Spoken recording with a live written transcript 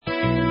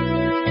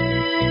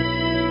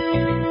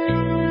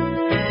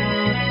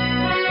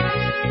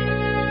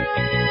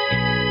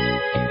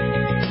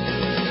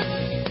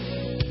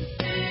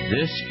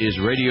is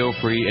Radio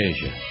Free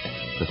Asia.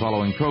 The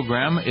following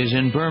program is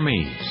in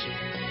Burmese.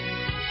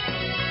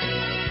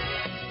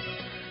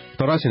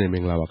 တော်ရရှင်နေမ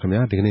င်္ဂလာပါ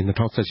ခင်ဗျာဒီကနေ့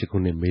2018ခု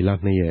နှစ်မေလ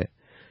2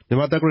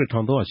ရက်မြန်မာတက္ကရာ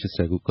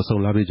1380ခုကစုံ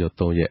လာပြီကျော်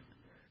3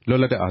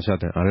ရက်လွတ်လပ်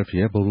တဲ့အာရှတန် RFA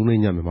ရဲ့ပုံ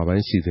လုံးညမြန်မာပို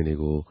င်းစီစဉ်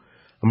တွေကို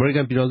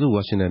American ပြည်တော်စု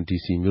Washington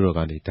DC မြို့တော်က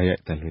နေတိုက်ရို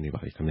က်တင်လွှ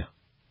င့်နေပါပြီခင်ဗျာ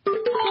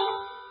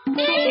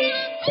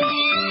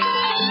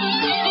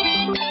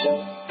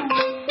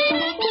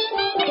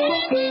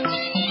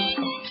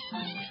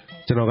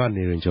ကျွန်တော်က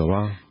နေရင်ကျော်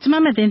ပါကျ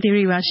မမသိ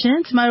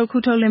န်းသီရိပါရှင်ကျမတို့ခု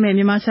ထုတ်လွှင့်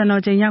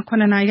မဲ့မြန်မာစံတော်ချိန်ည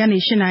9:00နာရီကနေ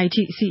10:00နာရီ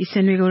ထိအစီအ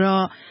စဉ်တွေ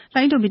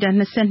ကိုတော့လိုင်းဒိုမီတာ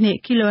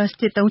22 kHz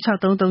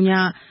 13633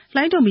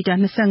ညလိုင်းဒိုမီတာ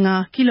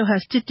25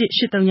 kHz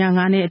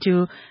 11835နဲ့အတူ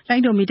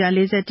လိုင်းဒိုမီတာ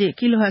41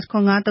 kHz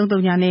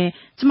 9533ညနဲ့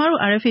ကျမတို့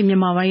RFA မြန်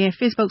မာပိုင်းရဲ့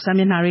Facebook စာ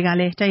မျက်နှာတွေ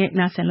ကလည်းတိုက်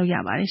ရိုက်နှာစင်လို့ရ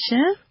ပါ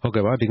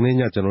တယ်ရှင်ဟုတ်ကဲ့ပါဒီကနေ့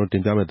ညကျွန်တော်တို့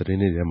တင်ပြမယ့်သတင်း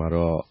တွေထဲမှာ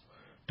တော့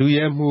ဒူ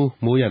ရဲ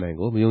မှုမိုးရ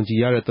နိုင်ကိုမယုံကြည်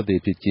ရတဲ့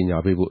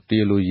သက်သေဖြစ်ကြီးညာပေးဖို့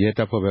တရားလိုရဲတ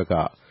ပ်ဖွဲ့ဘက်က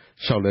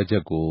ရှောက်လဲချ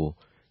က်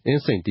ကိုအ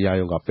င်းစိန်တ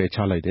ရားရုံးက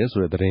ပယ်ချလိုက်တယ်ဆို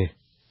တဲ့သတင်း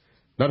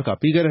နောက်တစ်ခါ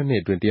ပြီးခဲ့တဲ့နှစ်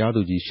အတွင်းတရားသူ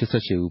ကြီး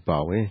88ဦးပါ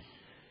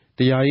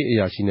ဝင်တရားရေး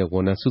အရာရှိနဲ့ဝ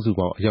န်ထမ်းစုစု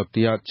ပေါင်းအယောက်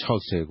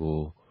160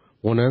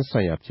ကိုဝန်ထမ်း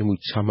ဆိုင်ရာပြည်မှု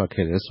ချမှတ်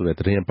ခဲ့တယ်ဆိုတဲ့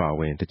သတ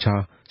င်းပါဝင်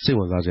တခြားစိတ်ဝ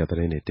င်စားစရာ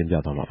သတင်းတွေ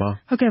တင်ပြသွားမှာပါ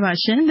ဟုတ်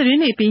ကဲ့ပါရှင်သတင်း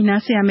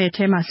တွေပြီးနားဆင်ရမယ့်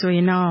အထဲမှာဆိုရ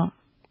င်တော့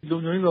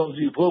လုံခြုံရေး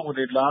ကောင်စီဖွဲ့ဝင်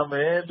တွေလာမ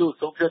ယ်လို့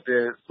ဆုံးဖြတ်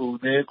တယ်ဆို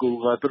နေ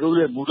ကိုကသူတို့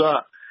ရဲ့မူလ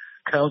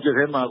ခံယူချက်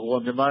ထဲမှာက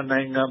မြန်မာ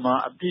နိုင်ငံမှာ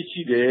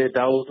အပြစ်ရှိ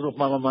တယ်ဒါကိုသူတို့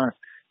မှန်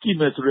ကြ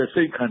ည့်မယ်ဆိုတဲ့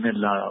စိတ်ခံ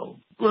နဲ့လာတာကို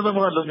ကုလသ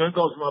မဂ္ဂလုံခြုံရေး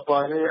ကောင်စီမှာ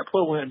ပါတဲ့အ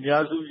ဖွဲ့ဝင်အ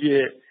များစု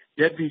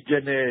ရဲ့ရည်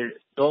တည်ချက်နဲ့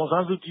ဒေါ်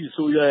ဆန်းစုကြည်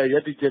ဆိုရရဲ့ရ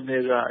ည်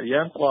တည်ချက်နဲ့ကအ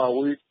ရန်ကွာ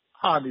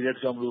ဝေးဟာနေတဲ့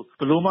ကြောင့်မလို့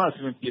ဘလို့မှအ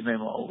ဆင်ပြေ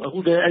နိုင်မှာ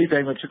အခုတည်းအဲ့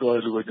တိုင်းပဲဖြစ်သွား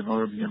တယ်လို့ပဲကျွန်တော်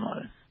တို့မြင်ပါ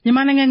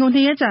တယ်မြန်မာနိုင်ငံကို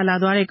2ရက်ကြာလာ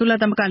သွားတဲ့ကုလ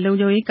သမဂ္ဂလုံ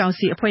ခြုံရေးကောင်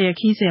စီအဖွဲ့ရဲ့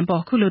ခီးစဉ်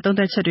ပေါ်ခု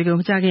လိုသုံးသပ်ချက်တွေကို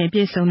မကြခင်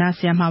အပြည့်စုံနား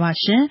ဆင်မှာပါ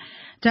ရှင်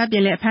။ဒါပြ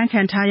င်လည်းအဖ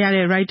မ်းခံထား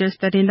ရတဲ့ Reuters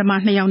သတင်းသမား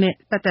2ယောက်နဲ့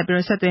ပတ်သက်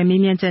ပြီး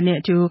ဆက်သွယ်မေးမြန်းချက်နဲ့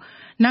အတူ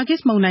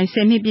Nargis မုန်တိုင်း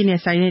10နှစ်ပြည့်နဲ့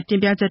ဆိုင်တဲ့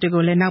တင်ပြချက်တွေ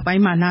ကိုလည်းနောက်ပိုင်း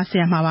မှာနား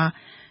ဆင်မှာပါ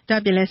။ဒါ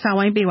ပြင်လည်းစာ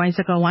ဝိုင်းပေဝိုင်း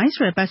စကားဝိုင်း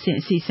ဆိုတဲ့ပတ်စဉ်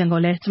အစီအစဉ်ကို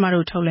လည်းကျ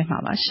မတို့ထုတ်လွှင့်မှာ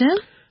ပါရှင်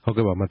။ဟုတ်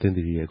ကဲ့ပါမသိ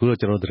န်းတီအခုတော့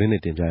ကျွန်တော်သတင်း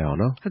တွေတင်ပြရအောင်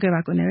နော်။ဟုတ်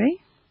ကဲ့ပါကိုနေရီ။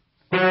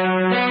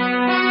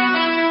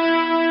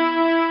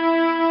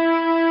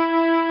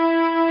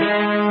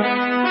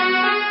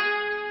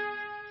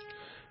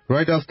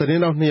 Reuters သတ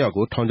င်းတောက်2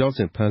ယောက်ကိုထောင်ချောက်ဆ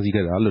င်ဖမ်း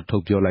ဆီးခဲ့တာလို့ထု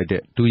တ်ပြော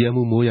လိုက်တဲ့ဒူရဲ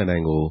မှုမိုးရ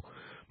နိုင်ကို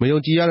မယုံ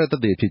ကြည်ရတဲ့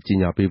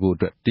သက်သေဖြစ်ကြီးညာပေးဖို့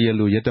အတွက်တ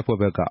ရားလိုရဲ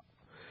တပ်ဖွဲ့ဘက်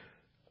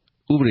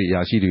ကဥပဒေအ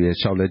ရာရှိတွေ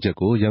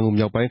ရဲ့ရှောက်လဲချက်ကို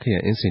ရန်ကုန်မြောက်ပိုင်းခ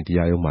ရိုင်အင်းစိန်တ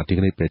ရားရုံးမှာဒီ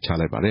ကနေ့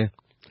ပယ်ချလိုက်ပါတယ်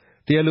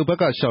။တရားလိုဘက်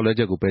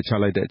ကရှောက်လဲချက်ကို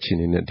ပယ်ချလိုက်တဲ့အခြေအ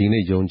နေ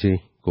နဲ့ဒီနေ့ရုံးချ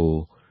င်းကို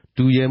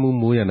ဒူရဲ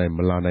မှုမိုးရနိုင်မ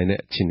လာနိုင်တဲ့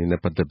အခြေအနေနဲ့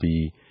ပတ်သက်ပြီး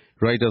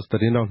Reuters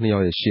သတင်းတောက်2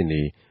ယောက်ရဲ့ရှေ့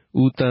နေ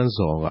ဦးတန်း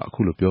စောက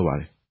အခုလိုပြောပါ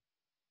တယ်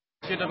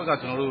။ရှေ့တပ်ဘက်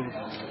ကကျွန်တော်တို့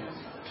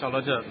ရှောက်လဲ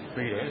ချက်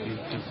ပေးတယ်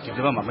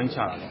ဒီဘက်မှာမိ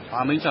န့်ချတာပေါ့။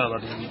ဘာမိ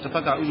န့်ချတာတော့ဒီတစ်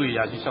ဖက်ကဥပဒေ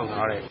အရာရှိရှောက်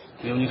ထားတဲ့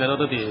မြေုံညီတဲ့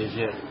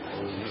သက်သေရဲ့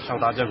ရှောက်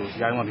သားချက်ကို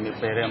တရားရုံးကဒီနေ့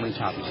ပယ်တဲ့အမိန့်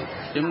ချပြီး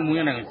ကျင်းမှုမွေး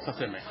ရနိုင်ဆက်ဆ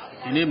က်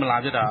မယ်ဒီနေ့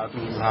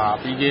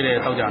မလာဖြစ်တာသူဟာပြီးခဲ့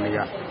တဲ့တောက်ကြနေ့က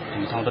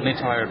ဒီထောင်တစ်နှစ်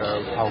ချရတဲ့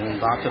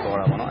ထောင်သားဖြစ်သွား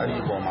တာပေါ့နော်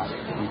အဲ့ဒီအပေါ်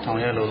မှာဒီထောင်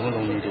ရဲ့လုံ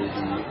လုံးကြီး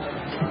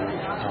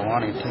တွေဒီထောင်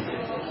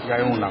ကနေတ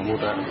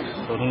ရားရုံးလာဖို့အတွက်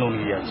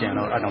လုံလုံးကြီးရကျန်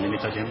တော့အဲ့တောင်ဒီ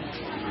နေ့ချက်ချင်း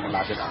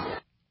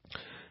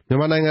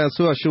မလာဖြစ်တာမြန်မာနိုင်ငံ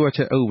အစိုးရရှုပ်ဝက်ချ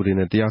က်အဥ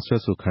ပဒေနဲ့တရား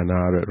စွဲဆိုခံ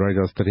ထားရတဲ့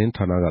Reuters သတ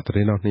င်းဌာနကသ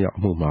တင်းတောက်2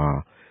ယောက်အမှုမှာ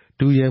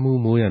ဒူရဲ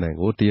မှုမိုးရ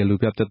နိုင်ကိုတရား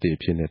လိုပြသက်သေ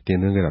အဖြစ်နဲ့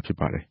တင်သွင်း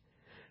ခဲ့တာဖြစ်ပါတယ်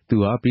။သူ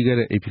ဟာပြီး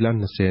ခဲ့တဲ့ဧပြီလ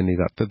20ရက်နေ့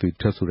ကသက်သေ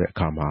ထွက်ဆိုတဲ့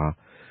အခါမှာ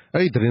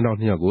အဲ့ဒီသတင်းတောက်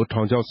2ယောက်ကို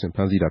ထောင်ချောက်ဆင်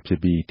ဖမ်း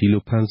ဆီးတာဖြစ်ပြီးဒီလို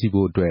ဖမ်း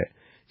ဆီးဖို့အတွက်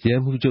ရဲ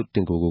မှုချုပ်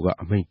တင်ကိုကအ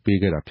မိန့်ပေး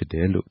ခဲ့တာဖြစ်တ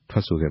ယ်လို့ထွ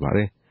က်ဆိုခဲ့ပါ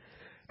တယ်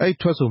။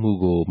အဲ့ဒီထွက်ဆို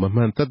မှုကို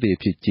မမှန်သက်သေ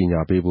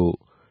အဖြစ်ကြီးညာပေးဖို့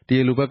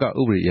တရားလိုဘက်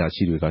ကဥပဒေအရာ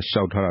ရှိတွေ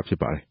ကရှောက်ထားတာဖြစ်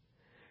ပါတယ်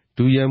။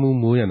ဒူရဲ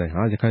မှုမိုးရ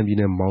နိုင်ဟာရ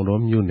ခိုင်ပြည်နယ်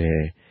မောင်တော်မြို့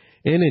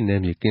နယ်အင်းလေး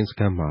နယ်မြေကင်းစခ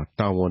န်းမှာ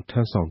တာဝန်ထ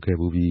မ်းဆောင်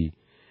ခဲ့ပြီး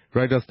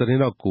Reuters သတ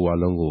င်းတောက်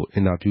ကိုဝါလုံးကို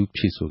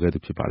အင်တာဗျူးဖြေဆိုခဲ့သူ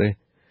ဖြစ်ပါတယ်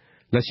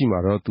။လက်ရှိ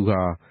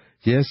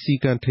မှာတော့သူဟာရဲစ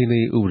ည်းကမ်းထိန်းသိ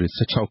မ်းရေးဥပဒေ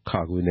16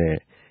ခါခွေနဲ့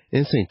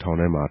အင်းစိန်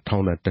ထောင်ထဲမှာ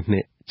ထောင်ဒဏ်1နှ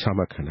စ်ချမှ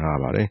တ်ခံထားရ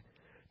ပါတယ်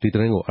။ဒီ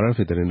သတင်းကို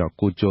RFA သတင်းတောက်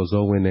ကိုကျော်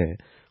စောဝင်းနဲ့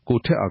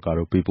ကိုထက်အာကာ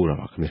တို့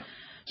ပေးပို့တာပါခင်ဗျာ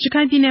။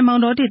ရခိုင်ပြည်နယ်မော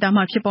င်တော်ဒေ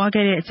သမှာဖြစ်ပွား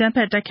ခဲ့တဲ့အကြမ်း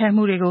ဖက်တိုက်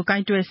ခိုက်မှုတွေကို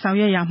ကိုင်တွယ်ဆောင်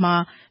ရွက်ရာ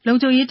မှာလုံ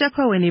ခြုံရေးတပ်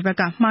ဖွဲ့ဝင်တွေ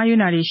ဘက်ကမှားယွ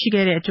င်းတာတွေ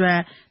ရှိခဲ့တဲ့အတွက်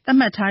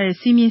သတ်မှတ်ထား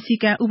တဲ့စီမင်းစ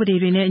ည်းကမ်းဥ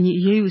ပဒေတွေနဲ့အညီ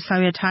အရေးယူ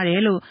ဆောင်ရွက်ထား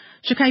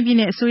တယ်လို့ရ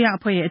ခိုင်ပြည်နယ်အစိုးရ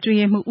အဖွဲ့ရဲ့အတွင်း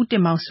ရေးမှူးဦးတ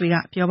င်မောင်ဆွေ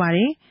ကပြောပါတ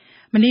ယ်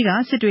။မနေ့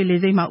ကစစ်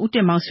တွေလေဆိပ်မှာဦး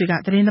တင်မောင်ဆွေက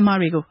သတင်းသ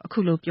မားတွေကိုအခု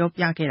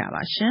လိုပြောပြခဲ့တာပါ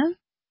ရှင်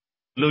။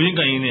လုံရ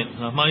င်းကန်ရင်း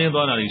နဲ့မှားယွင်း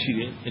သွားတာတွေရှိ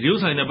တယ်။ဒီ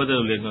ဥစ္စာနဲ့ပတ်သက်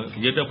လို့လည်း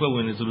ရဲတပ်ဖွဲ့ဝ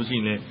င်တွေဆိုလို့ရှိရ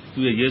င်လည်း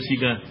သူရဲ့ရဲစ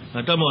ည်းက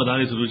မ်းတပ်မတော်သား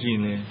တွေဆိုလို့ရှိရ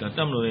င်လည်းဒါ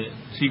တပ်မတော်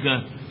ရဲ့စည်းက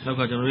မ်းနောက်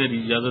ကကျွန်တော်တို့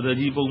ရဲ့ဒီရာဇ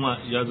သက်ကြီးပုံမှန်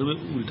ရာဇဝတ်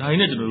ဒါရင်း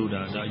နဲ့ကျွန်တော်တို့ဒါ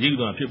အရေးယူ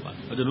တာဖြစ်ပါတယ်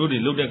။ကျွန်တော်တို့တွေ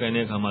လုတ်တက်ကို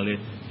င်းတဲ့အခါမှာလည်း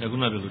ခု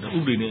နပြောလို့ဒါဥ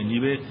ပဒေနဲ့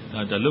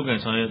အညီပဲဒါလုတ်ကန်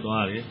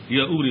ဆောင်ရွက်သွားရတယ်။ဒီ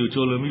ကဥပဒေကို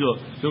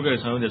ကျော်လွန်ပြီးတော့လုတ်ကန်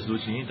ဆောင်ရွက်တယ်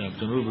ဆိုလို့ရှိ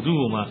ရင်ဒါကျွန်တော်တို့ဘယ်သူ့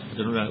မှ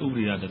ကျွန်တော်တို့ဥ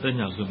ပဒေက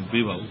တက်ညာဆို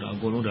မပေးပါဘူး။ဒါ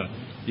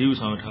အကုန်လုံးဒါရေးယူ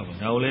ဆောင်ရွက်ထားပါ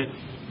ဒါကိုလ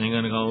ည်းနိုင်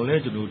ငံတကာကိုလည်း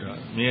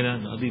ကျွန်တော်တို့ဒါအများ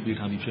အားအသိ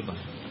ပေးထားပြီးဖြစ်ပါ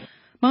တယ်။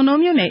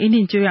မောင်နှောမြို့နယ်အင်းဒ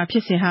င်ကျွော်ဖြ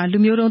စ်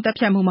စဉ်ဟာလူမျိုးတုံး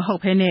တပ်ဖြတ်မှု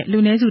မဟုတ်ဘဲနဲ့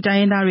လူနည်းစုတိုင်း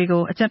ရင်းသားတွေ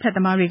ကိုအကြမ်းဖက်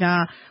သမားတွေက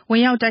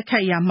ဝင်ရောက်တိုက်ခို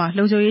က်ရာ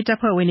မှာလုံခြုံရေးတပ်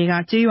ဖွဲ့ဝင်တွေ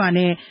ကကြေးရွာ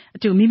နဲ့အ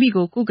တူမိမိ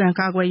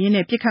ကိုကုခံကာကွယ်ရ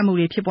င်းနဲ့ပြစ်ခတ်မှု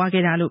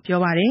တွေဖြစ်ပွားခဲ့တာလို့ပြော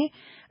ပါတယ်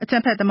။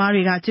 အကြမ်းဖက်သ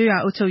မားတွေ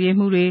ကကျွော်အုပ်ချုပ်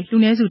ရေးမှု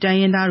တွေလူနည်းစုတို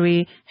င်းရင်းသား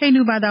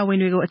တွေဟိန္ဒူဘာသာဝင်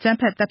တွေကိုအကြမ်း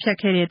ဖက်တပ်ဖြတ်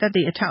ခဲ့တဲ့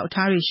တပ်တွေအထောက်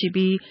အထားတွေရှိ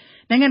ပြီး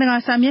နိုင်ငံတကာ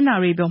စာမျက်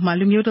နှာတွေပေါ်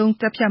မှာလူမျိုးတုံး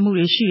တပ်ဖြတ်မှု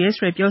တွေရှိရဲ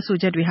ဆိုတဲ့ပြော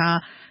ဆိုချက်တွေ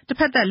ဟာ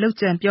တစ်ဖက်သက်လှုပ်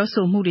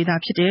ကြံပြောဆိုမှုတွေသာ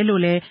ဖြစ်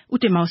တယ်လို့လ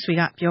ည်းဦးတင်မောင်ဆွေ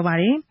ကပြောပါတ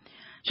ယ်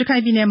ရခို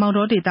င်ပြည်နယ်မောင်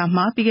တောဒေသ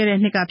မှာပြီးခဲ့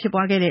တဲ့နှစ်ကဖြစ်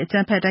ပွားခဲ့တဲ့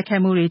အကြမ်းဖက်တိုက်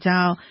ခိုက်မှု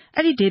တွေကြောင့်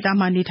အဲ့ဒီဒေသ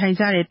မှာနေထိုင်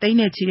ကြတဲ့တိမ့်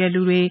နဲ့ချီ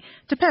တဲ့လူတွေ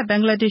တစ်ဖက်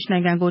ဘင်္ဂလားဒေ့ရှ်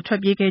နိုင်ငံကိုထွက်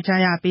ပြေး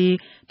ခဲ့ကြရပြီး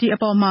ဒီ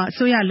အပေါ်မှာ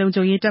အစိုးရ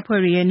လုံခြုံရေး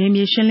တပ်ဖွဲ့တွေ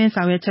ရဲ့နေမြေရှင်းလ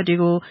င်းဆောင်ရွက်ချက်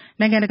တွေကို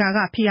နိုင်ငံတကာ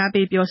ကဖိအား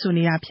ပေးပြောဆို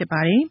နေတာဖြစ်ပါ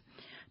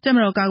တယ်တပ်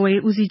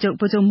မတော်ကာကွယ်ရေးဦးစီးချုပ်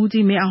ဗိုလ်ချုပ်မှူး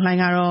ကြီးမင်း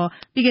အောင်လှိုင်ကတော့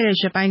ပြီးခဲ့တဲ့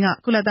ရက်ပိုင်းက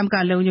ကုလသ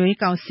မဂ္ဂလုံခြုံရေး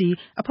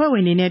ကောင်စီအဖွဲ့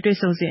ဝင်တွေ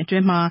နဲ့တွေ့ဆုံစဉ်အတွ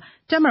င်းမှာ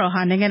တပ်မတော်ဟာ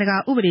နိုင်ငံတကာ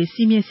ဥပဒေ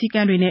စည်းမျဉ်းစည်းက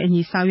မ်းတွေနဲ့အ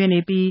ညီ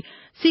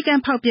ဆောင်ရွက်နေပြီးစည်းက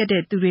မ်းဖောက်ဖျက်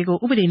တဲ့သူတွေ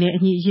ကိုဥပဒေနဲ့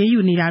အညီအ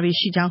ရေးယူနေတာတွေ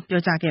ရှိကြောင်း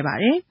ပြောကြား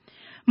ခဲ့ပါတယ်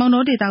။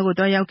မောင်တောဒေသကို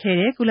တွားရောက်ခဲ့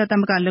တဲ့ကုလ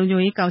သမဂ္ဂလုံခြုံ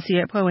ရေးကောင်စီ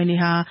ရဲ့အဖွဲ့ဝင်တွေ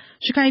ဟာ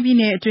ရခိုင်ပြည်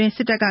နယ်အတွင်းစ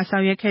စ်တပ်က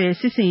ဆောင်ရွက်ခဲ့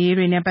တဲ့စစ်ဆင်ရေး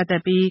တွေနဲ့ပတ်သ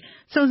က်ပြီး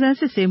စုံစ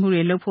မ်းစစ်ဆေးမှု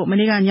တွေလုပ်ဖို့မ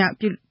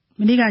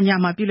နေ့က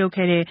ညမှာ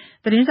ပြုလုပ်ခဲ့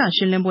တဲ့သတင်းစာ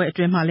ရှင်းလင်းပွဲ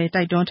အတွင်းမှာလ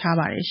ည်းတိုက်တွန်းထား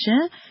ပါ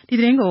တယ်ရှင်။ဒီ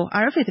သတင်းကို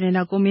RFA သတ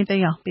င်းတောက်ကိုမ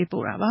င်းသိန်းအောင်ပေး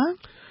ပို့တာပါ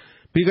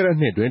။ပြီးခဲ့တဲ့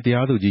နှစ်အတွင်း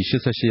တရားသူကြီး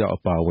88ယောက်အ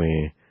ပါအဝင်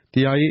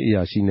တရားရေးအ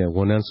ရာရှိနဲ့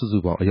ဝန်ထ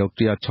မ်းစုစုပေါင်းအယောက်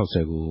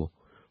160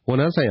ကိုဝန်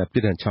ထမ်း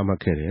ဆိုင်ရာပြည်ထောင်ချမှတ်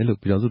ခဲ့တယ်လို့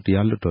ပြည်ထောင်စုတ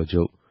ရားလွှတ်တော်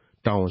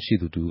ချုပ်တာဝန်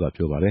ရှိသူတူက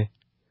ပြောပါတယ်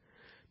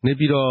။နေ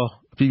ပြည်တော်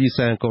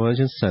အပြည်ပြည်ဆိုင်ရာ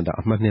Convention Center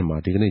အမှတ်2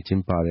မှာဒီက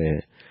နေ့ကျင်းပတဲ့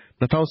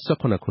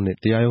2018ခုနှစ်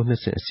တရားရုံးနှစ်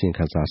စဉ်အစီ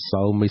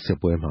ရင်ခံစာစာအုပ်မိတ်ဆက်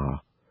ပွဲမှာ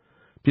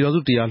ပြည်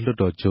ထောင်စုတရားလွှတ်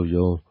တော်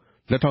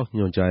ချုပ်ရုံးလက်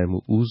ထောက်ညွှန်ကြား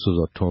ရေးမှူးဦးစော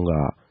စောထွန်း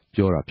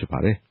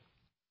ကပြောတာဖြစ်ပါတယ်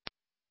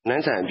။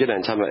နိုင်ဆိုင်ပြည်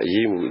ထောင်ချမှတ်အ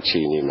ရေးမှုအခြေ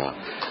အနေမှာ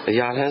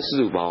အရာထ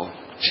မ်းစုစုပေါင်း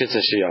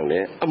88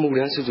ယောက်နဲ့အမှု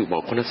ထမ်းစုစု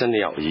ပေါင်း82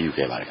ယောက်အ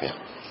ရေးယူခဲ့ပါတယ်ခင်ဗျ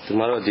။ဒီ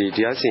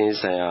မှာတော့ဒီတရားစီရင်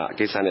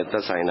ဆိုင်ရာကိစ္စနဲ့သ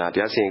က်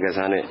ဆိုင်တာတရားစီရင်ကိစ္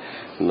စနဲ့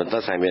မသ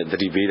က်ဆိုင်မဲ့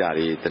သတိပေးတာ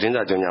တွေသတင်း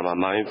စာကြော်ညာမှာ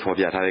မာရင်းဖော်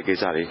ပြထားတဲ့ကိစ္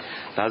စတွေ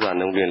လာစာ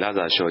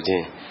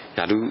နှုံးတွင်လာစာလျှော့ခြင်း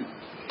ယာတု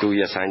တူ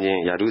ရဆိုင်ခြ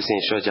င်းယာတုအ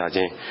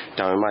စဉ်လျှော့ချခြင်း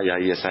တာ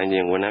ဝန်မှယာယီရ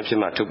ဆိုင်ခြင်းဝန်ထ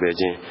မ်းဖြစ်မှထုတ်ပယ်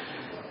ခြ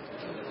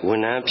င်းဝ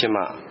န်ထမ်းဖြစ်မှ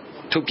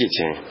ထုတ်ပြခြ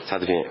င်းစ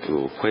သဖြင့်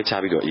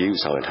ခွဲခြားပြီးတော့အ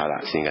ရေးယူဆောင်ရွက်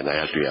ထားတာအစီ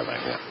ရင်ခံစာရတွေ့ရပါတယ်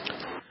ခင်ဗျ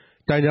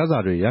။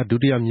တိုင်ကြားစာတွေ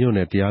ရဒုတိယမြို့န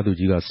ယ်တရားသူ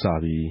ကြီးကစ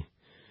ပြီး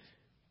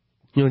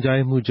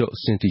ညွှန်ကြားရေးမှူးချုပ်အ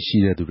ဆင့်ထိ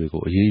ရှိတဲ့သူတွေကို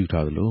အရေးယူ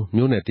ထားသ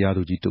လိုမြို့နယ်တ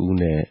ရားသူကြီးတဦး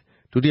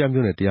နဲ့ဒုတိယ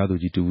မြို့နယ်တရားသူ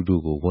ကြီး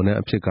တဦးတို့ကိုဝန်ထ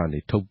မ်းအဖြစ်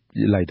ကနေထုတ်ပ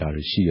စ်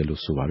လိုက်တာတွေရှိတယ်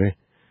လို့ဆိုပါတယ်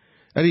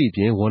။အဲ့ဒီအပြ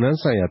င်ဝန်ထ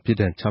မ်းဆိုင်ရာပြည်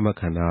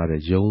ထောင်ချမှတ်ခံထားရတဲ့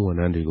ရုံး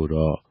ဝန်ထမ်းတွေ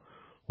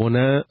ကိုတော့ဝန်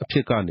ထမ်း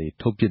အဖြစ်ကနေ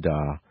ထုတ်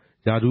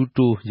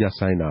ပစ်တာယာတုတိုးရပ်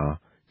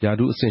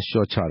ဆိုင်တာယာတုအဆင့်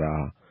လျှော့ချတာ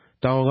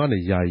တာဝန်ကနေ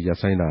ယာယီ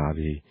ရပ်ဆိုင်တာ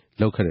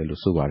တွေလုပ်ခဲ့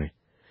တယ်လို့ဆိုပါတယ်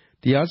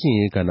။တရားစီ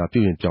ရင်ရေးကဏ္ဍ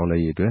ပြုပြင်ပြောင်းလဲ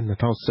ရေးအတွက်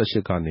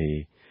2018ကနေ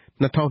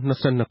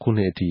2022ခုနှ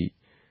စ်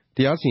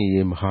အထိတရားစီရင်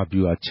ရေးမဟာ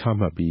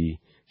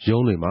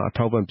ဗျူဟာချမှတ်ပြီးရုံးတွေမှာအ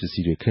ထောက်ပံ့ပစ္စ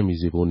ည်းတွေ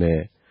ခင်မီစေဖို့နဲ့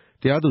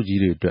တရားသူကြီး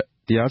တွေအတွက်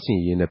တရားစီ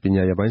ရင်ရေးနဲ့ပ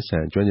ညာရေးပိုင်းဆို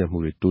င်ရာကျွမ်းကျင်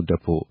မှုတွေတိုး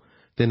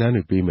တက်ဖို့သင်တန်း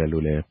တွေပေး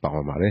မယ်လို့လည်းပါဝ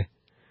င်ပါတယ်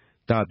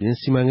။ဒါ့အပြင်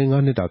စီမံကိန်း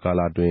9နှစ်တာကာ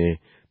လအတွ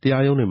င်းတ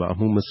ရားရုံးတွေမှာအ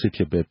မှုမ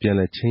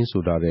စစ်ဖြစ်ပဲပြန်လည်ချ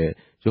င်းဆိုထားတဲ့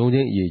ရုံးချ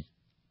င်းအ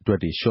ရေးအတွက်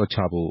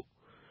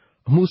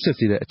တွေလျှော့ချဖို့အမှုစစ်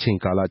ဆေးတဲ့အချိန်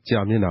ကာလကြာ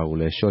မြင့်တာကို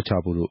လည်းလျှော့ချ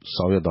ဖို့လို့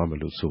ဆောင်ရွက်သွားမယ်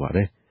လို့ဆိုပါတ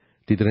ယ်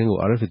။ဒီသတင်းကို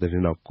RFA သတ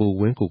င်းတော့ကို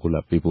ဝင်း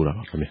ကိုလာပေးပို့တာ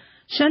ပါခင်ဗျ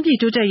။ရှ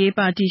မ်းပြည်တိုးတက်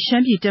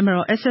ရေးပါတီရှမ်းပြည်တပ်မ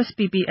တော်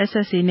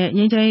SSPP/SSA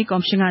နဲ့ငြိမ်းချမ်း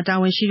ရေးကော်မရှင်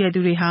ကတာဝန်ရှိတဲ့သူ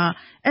တွေဟာ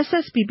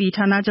SSPP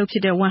ဌာနချုပ်ဖြ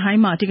စ်တဲ့ဝမ်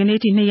ဟိုင်းမှာဒီက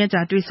နေ့ထိ2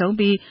ရက်ကြာတွေ့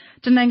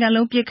ဆုံပြီးတ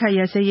နိုင်ငံလုံးပြစ်ခတ်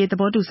ရစဲရေး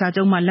သဘောတူစာ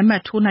ချုပ်မှာ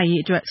လက်မှတ်ထိုးနိုင်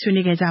ရေးအတွက်ဆွေး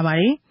နွေး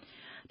ခဲ့ကြပါတယ်။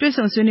တွေ့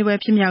ဆုံဆွေးနွေးပွဲ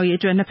ဖြစ်မြောက်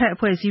ရေးအတွက်နှစ်ဖက်အ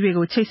ဖွဲ့အစည်းတွေ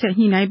ကိုချိတ်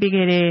ဆက်ညှိနှိုင်းပေး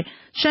ခဲ့တဲ့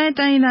ရှ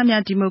မ်းတိုင်းရင်းသား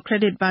များဒီမိုက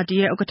ရက်တစ်ပါတီ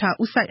ရဲ့ဥက္ကဋ္ဌ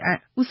ဦး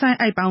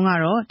ဆိုင်အိုက်ပေါင်း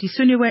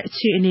ကတော့ဒီဆွေးနွေးပွဲ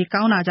အခြေ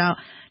အနေကောင်းတာကြောင့်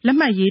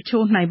လက်မှတ်ရေး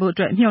ထိုးနိုင်ဖို့အ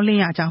တွက်မျှော်လင့်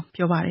ရကြောင်း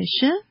ပြောပါ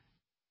တယ်ရှင်။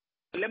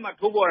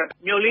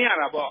လက်မှတ်ထိုးဖို့မျှော်လင့်ရ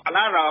တာပေါ့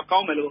အလားအလာကော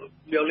င်းမယ်လို့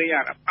မျှော်လင့်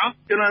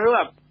ရတာနော်ကျွန်တော်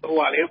တို့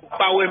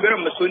ကပါဝင်ပြီးတော့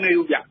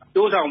မဆွေးနွေးဘူးဗျ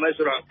တိုးဆောင်မယ်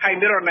ဆိုတော့ထိုင်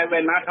ပြီးတော့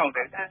နိုင်ပဲနားထောင်တ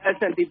ယ်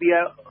SNDP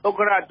ကဥက္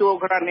ကဋ္ဌတူ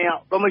ဥက္ကဋ္ဌနဲ့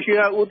ကော်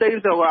မရှင်ကဦးသိ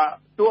န်းစော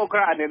ကတူဥက္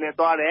ကဋ္ဌအနေနဲ့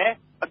သွား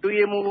တယ်အတွ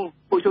င်းမှု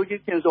ကိုချုပ်ချ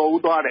င်းချင်း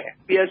စောဦးသွားတယ်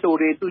PSO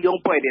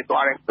တွေသူရုံးဖွဲ့တွေ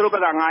သွားတယ်သူတို့က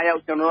9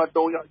ယောက်ကျွန်တော်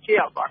တို့3ယောက်6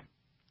ယောက်သွားတယ်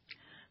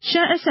ရှ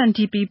မ်း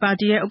SNDP ပါ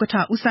တီရဲ့ဥက္ကဋ္ဌ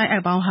ဦးဆိုင်အို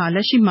က်ပေါင်းဟာ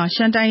လက်ရှိ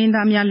မှာရှမ်းတိုင်းရင်း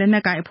သားများလက်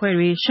နက်ကိုင်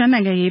အဖွဲ့တွေရှ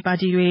မ်းနိုင်ငံ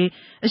ရေးပါတီတွေ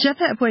အရက်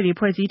ဖက်အဖွဲ့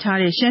တွေဖွဲ့စည်းထား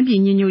တဲ့ရှမ်းပြည်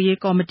ညီညွတ်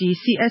ရေးကော်မတီ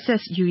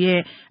CSSU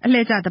ရဲ့အလှ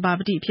ည့်ကျသဘာ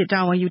ပတိအဖြစ်တာ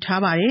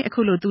ဝန်ယူထားပါတယ်အ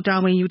ခု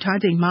လိုသူတာဝန်ယူ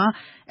ထားချိန်မှာ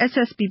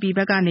SSPP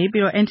ဘက်ကနေ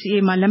ပြီးတော့ NCA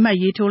မှာလက်မှတ်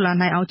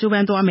ရေးထိုးလာနိုင်အောင်ကြိုး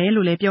ပမ်းသွား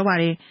မယ်လို့လ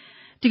ည်းပြောပါတယ်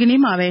ဒီကနေ့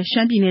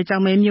မှာပဲရှမ်းပြည်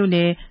နယ်ကြောင်မဲမြို့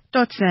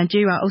နယ်တော့ဆန်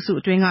ကျေး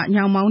ရွာအုပ်စုအတွင်းက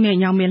ညောင်မောင်းနဲ့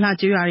ညောင်ပင်လှ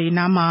ကျေးရွာတွေ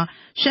နားမှာ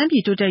ရှ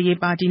မ်းပြည်တိုးတက်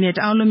ရေးပါတီနဲ့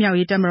တအော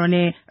င်းလွတ်မြောက်ရေးတပ်မတော်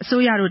နဲ့အ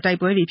စိုးရတို့တိုက်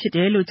ပွဲတွေဖြစ်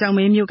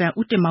တယ်လို့ကြောင်မဲမြို့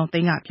ကန်ဦးတင်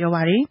မောင်သိန်း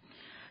ကပြောပါတယ်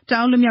။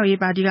တအောင်းလွတ်မြောက်ရေး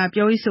ပါတီ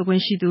ကပြောရေးဆိုခွင့်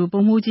ရှိသူဗို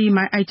လ်မှူးကြီး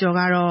မိုင်းအိုက်ကျော်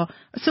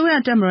ကတော့အစိုး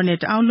ရတပ်မတော်နဲ့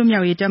တအော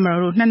င်းလွတ်မြောက်ရေးတပ်မ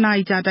တော်တို့2နာ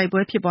ရီကြာတိုက်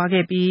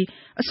ပွဲဖြစ်ပွားခဲ့ပြီး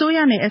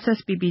အစိုးရနဲ့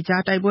SSPP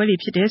ကြားတိုက်ပွဲ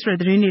တွေဖြစ်တယ်ဆိုတဲ့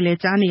သတင်းတွေလည်း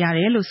ကြားနေရတ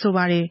ယ်လို့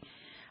ဆိုပါတယ်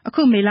။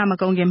အခုမေလ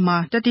မကုန်ခင်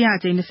မှာတတိယအ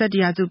ကြိမ်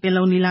21ရာစု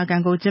ပင်လုံနီလာခံ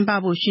ကိုကျင်း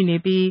ပဖို့ရှိနေ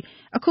ပြီး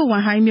အခုဝ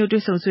မ်ဟိုင်း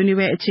မြို့တွေ့ဆုံဆွေးနွေး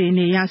ပွဲအခြေအ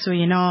နေအရ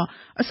ဆိုရင်တော့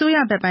အစိုးရ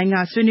ဘက်ပိုင်းက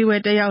ဆွေးနွေး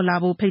ပွဲတက်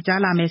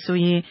ရောက်လာဖို့ဖိတ်ကြားလာမယ်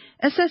ဆိုရင်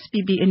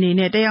SSPP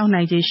အနေနဲ့တက်ရောက်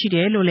နိုင်ခြေရှိတ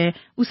ယ်လို့လည်း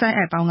ဦး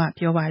ဆိုင်အိုက်ပေါင်း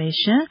ကပြောပါတယ်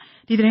ရှင်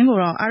။ဒီသတင်းကို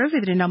တော့ RFA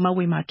သတင်းတော်မ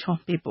ဝေမာထွ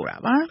န်းပေးပို့တာ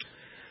ပါ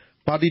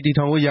။ပါတီ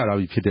တည်ထောင်ဖို့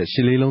ရလာပြီဖြစ်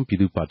တဲ့ရှစ်လေးလုံးပြည်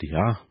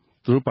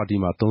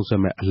သူ့ပါတီဟာသူတို့ပါတီမှာသုံး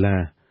စွဲမဲ့အလံ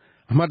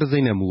အမှတ်တစိ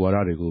မ့်နဲ့မူဝါ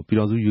ဒတွေ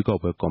ကိုပြည်ထောင်စုရွေး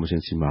ကောက်ပွဲကော်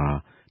မရှင်စီမှာ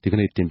ဒီ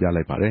ကနေ့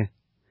တင်ပြလိုက်ပါတယ်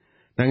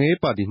။နိုင်ငံရေး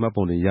ပါတီမှတ်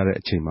ပုံတင်ရတဲ့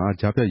အချိန်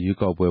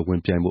မှာကြားဖြတ်ရွေးကောက်ပွဲဝ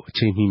င်ပြိုင်ဖို့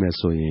အချိန်မှီမယ်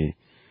ဆိုရင်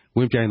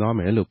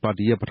ဝင်ပြိုင်သွားမယ်လို့ပါ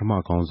တီရဲ့ပ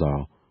ထမခေါင်း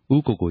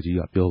ဆောင်ဦးကို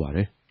ကိုကြီးကပြောပါ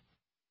တယ်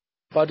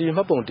။ပါတီ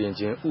မှတ်ပုံတင်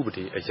ခြင်းဥ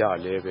ပဒေအ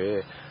ရလ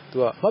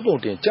ည်းပဲသူကမှတ်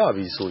ပုံတင်ကြ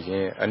ပြီဆို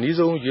ရင်အနည်း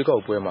ဆုံးရွေး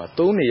ကောက်ပွဲမှာ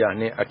3နေရာ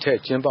နဲ့အ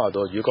ထက်ကျင်း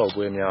ပသောရွေး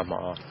ကောက်ပွဲများ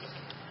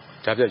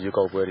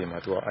မှာကြားဖြတ်ရွေးကောက်ပွဲတွေ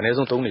မှာသူကအန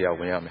ည်းဆုံး3နေရာ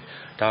ဝင်ရမယ်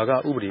။ဒါ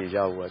ကဥပဒေအ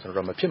ရကိုကကျွန်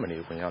တော်တို့မဖြစ်မနေ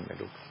ဝင်ရ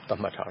မယ်လို့သတ်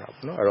မှတ်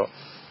ထားတာပေါ့နော်။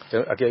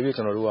အဲ့တော့အကယ်၍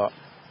ကျွန်တော်တို့က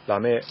လာ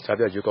မယ့်ကြား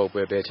ဖြတ်ရွေး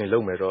ကောက်ပွဲပဲအချိန်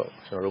လုံး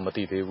မယ်တော့ကျွန်တော်တို့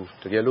မသိသေးဘူး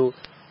။တကယ်လို့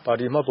ပါ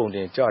တီမှတ်ပုံတ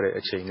င်ကြ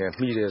တဲ့အချိန်နဲ့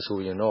မှီတယ်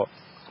ဆိုရင်တော့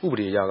ဥပ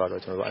ဒေအရ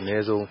ကတော့ကျွန်တော်တို့အန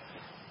ည်းဆုံး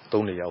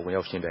3နေရာ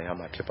ဝင်ရောက်ရှင်ပြိုင်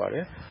ရမှာဖြစ်ပါ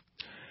တယ်။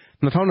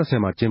2020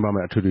မှာကျင်းပမ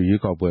ယ့်အထွေထွေ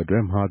ရွေးကောက်ပွဲ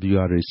အတွက်မဟာ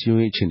ဗျူဟာတွေ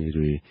စီးပွားရေးအခြေ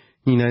အနေတွေ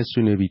ညှိနှိုင်း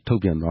ဆွေးနွေးပြီးထု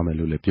တ်ပြန်သွား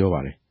မယ်လို့လ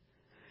ည်းပြောပါတယ်။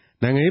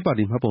နိုင်ငံရေးပါ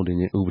တီမှတ်ပုံတင်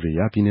ခြင်းဥပဒေအ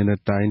ရပြည်내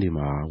နဲ့တိုင်းတွေ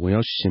မှာဝင်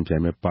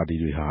ရောက်ရှင်ပြိုင်မဲ့ပါတီ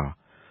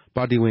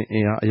တွေဟာပါတီဝင်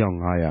အင်အားအယောက်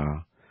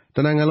900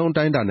တနိုင်ငံလုံး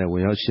အတိုင်းအတာနဲ့ဝ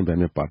င်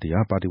ရောက်ရှင်ပြိုင်မဲ့ပါတီ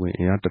ဟာပါတီ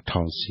ဝင်အင်အား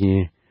1000စီးရ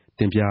င်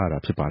တင်ပြရတာ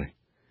ဖြစ်ပါတယ်။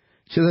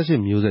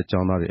88မျိုးဆက်ကျော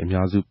င်းသားတွေအ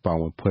များစုပါ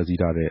ဝင်ဖွဲ့စ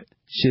ည်းထား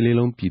တဲ့ရှစ်လေး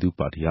လုံးပြည်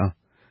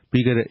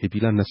သူ့ပါတီဟာပြီးခဲ့တဲ့ဧ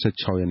ပြီလ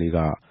26ရက်နေ့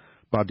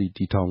ကပါတီတ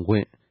ည်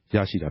ထောင်ခွင့်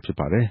ရရှိတာဖြစ်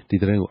ပါတယ်။ဒီ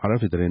သတင်းကို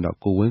RFA သတ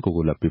င်းတော့ကိုဝင်း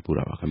ကိုကိုလက်ပေးပို့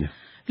တာပါခင်ဗျာ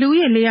။လူဦး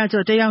ရေ400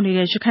ကျော်တက်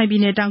ရောက်နေတဲ့ရခိုင်ပြ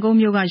ည်နယ်တောင်ကု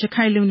န်းမြို့ကရ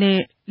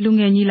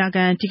ခိုင်လူငယ်ညီလာ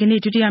ခံဒီကနေ့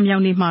ဒုတိ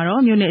ယမြောက်နေ့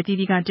မှာတော့မြို့နယ်အ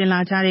သီးသီးကတင်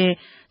လာကြ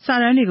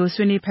တဲ့စာတမ်းတွေ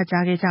ကိုဆွေးနွေးဖတ်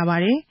ကြား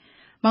ခဲ့ကြပါတယ်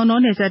။မောင်တော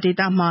နယ်စပ်ဒေ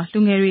သမှာလူ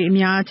ငယ်တွေ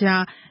အများအ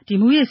ပြား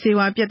မူးယစ်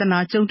ဆေးဝါးပြ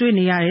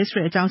ဿနာကြုံတွေ့နေရတယ်ဆို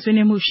တဲ့အကြော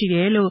င်းဆွေးနွေးမှုရှိတ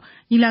ယ်လို့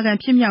ညီလာခံ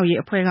ဖြစ်မြောက်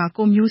ရေးအဖွဲ့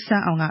ကကိုမျိုးစ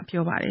န်းအောင်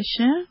ကပြောပါတယ်ရှ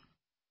င်။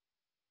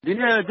ဒီ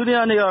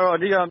နေ့ဒုတိယနေ့ကတော့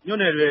အဓိက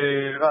မြို့နယ်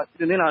တွေက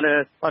တင်သွင်းလာ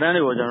တဲ့စာတ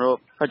မ်းတွေကိုကျွန်တော်တို့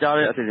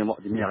ဖတ်ကြားတဲ့အစီအ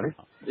စဉ်ပေါ့ဒီနေ့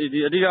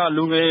ကလေဒီအဓိ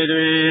ကလူငယ်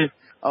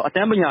တွေအ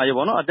တန်းပညာရေး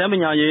ပေါ့နော်အတန်းပ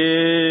ညာ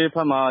ရေးဖ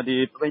က်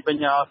မှာပ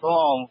ညာဆုံး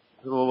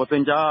အောင်သ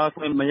င်ကြား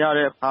ခွင့်မ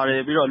ရတဲ့ဟာ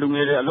တွေပြီးတော့လူင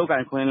ယ်တွေအလုပ်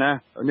ကိုင်ခွင့်လန်း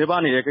နေပါ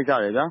နေတဲ့ကိစ္စ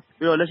တွေဗျာ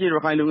ပြီးတော့လက်ရှိ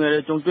ရခိုင်လူငယ်တွေ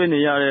ကြုံတွေ့နေ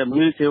ရတဲ့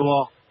မူးယစ်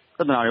ဆေးဝါး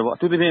ပြဿနာတွေပေါ့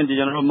အထူးသဖြင့်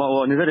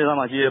ကျွန်တော်တို့နေဆက်ဒေ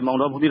သမှာရှိတဲ့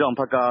မောင်တော်ဘူးတိ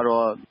တောင်ဖက်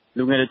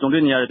ကတော့လူငယ်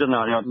တွေကြုံတွေ့နေရတဲ့ပြဿ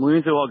နာတွေမူး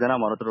ယစ်ဆေးဝါးကဏ္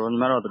ဍမှာတော့တော်တော်များ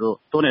များတော့သူတို့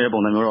တိုးနေတဲ့ပုံ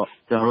စံ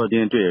မျိုးတော့ကျွန်တော်တို့အတ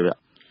င်းတွေ့ရ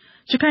ဗျ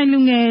ရခိုင်လူ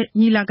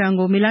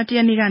ငယ်ညီလာခံကိုမေလ1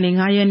ရက်နေ့ကနေ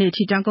9ရက်နေ့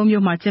အထိတောင်ကု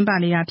န်းမြို့မှာကျင်း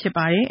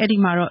ပနေတာဖြစ်ပါတယ်။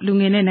အဲ့ဒီမှာတော့လူ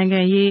ငယ်နဲ့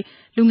နိုင်ငံရေး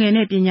လူ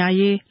ငယ်နဲ့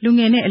ပညာရေးလူ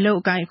ငယ်နဲ့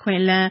အလုပ်အကိုင်အခွ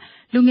င့်အလမ်း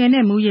လူ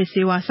ငယ်နဲ့မူးယစ်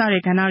ဆေးဝါး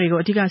စတဲ့ကဏ္ဍတွေကို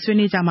အဓိကဆွေး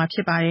နွေးကြ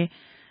မှာဖြစ်ပါတယ်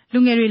။လူ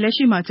ငယ်တွေ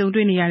လက်ရှိ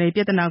မှာကြုံတွေ့နေရ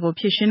တဲ့ပြဿနာ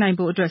ကိုဖြေရှင်းနိုင်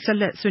ဖို့အတွက်ဆက်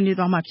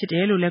လက်ဆွေးနွေးသွားမှာဖြစ်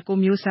တယ်လို့လည်းကို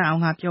မျိုးစံအော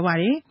င်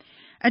ကပြောပါတယ်။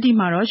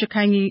အဲ့ဒီမှာတော့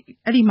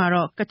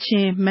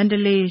ကချင်မန္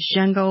တလေး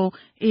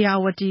ရန်ကုန်ဧရာ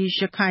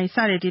ဝတီရခိုင်စ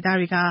တဲ့ဒေသ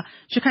တွေက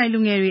ရခိုင်လူ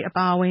ငယ်တွေ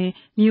အပါအ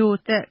ဝင်မြို့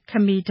သက်ခ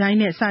မီတိုင်း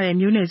နဲ့စ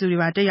တဲ့မျိုးနယ်စုတွေ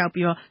ပါတက်ရောက်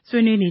ပြီးတော့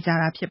ဆွေးနွေးနေကြ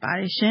တာဖြစ်ပါ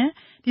တယ်ရှင်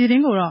။ဒီသတ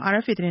င်းကိုတော့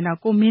RFA သတ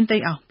င်းတော့ကိုမင်းသိ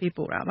န်းအောင်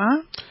ပေးပို့တာပါ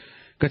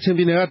။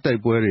ကချင်ပြည်နယ်ကတိုက်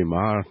ပွဲတွေ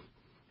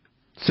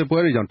မှာစစ်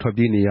ပွဲတွေကြော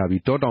င့်ထွက်ပြေးနေရ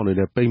ပြီးတောတောင်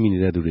တွေနဲ့ပိတ်မိနေ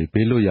တဲ့သူတွေ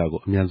ဘေးလွတ်ရာကို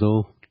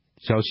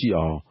အမြန်ဆုံးရောက်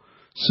ရှိအောင်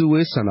စု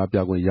ဝေးဆန္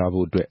ဒပြခွင့်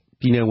ရဖို့အတွက်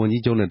ပြည်နယ်ဝန်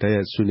ကြီးချုပ်နဲ့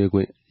တိုက်ရိုက်ဆွေးနွေးခွ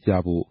င့်ရ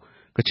ဖို့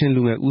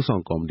ကချင်လူငယ်ဦး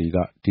ဆောင်ကော်မတီ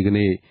ကဒီက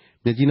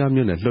နေ့မြစ်ကြီးနား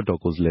မြို့နယ်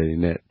လွှတ်တော်ကိုယ်စားလှယ်တွေ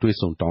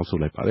နဲ့တွေ့ဆုံတောင်း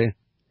ဆိုလိုက်ပါတယ်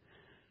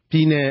။ပြ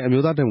ည်နယ်အ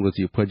မျိုးသားဒီမိုကရေ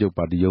စီအဖွဲ့ချုပ်ပါ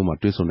တီရုံး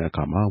မှာတွေ့ဆုံတဲ့အ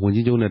ခါမှာဝန်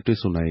ကြီးချုပ်နဲ့တွေ့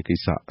ဆုံနိုင်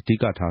ရေးကိစ္စ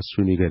အဓိက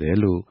ထားဆွေးနွေးခဲ့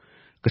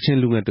တယ်လို့ကချင်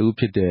လူငယ်တဦး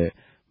ဖြစ်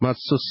တဲ့မတ်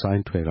ဆွတ်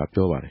ဆိုင်ထွယ်က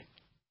ပြောပါ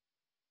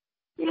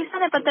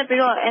တယ်နဲ့ပတ်သက်ပြီး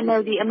တော့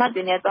NLD အမတ်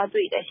တွေနဲ့တွား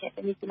တွေ့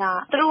တယ်ရှင်မြစ်ကြီးနား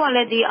သူတို့ကလ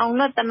ည်းဒီအောင်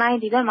လွတ်တနို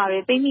င်းဒီဘက်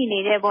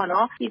မှာပဲပိတ်မိနေတဲ့ပေါ့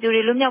နော်ဒီသူ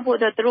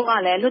တွေလွတ်မြောက်ဖို့အတွက်သူတို့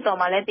ကလ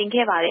ည်းလွတ်တော်မှာလည်း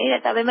တင်ခဲ့ပါတယ်တဲ့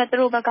ဒါပေ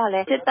မဲ့သူတို့ဘက်ကလ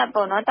ည်းစစ်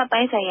တပ်ပေါ့နော်တပ်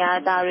ပိုင်း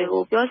ဆိုင်ရာဒါတွေ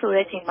ကိုပြောဆို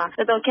တဲ့အချိန်မှာ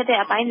တော်တော်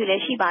ခက်တဲ့အပိုင်းတွေလည်း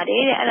ရှိပါတ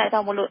ယ်တဲ့အဲ့ဒါကြော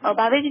င့်မလို့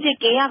ဘာပဲဖြစ်ဖြစ်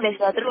ကြဲရ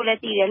မယ်ဆိုတော့သူတို့လည်း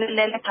တည်တယ်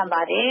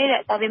လက်ခံပါတယ်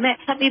တဲ့ဒါပေမဲ့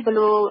ဆက်ပြီးဘ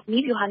လို့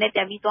နီးပြူဟာ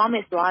နဲ့ပြန်ပြီးသွားမ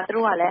ယ်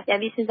ဆိုတာသူတို့ကလည်းပြန်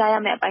ပြီးစဉ်းစားရ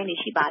မယ့်အပိုင်းတွေ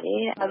ရှိပါတယ်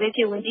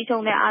တဲ့ဘာပဲဖြစ်ဝင်ကြီးချုံ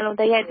နဲ့အားလုံး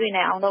တရားတွေ့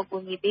နိုင်အောင်တော့ကူ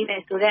ညီပေးမ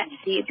ယ်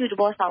ဆိုတော့ဒီအပြုသ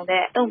ဘောဆောင်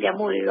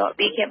တဲ့တုံ့ပြန်မှု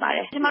တွေတော့ပေးခဲ့ပါတ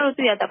ယ်ကျ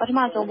မတို့တွေ့ရတာပထ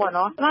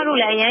မဆုံးပေါ့နော်ကျမတို့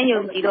လည်းအရန်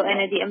ယုံကြည်တော့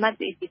NLD အမတ်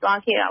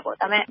တွေစီသွားခဲ့တာပေါ့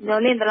ဒါပေ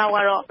မဲ့မျောလင့်တလောက်က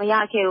တော့မရ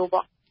ခဲ့ဘူး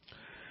ပေါ့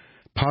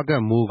ဖားက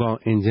တ်မိုးကောင်း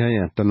အင်ဂျန်း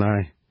ရံတနို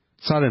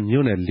င်းစ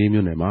တဲ့မြို့နယ်၄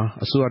မြို့နယ်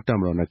မှာအစိုးရတပ်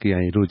မတော်နဲ့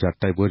KIA တို့ကြား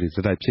တိုက်ပွဲတွေစ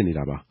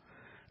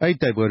တိုက်ဖြစ်နေတာပါအဲ့ဒီ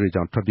တိုက်ပွဲ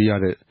တွေကြောင့်ထွက်ပြေး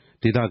ရတဲ့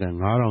ဒေသခံ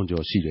9000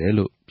ကျော်ရှိ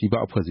တယ်လို့ပြည်ပ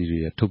အဖွဲ့အစည်း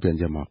တွေရဲ့ထုတ်ပြန်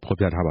ချက်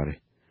မှာဖော်ပြထားပါ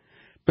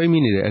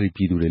တယ်ပိတ်မိနေတဲ့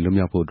အဲ့ဒီပြည်သူတွေလွတ်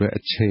မြောက်ဖို့အတွက်အ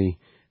ချိန်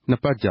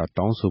2ပတ်ကြာ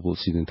တောင်း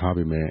ဆိုဖို့စီစဉ်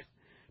ထားပေမဲ့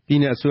ပြည်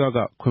내အစိုးရ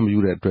ကခွင့်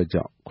ပြုတဲ့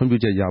အတွက်ကြောင့်ခွင့်ပြု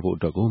ချက်ရဖို့အ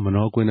တွက်ကိုမ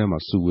နောကွင်းထဲ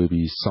မှာစုဝေး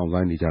ပြီးစောင့်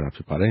ဆိုင်းနေကြတာဖြ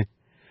စ်ပါတယ်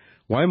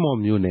။ဝိုင်းမော်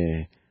မြို့န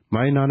ယ်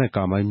မိုင်းနားနဲ့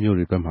ကာမိုင်း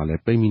မြို့တွေဘက်မှာလည်း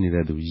ပိတ်မိနေ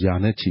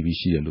တဲ့သူရာနဲ့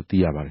ချီပြီးရှိ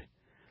တယ်လို့သိရပါတယ်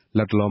။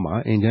လက်တလောမှာ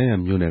အင်ဂျန်းရံ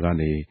မြို့နယ်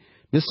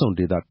ကနေမြစ်ဆုံ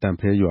ဒေသတန်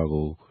ဖဲ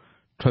ရွာကို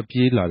ထွက်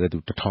ပြေးလာတဲ့သူ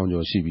1000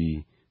ကျော်ရှိပြီး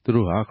သူ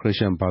တို့ဟာခရစ်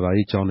ယာန်ဘာသာ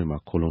ရေးကျောင်းတွေမှာ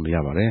ခိုလုံနေ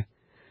ရပါတယ်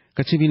။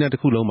ကချင်ပြည်နယ်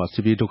တစ်ခုလုံးမှာ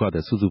စစ်ပြေးဒုက္ခ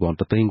သည်စုစုပေါင်း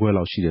3သိန်းခွဲ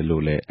လောက်ရှိ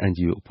တယ်လို့လည်း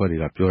NGO အဖွဲ့တွေ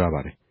ကပြောထားပါ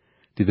တယ်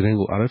။ဒီသတ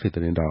င်းကို RFA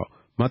သတင်းတောက်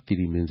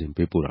မတ်တီတီမင်းစင်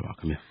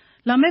ပေးပို့တာပါခင်ဗျာ။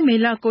လာမယ့်မေ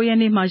လ9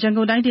ရက်နေ့မှာရန်ကု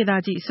န်တိုင်းဒေ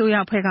သကြီးအစိုး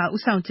ရအဖွဲ့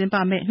ကဦးဆောင်ကျင်းပ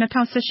မယ့်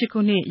2018ခု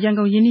နှစ်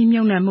ရန်ကုန်ယင်းနှိ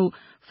မ့်မြုပ်နှံမှု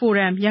ဖိုရ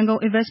မ်ရန်ကုန်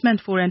Investment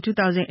Forum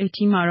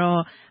 2018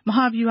မှာတော့မ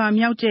ဟာ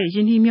ဗျူဟာမြောက်တဲ့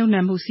ယင်းနှိမ့်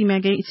မြုပ်နှံ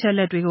မှုစီမံကိန်းအချက်အ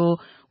လက်တွေ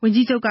ကိုဝန်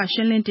ကြီးချုပ်ကရှ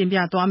င်းလင်းတင်ပြ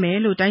သွား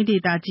မယ်လို့တို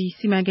င်းဒေသကြီး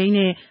စီမံကိ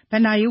န်းနဲ့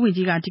ဗဏ္ဍာရေး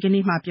ဝန်ကြီးကဒီ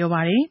ကနေ့မှပြောပါ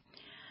တယ်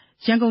။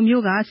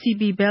 ရန်ကုန်မြို့က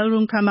CP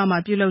Bellroom ခန်းမမှာ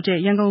ပြုလုပ်တဲ့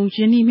ရန်ကုန်ရ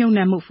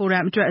င်းနှီးမြှုပ်နှံမှုဖို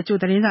ရမ်အတွက်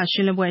အကြိုသတင်းစာရှ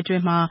င်းလင်းပွဲ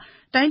အတွင်း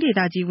မှာတို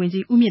င်းဒေသကြီး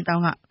ဝန်ကြီးဦးမြင့်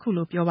သောင်းကအခု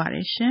လိုပြောပါတ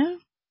ယ်ရှင်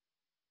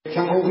။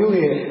ရန်ကုန်မြို့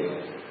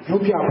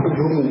ရဲ့မြို့ပြဖွံ့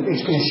ဖြိုးမှု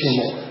extension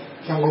ပေါ့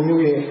။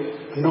ရန်ကုန်မြို့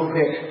ရဲ့အနောက်ဘ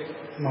က်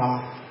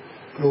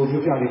မှာဘယ်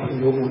လိုမြို့ပြ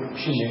တွေဖွံ့ဖြိုး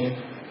မှုရှိလဲ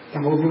။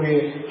ရန်ကုန်မြို့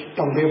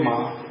ရဲ့တောင်ဘက်မှာ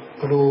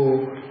ဘယ်လို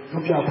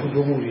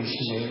မြို့ပြဖွံ့ဖြိုးမှုတွေ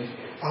ရှိလဲ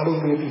။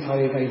အားလုံးမျိုးဒီ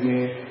ထားတဲ့အတို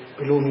င်းပဲဘ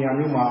ယ်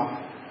လိုနေရာမျိုး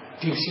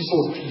မှာဒီစီး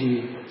ဖို့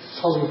ဒီ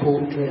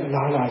ဆောက်ဖို့အတွက်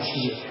အလားအလာရှိ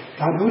တယ်။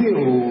ဒါမျိုးတွေ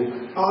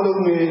ကိုအားလုံး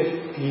ပဲ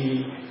ဒီ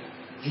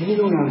ရင်းနှီး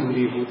မြှုပ်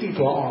နှံသူတွေကိုတည်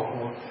သွား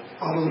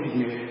အောင်အားလုံးဒီ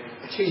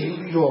နဲ့အ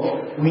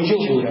ခြေယူပြီးတော့ဝင်းချု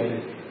ပ်ကိုယ်တိုင်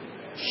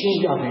ရှ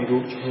င်းပြမယ်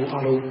လို့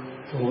ကျွန်တော်အားလုံး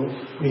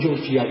ဝင်း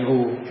ချုပ်ကြီးရတယ်ကို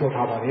ပြော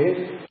ထားပါတယ်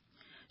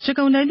။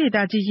ရန်ကုန်တိုင်းဒေသ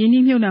ကြီးရင်း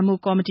နှီးမြှုပ်နှံမှု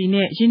ကော်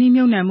မတီနဲ့ရင်းနှီး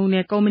မြှုပ်နှံမှု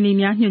နဲ့ကုမ္ပဏီ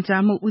များ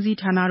ညွှန်ကြားမှုဦး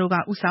စီးဌာနတို့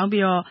ကဦးဆောင်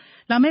ပြီးတော့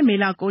လာမယ့်မေ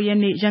လ 9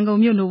 ရက်နေ့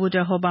ရန်ကုန်မြို့နိုဗို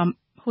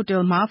တယ်ဟို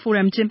တယ်မှာဖိုရ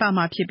မ်ကျင်းပ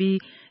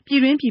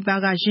မှာဖြစ်ပြီးပြည်တွင်းပြည်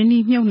ပကရင်း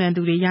နှီးမြှုပ်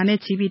နှံသူတွေရာ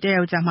နဲ့ချီပြီး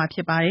တက်ရောက်ကြ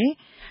မှာဖြစ်ပါတယ်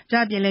။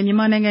ဒါ့အပြင်လည်းမြန်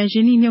မာနိုင်ငံရ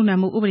င်းနှီးမြှုပ်နှံ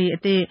မှုဥပဒေအ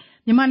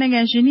သစ်မြန်မာနိုင်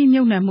ငံရင်းနှီး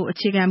မြှုပ်နှံမှု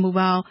အခြေခံမူ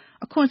ပေါင်း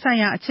အခွန်ဆိုင်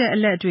ရာအချက်အ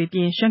လက်တွေပြ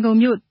င်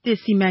ရန်ကုန်မြို့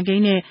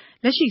တစ်စီမံကိန်း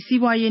နဲ့လက်ရှိစီး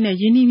ပွားရေးနဲ့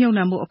ရင်းနှီးမြှုပ်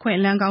နှံမှုအခွင့်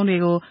အလမ်းကောင်းတွေ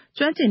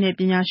ကိုကျွမ်းကျင်တဲ့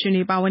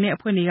ပညာရှင်တွေပါဝင်တဲ့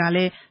အဖွဲ့တွေကလ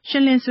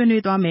ည်းရှင်းလင်းဆွေး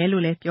နွေးသွား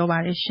မယ်လို့လ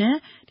ည်းပြောပါတယ်ရှင်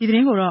။ဒီသတ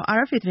င်းကိုတော့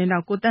RFA သတင်းတော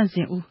က်ကိုတန့်စ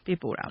င်ဦး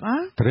ပေးပို့တာပါ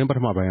။သတင်းပ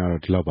ထမပိုင်း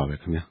ကတော့ဒီလောက်ပါပဲ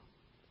ခင်ဗျာ။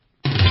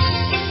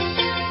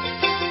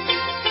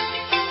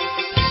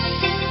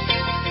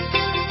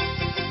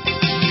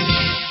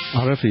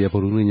 RFA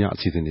ရဲ့ဗုဒ္ဓဟူးည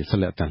အစီအစဉ်တွေ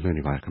ဆက်လက်အတန်လှ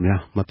ည့်နေပါတယ်ခင်ဗျာ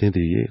။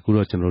မသိသေးရင်အခု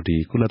တော့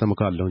ကျွန်တော်တို့ဒီကုလသမဂ္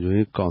ဂလုံခြုံ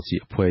ရေးကောင်စီ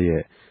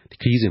အဖွဲ့ရဲ့ဒီ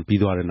ခရီး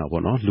စဉ်ပြီးသွားတဲ့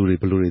နောက်ပေါ့နော်လူတွေ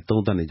ဘယ်လို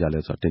တွေသုံးသပ်နေကြလဲ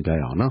ဆိုတာတင်ပြ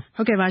ရအောင်နော်။ဟု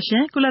တ်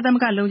ကဲ့ပါရှင်။ကုလသ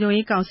မဂ္ဂ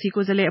လုံခြုံရေး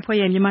ကောင်စီကိုယ်စားလှယ်အဖွဲ့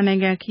ရဲ့မြန်မာနိုင်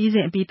ငံခရီး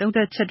စဉ်အပြီးသုံး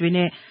သပ်ချက်တွေ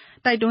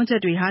နဲ့တိုက်တွ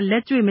န်းချက်တွေဟာ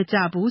လက်တွေ့မကျ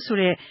ဘူးဆို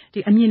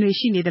တဲ့ဒီအမြင်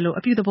တွေရှိနေ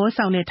တယ်လို့အပြုသ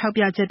ဘောဆောင်တဲ့ထောက်ပြ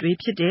ချက်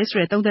တွေဖြစ်တယ်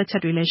ဆိုတဲ့သုံး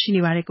သပ်ချက်တွေလည်း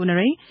ရှိနေပါတယ်ကိုန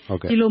ရိန်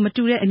။ဒီလိုမ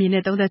တူတဲ့အမြင်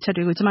နဲ့သုံးသပ်ချက်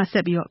တွေကိုကျွန်မ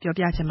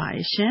ဆက်ပြီးတော့ပြောပြချင်ပါတ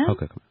ယ်ရှင်။ဟုတ်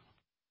ကဲ့ခင်ဗျ။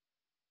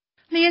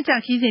နှစ်ရက်ကြာ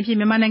ခီးစဉ်ဖြ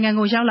င့်မြန်မာနိုင်ငံ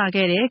ကိုရောက်လာ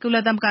ခဲ့တဲ့ကု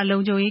လသမဂ္ဂ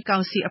လုံခြုံရေး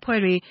ကောင်စီအဖွဲ့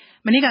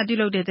တွေမနေ့က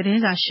ပြုလုပ်တဲ့သတ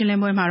င်းစာရှင်း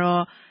လင်းပွဲမှာ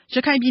တော့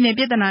ရခိုင်ပြည်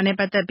နယ်ပြည်ထနာ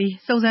နဲ့ပတ်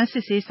သက်ပြီးစုံစမ်း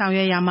စစ်ဆေး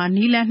ဆောင်ရွက်ရ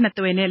မှာနီးလန်းနှစ်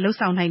သွယ်နဲ့လှုပ်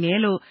ဆောင်နိုင်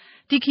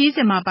တယ်လို့ဒီခီး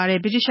စဉ်မှာပါ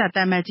တဲ့ဗြိတိရှ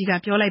တမန်ကြီး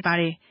ကပြောလိုက်ပါ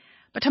တယ်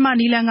။ပထ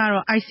မနီးလန်း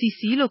ကတော့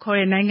ICC လို့ခေါ်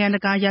တဲ့နိုင်ငံ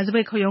တကာရာဇ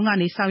ဝတ်ခုံရုံး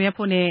ကနေဆောင်ရွက်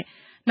ဖို့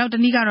နဲ့နောက်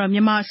တစ်နည်းကတော့မြ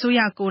န်မာ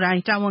အစိုးရကိုယ်တို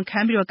င်တာ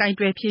ဝန်ခံပြီးတော့ကင်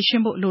တွယ်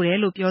ဖြေရှင်းဖို့လိုတယ်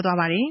လို့ပြောသွား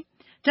ပါတယ်။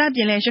ဒါ့အပြ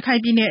င်လည်းရခို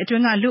င်ပြည်နယ်အတွ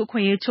င်းကလူ့အခွ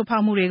င့်အရေးချိုး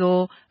ဖောက်မှုတွေကို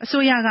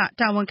အစိုးရ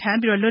ကတာဝန်ခံ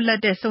ပြီးတော့လွတ်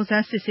လပ်တဲ့စုံစ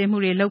မ်းစစ်ဆေးမှု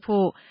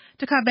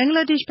တွေလုပ်ဖို့တခါဘင်္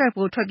ဂလားဒေ့ရှ်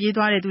ဘက်ကိုထွက်ပြေး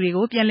သွားတဲ့သူတွေ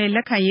ကိုပြန်လည်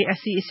လက်ခံရေး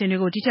အစီအစဉ်တွေ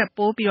ကိုဒီထက်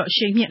ပိုပြီးတော့အ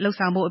ရှိန်မြင့်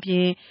လှုပ်ဆောင်ဖို့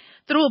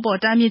အပြင်သူတို့အပေါ်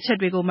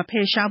တားမြစ်ချက်တွေကိုမ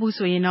ဖယ်ရှားဘူး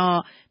ဆိုရင်တော့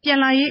ပြန်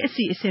လာရေးအ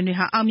စီအစဉ်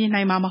တွေဟာအောင်မြင်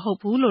နိုင်မှာ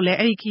မဟုတ်ဘူးလို့လည်း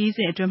အဲ့ဒီခရီးစ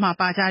ဉ်အတွင်း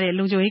မှာပါကြတဲ့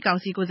လုံခြုံရေး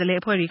ကောင်စီကိုယ်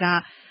စားလှယ်အဖွဲ့တွေက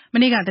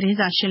မနေ့ကသတင်း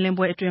စာရှင်းလ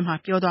င်းပွဲအတွင်း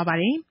မှာပြောသွားပါတ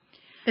ယ်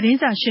။သတ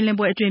င်းစာရှင်းလင်း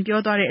ပွဲအတွ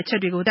င်းပြောသွားတဲ့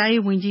အချက်တွေကိုတို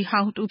င်းရေးဝန်ကြီးဟော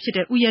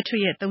င်းတူဖြစ်တဲ့ဦးရဲ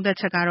ထွေးရဲ့သုံးသပ်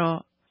ချက်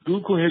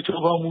ကတော့လူ့ခွင့်ရေး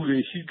ချိုးဖောက်မှုတွေ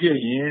ရှိခဲ့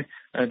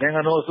ရင်နိုင်ငံ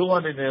တော်အစိုးရ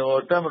အနေနဲ့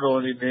ရောတပ်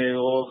မတော်အနေ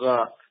နဲ့ရော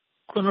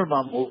ကခွင့်လွှတ်မှာ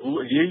မဟုတ်ဘူး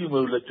အရေးယူ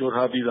မယ်လို့လ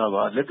ည်းပြောထားပြီး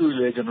သားပါလက်တွေ့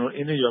လည်းကျွန်တော်အ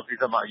င်းနဲ့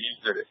ရောကိစ္စမှာအ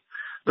ရေးယူခဲ့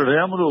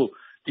တယ်ဒါကြောင့်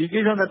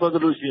မလို့ဒီကိစ္စနဲ့ပတ်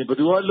သက်လို့ရှိရင်ဘယ်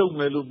သူ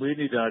ကလုပ်မယ်လို့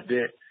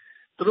မေးနေတာတဲ့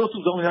သူတို့စု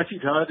ဆောင်းရရှိ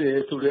ထားတ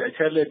ယ်ဆိုတဲ့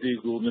အချက်လက်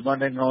တွေကိုမြန်မာ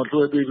နိုင်ငံကို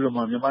လွှဲ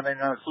ပေးပြီးတော့မှမြန်မာနိုင်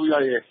ငံအစိုးရ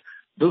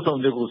ရဲ့လုပ်ဆောင်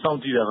ချက်ကိုစော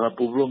င့်ကြည့်တာ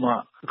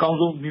ကပို့ပြီးတော့မှအကောင်း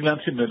ဆုံးနည်းလမ်း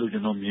ဖြစ်မယ်လို့ကျွ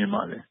န်တော်မြင်ပါ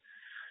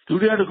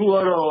တယ်ဒုတိယတစ်ခုက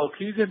တော့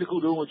ခီးစဉ်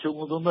တစ်ခုလုံးကိုခြုံ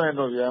ငုံသုံးသပ်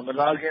ရင်တော့ဗျာ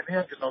မလာခင်တည်း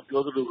ကကျွန်တော်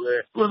ပြောသလိုပဲ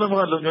ကုလသ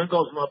မဂ္ဂလုံခြုံရေး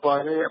ကောင်စီမှာပါ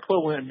တဲ့အဖွဲ့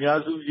ဝင်အများ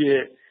စု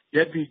ရဲ့ယ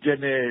က်တီချက်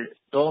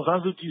နဲ့ဒေါ်ဆ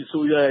န်းစုကြည်ဆို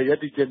ရရဲ့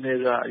ယက်တီချက်နဲ့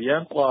ကအ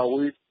ရန်ကွာ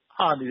ဝေးဟ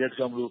နေ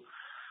တဲ့ကြောင့်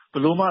မလို့ဘ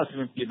လို့မှအဆ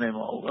င်ပြေနိုင်ပါ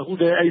ဘူးအခု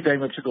တည်းအဲ့ဒီတို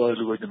င်းပဲဖြစ်သွားတယ်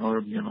လို့ပဲ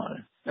ကျွန်တော်တို့မြင်ပါတ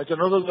ယ်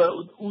ကျွန်တော်တို့က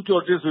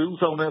ဥကြော်တစ်ဆို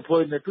ဥဆောင်တဲ့အ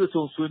ဖွဲ့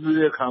နဲ့တွေ့ဆုံဆွေးနွေး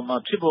တဲ့အခါ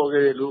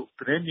မှာဖြစ်ပေါ်ခဲ့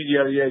တယ်လို့သတင်းမီဒီ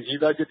ယာတွေရဲ့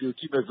ရေးသားချက်တွေကို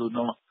ကြည့်မယ်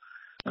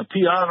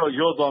ဆိုတော့ဖိအားတော့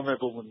ရော့သွား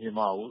မဲ့ပုံ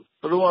မမြင်ပါဘူး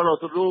သူတို့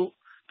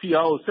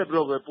ကတော့သူတို့ဖိအားကိုဆက်ပြီး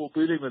တော့ပဲပို့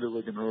ပေးလိမ့်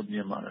မယ်လို့ပဲကျွန်တော်တို့မြ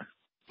င်ပါ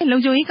တယ်လုံ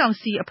ခြုံရေးကောင်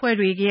စီ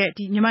အဖွဲ့တွေ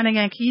ရဲ့ဒီမြန်မာနိုင်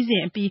ငံခီးစ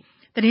ဉ်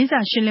အပြီးသတင်းစာ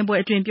ရှင်းလင်းပွဲ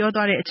အတွင်းပြော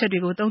သွားတဲ့အချက်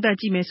တွေကိုသုံး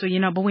သပ်ကြည့်မယ်ဆို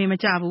ရင်တော့ဘဝင်မ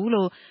ကျ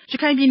ဘူးလို့ရ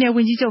ခိုင်ပြည်နယ်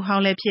ဝန်ကြီးချုပ်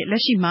ဟောင်းလည်းဖြစ်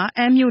လက်ရှိ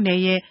မှာအမ်းမြို့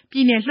နယ်ရဲ့ပြ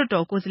ည်နယ်လွှတ်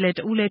တော်ကိုယ်စားလှယ်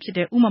တဦးလ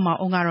ည်းဖြစ်တဲ့ဦးမောင်မောင်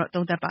အောင်ကတော့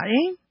သုံးသပ်ပါတ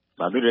ယ်။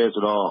ဘာဖြစ်လဲ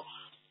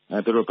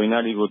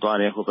ဆိုတော့သူတို့ပိန္ဒာလီကိုသွား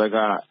တယ်ဟိုဘက်က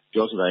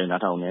ပြောဆိုတာတွေ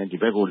နားထောင်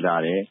တယ်ဒီဘက်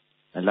ကိုလာတယ်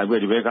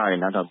လိုက်ပြီးဒီဘက်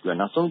ကနား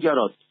ထောင်ပြီးနောက်ဆုံးကြ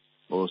တော့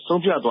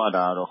ဆုံးဖြတ်သွားတာ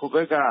ကတော့ဟို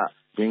ဘက်က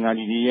ဘင်္ဂါ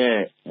လီတွေရဲ့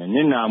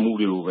နစ်နာမှု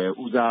တွေကိုပဲ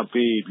ဦး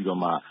စားပေးပြီးတော့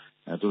မှ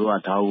သူတို့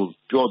ကဒါကို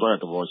ပြောသွား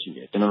တဲ့သဘောရှိ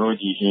တယ်ကျွန်တော်တို့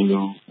ဒီဟင်း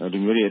လူ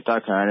မျိုးတွေအသ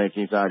က်ခံရတဲ့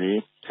ကိစ္စတွေ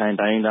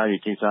ထိုင်တိုင်းသား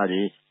တွေကိစ္စ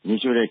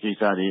တွေမိရှု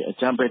တဲ့ကိစ္စတွေအ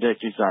ကြမ်းဖက်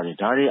တဲ့ကိစ္စ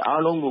တွေဒါတွေ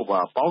အားလုံးကို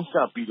ပါပေါင်း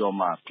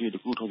စပ်ပြီးတော့မှဖြည့်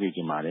တခုထုတ်ခဲ့ကြ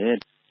ပါ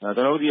တယ်ကျွန်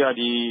တော်တို့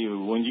ဒီ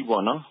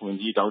ဝန်ကြီးပေါ့နော်ဝန်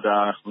ကြီး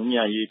ဒေါက်တာဝ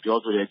င်းမြတ်ရေးပြော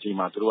ဆိုတဲ့အချိန်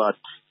မှာသူတို့က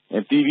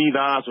တီဗီ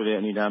သားဆို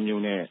တဲ့အနေအထား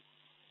မျိုးနဲ့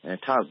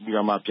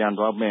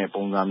ထပ်ပြီးတော့မှပြန်သွားမဲ့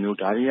ပုံစံမျိုး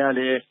ဒါတွေက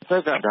လည်း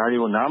ဖက်ကဒါ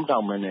တွေကိုနားမ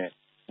ထောင်မဲနဲ့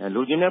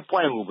လူချင်းတဲ့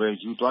point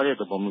ကိုပဲယူသွားတဲ့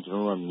သဘောမျိုးကျွန်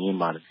တော်တို့မြင်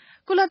ပါ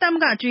တယ်ကုလသမ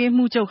ဂ္ဂအတွ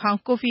င်းမှုချုပ်ဟော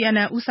င်းကိုဖီအာ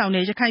နန်ဦးဆောင်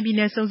တဲ့ရ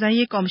ခိုင်ပြည်နယ်စုံစ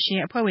မ်းရေးကော်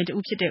မရှင်အဖွဲ့ဝင်တ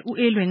ဦးဖြစ်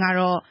တဲ့ဦးအေးလွင်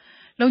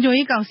ကတော့လုံခြုံ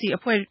ရေးကောင်စီ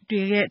အဖွဲ့တွေ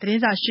ရဲ့သ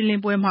တင်းစာရှင်းလ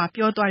င်းပွဲ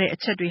မှာပြောသွားတဲ့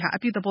အချက်တွေဟာ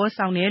အပြုသဘော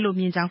ဆောင်တယ်လို့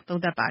မြင်ကြော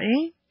င်းသုံးသပ်ပါ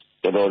တယ်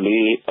တော်တော်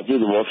လေးအ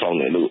ပြုသဘောဆောင်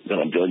တယ်လို့ကျွန်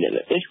တော်ပြောချင်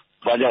တယ်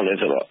။ဘာကြော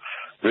င့်လဲဆိုတော့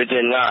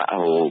Britain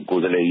ကကို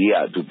ယ်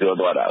စားလှယ်ကြီးကသူပြော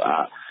သွားတာ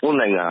ကကိုယ်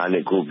နိုင်ငံက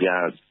လည်း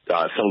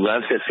ကိုပြန်စုံ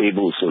စမ်းစစ်ဆေး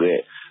ဖို့ဆိုတဲ့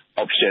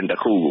option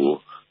တစ်ခုကို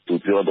သူ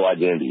ပြောသွား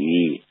ခြ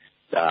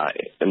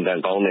င်းဒီဒါအင်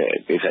တန်ကောင်းတဲ့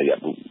ကိစ္စရပ်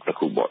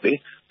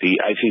တစ်ခုပေါ့လေဒီ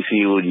ICC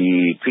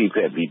ကိုကြီးဖိဖ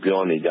က်ပြီး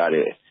ပြောနေကြ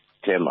တဲ့အ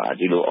ထဲ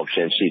မှာဒီလို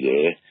option ရှိတ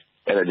ယ်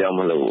အဲဒါကြော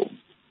င့်မလို့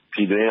ပြ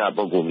ည်တွင်းက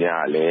ပုဂ္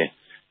ဂိုလ်များကလည်း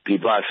ဒီ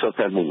ပါဆွတ်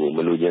ဖက်မှုကိုမ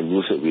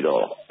လိုချင်ဘူး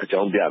ဆိုပြီးတော့အကြော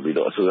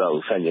င်းပြပြီးတော့အစိုး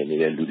ရကိုဆန့်ကျင်နေ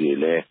တဲ့လူတွေ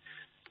လည်း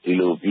ဒီ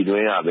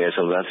လိုပြည်တွင်း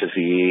ကပဲစုံစမ်း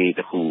စစ်ဆေး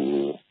ရေးတစ်ခု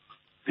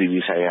ပြည်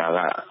ပဆိုင်ရာ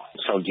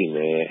ကစောင့်ကြည့်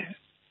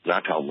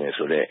မယ်နားထောင်မယ်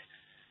ဆိုတဲ့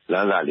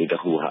လမ်းစာလေးတစ်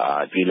ခုဟာ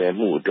ပြည်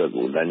လည်မှု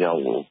အတွက်ကိုလမ်းကြော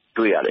င်းကို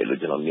တွေ့ရတယ်လို့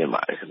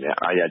ကျွန်တော်မြင်ပါတယ်ခင်ဗျာ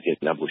အားရ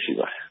ကျေနပ်ဖို့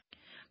ရှိပါတယ်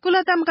ကု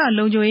လသမဂ္ဂ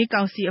လုံခြုံရေး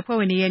ကောင်စီအဖွဲ့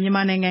ဝင်တွေ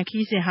ရဲ့မြန်မာနိုင်ငံ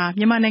ခီးစဉ်ဟာ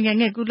မြန်မာ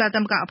နိုင်ငံရဲ့ကုလသ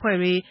မဂ္ဂ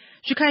အဖွဲ့တွေ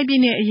ရခိုင်ပြည်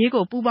နယ်အ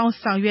ရေးကိုပူးပေါ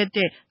င်းဆောင်ရွက်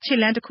တဲ့ခြေ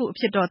လှမ်းတစ်ခု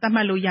အဖြစ်တော့သတ်မှ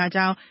တ်လို့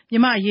ရကြောင်းမြန်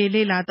မာအရေး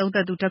လေ့လာသုံးသ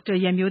ပ်သူ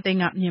ဒေါက်တာရန်မျိုးသိန်း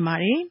ကမြင်ပါတ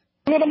ယ်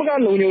ကုလသမဂ္ဂ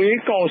လုံခြုံရေး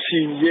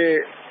ကောင်စီရဲ့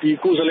ဒီ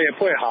ကိုယ်စားလှယ်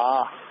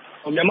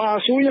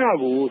အဖွဲ့ဟာမြန်မာအစိုး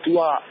ရကိုသူ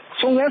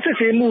ကစုံစမ်း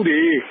စစ်ဆေးမှုတွေ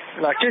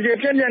ကျေကျေ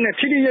ပြန့်ပြန့်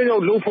နဲ့ထိထိရောက်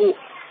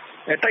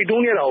ရောက်လုပ်ဖို့တိုက်တွ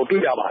န်းခဲ့တာ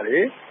ကိုတွေ့ရပါ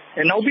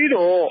တယ်နောက်ပြီး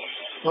တော့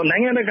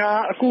နိုင်ငံတကာ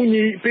အကူအ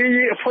ညီ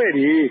ပေးရေး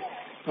အဖွဲ့တွေ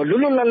လွတ်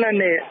လွတ်လပ်လပ်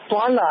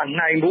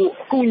နဲ့သွားလာနိုင်ဖို့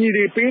အကူအညီ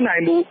တွေပေး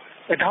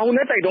နိုင်ဖို့ဒါကို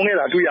လည်းတိုက်တွန်း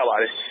ခဲ့တာတွေ့ရပါ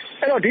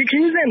တယ်အဲ့တော့ဒီ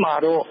ခီးစဉ်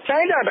မှာတော့တို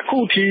င်းတာတစ်ခု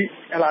ထိ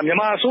မြန်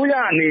မာအစိုးရ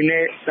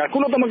အနေနဲ့ကု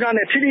လသမဂ္ဂ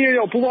နဲ့ထိထိရောက်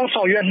ရောက်ပူးပေါင်း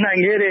ဆောင်ရွက်နိုင်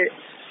ခဲ့တဲ့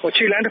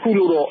ခြေလှမ်း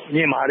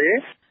တစ်ခုလို့တော့မြင်ပါတယ်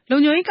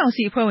လုံခြုံရေး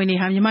ကောင်စီအဖွဲ့ဝင်တွေ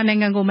ဟာမြန်မာ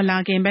နိုင်ငံကို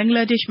မလာခင်ဘင်္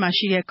ဂလားဒေ့ရှ်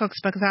မှာရှိတဲ့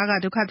Cox's Bazar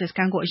ကဒုက္ခသည်စ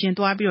ခန်းကိုအ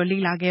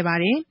ရင်သွားပြီးလေ့လာခဲ့ပါတ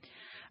ယ်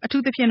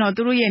အထူးသဖြင့်တော့သူ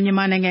တို့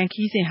ရဲ့မြန်မာနိုင်ငံ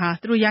ခီးစဉ်ဟာ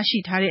သူတို့ရရှိ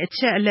ထားတဲ့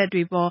အချက်အ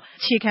လက်တွေပေါ်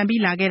အခြေခံ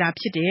ပြီးလာ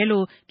ခဲ့တာဖြစ်တယ်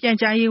လို့ပြန်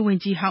ကြားရေးဝန်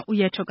ကြီးဟောင်းဦး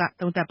ရဲထွဋ်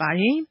ကသုံးသပ်ပါ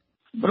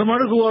တယ်ပထမ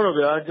တစ်ခုကတော့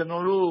ဗျာကျွန်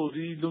တော်တို့ဒီ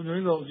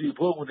လုံခြုံရေး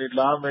ကောင်စီဖွဲ့ဝင်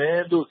တွေလာမ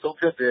ယ်လို့ဆုံး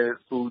ဖြတ်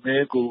တယ်ဆို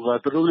နေကိုက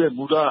သူတို့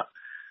ရဲ့မူလ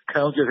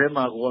ခံချက်ထဲ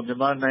မှာကမြန်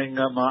မာ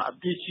နိုင်ငံမှာ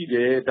အပြစ်ရှိ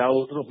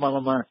တယ်ဒါကိုသူတို့မှန်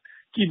မှန်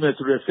ကြည့်မယ်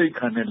ဆိုတဲ့စိတ်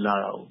ခံ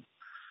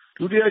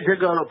နဲ့လာတာဒုတိယချက်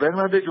ကတော့ဘင်္ဂ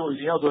လားဒေ့ရှ်ကို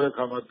ရောက်သွားတဲ့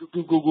အခါမှာ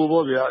သူ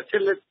ကိုပေါ့ဗျာ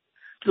အချက်လက်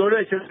ပြော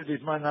တဲ့အချက်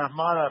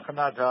တွေမှန်တာမှားတာခ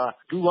ဏထား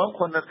ဒူပေါင်း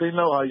9သိ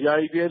န်းလောက်ဟာယာ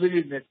ယီတဲ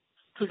လေးတွေ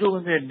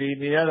နဲ့သူတို့နဲ့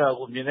နေ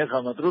ရတာကိုမြင်တဲ့အ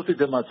ခါ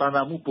မှာသူတို့စိတ်ထဲမှာစာ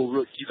နာ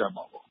မှုပို့ပြီးရှိတာ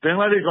မှာပေါ့ဘင်္ဂ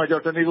လားဒေ့ရှ်မှာကြော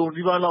င့်တနေကုန်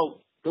ဒီပါ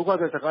လောက်ဒုက္ခ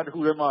သည်စကားတစ်ခု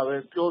ထဲ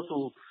မှာပဲပြောဆို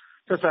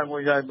သက်ဆိုင်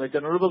ဝင်ရမယ်ကျွ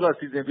န်တော်တို့ဘက်က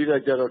စီစဉ်ပေးတာ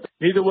ကြတော့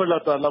နေတစ်ဝက်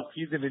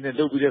လောက်ခီးစဉ်လေး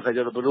နဲ့လုပ်ပြီးတဲ့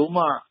အခါကျတော့ဘယ်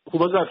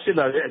လိုမှခုဘက်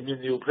ကဖြစ်လာတဲ့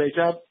အမြင်တွေကို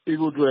pressure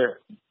ပေးဖို့အတွက်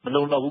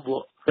မလုံလောက်ဘူးပေါ့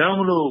ဒါကြော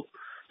င့်မလို့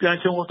ပြန်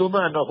ချုံသုံး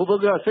သပ်တော့ဟို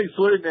ဘက်ကစိတ်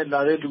ဆိုးနေလာ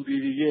တဲ့လူတွေ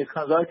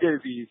ရဲ့ခံစားချက်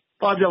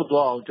တွေပပျောက်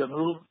သွားအောင်ကျွန်တော်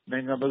တို့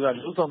နိုင်ငံဘက်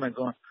ကလှုပ်ဆောင်နိုင်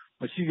ကောင်း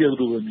မရှိခဲ့ဘူး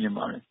လို့ပဲမြင်ပါ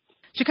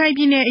တယ်ရ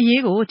ခိုင်ပြည်နယ်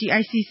အရေးကိုဒီ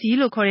ICC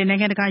လို့ခေါ်တဲ့နိုင်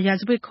ငံ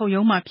တကာရာဇဝတ်ခုံ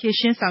ရုံးမှာဖြေ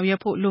ရှင်းဆောင်ရွက်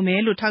ဖို့လိုမ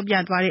ယ်လို့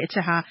ထောက်ပြသွားတဲ့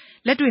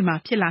အချက်ဟာလက်တွေ့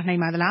မှာဖြစ်လာနိုင်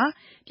ပါသလား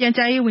ပြန်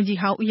ကြားရေးဝန်ကြီး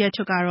ဟောင်းဦးရဲ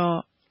ထွဋ်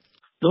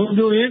ကတော့လုံ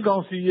ခြုံရေးကော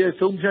င်စီ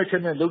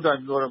ရဲ့ဆုံးဖြတ်ချက်နဲ့လုပ်တာ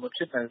မျိုးတော့မဖြ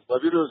စ်နိုင်ဘူးဘာ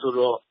ဖြစ်လို့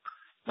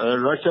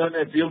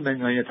ဆိုတော့ရုရှားနဲ့တရုတ်နိုင်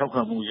ငံရဲ့ထောက်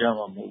ခံမှုရ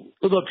မှာမဟုတ်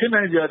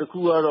ဘူးသို့တော့ဖြစ်နိုင်ကြ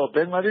တစ်ခုကတော့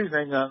ဘင်္ဂလားဒေ့ရှ်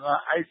နိုင်ငံက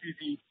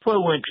ICC ဖွဲ့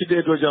ဝင်ဖြစ်တဲ့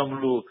အတွက်ကြောင့်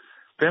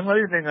မလို့ဘင်္ဂ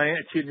လားဒေ့ရှ်နိုင်ငံ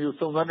ရဲ့အခြေအနေ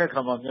ကိုစုံစမ်းတဲ့အ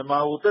ခါ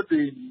မှာမြန်မာကို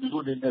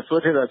သက်သေလူအနေနဲ့ဆွဲ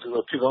ထည့်တာ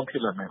ဆိုတော့ဖြစ်ကော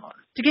င်းဖြစ်လာနိုင်ပါ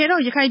တယ်တ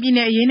ကယ်တော့ရခိုင်ပြည်န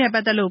ယ်အရေးနဲ့ပ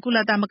တ်သက်လို့ကုလ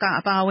သမဂ္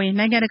ဂအပါအဝင်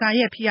နိုင်ငံတကာ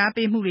ရဲ့ဖိအား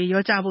ပေးမှု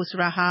တွေရောကြဖို့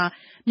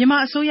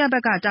ဆိုတာဟာမြန်မာအစိုးရဘက်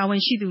ကတာဝ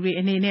န်ရှိသူတွေ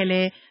အနေနဲ့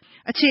လည်း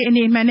အခြေ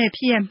အနေမှန်တဲ့ဖြ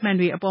စ်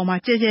ရပ်မှန်တွေအပေါ်မှာ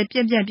ကြဲကြဲပြ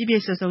န့်ပြန့်ပြ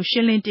ည့်ပြည့်စုံစုံရှ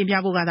င်းလင်းတင်ပြ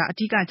ဖို့ကသာအ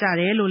ဓိ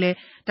ကကျတယ်လို့လည်း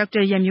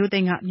ဒေါက်တာရန်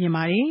မျိုးသိန်း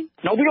ကမြင်ပါတယ်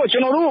နောက်ပြီးတော့ကျွ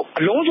န်တော်တို့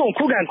အလုံးစုံ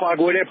ခုခံကာ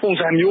ကွယ်တဲ့ပုံ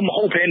စံမျိုးမ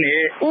ဟုတ်ဘဲ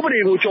နဲ့ဥ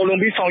ပဒေကို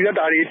ကျော်လွန်ပြီးဆောင်ရွက်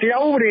တာတွေတ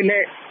ရားဥပဒေနဲ့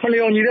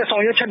မလျော်ညီတဲ့ဆော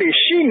င်ရွက်ချက်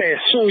တွေရှိ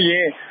မယ်ဆို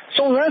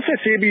ရင်စုံစမ်း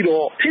စစ်ဆေးပြီး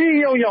တော့ထိ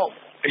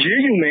ရောက်အ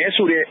ရေးယူမယ်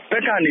ဆိုတဲ့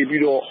ဘက်ကနေ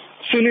ပြီးတော့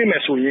ဆွေးနွေး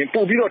မယ်ဆို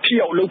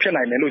ရင်ပို့ပြီးတော့ထိရောက်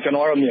အလုပ်ဖြစ်နိုင်မယ်လို့ကျွန်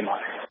တော်ကတော့မြင်ပါတ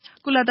ယ်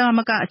ကုလသ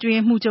မဂ္ဂ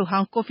အတွင်းမှုချုပ်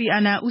ဟောင်း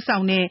ကိုဖီအာနန်ဦး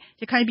ဆောင်တဲ့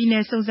ရခိုင်ပြည်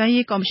နယ်စုံစမ်း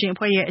ရေးကော်မရှင်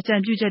အဖွဲ့ရဲ့အကြံ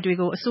ပြုချက်တွေ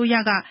ကိုအစိုး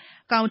ရက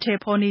အကော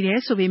င့်ထဲပေါ်နေတယ်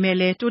ဆိုပေမဲ့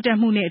လည်းတိုး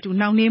တက်မှုနဲ့အတူ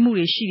နှောင့်နှေးမှု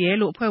တွေရှိ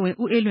တယ်လို့အဖွဲ့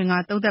ဝင်ဦးအေးလွင်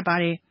ကသုံးသပ်ပါ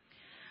တယ်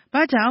။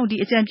ဘာကြော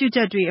င့်ဒီအကြံပြုချ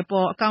က်တွေအ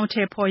ပေါ်အကော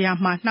င့်ထဲပေါ်ရ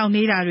မှာနှောင့်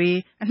နှေးတာ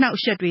တွေအနှောက်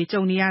အယှက်တွေ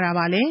ကြုံနေ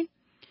ရတာပါလေ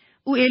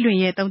။ဦး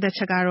အေးလွင်ရဲ့သုံး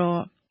သပ်ချက်ကတော့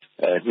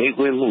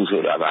နှိကွေးမှု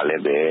ဆိုတာက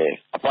လည်းပဲ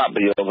အပ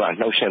ပယော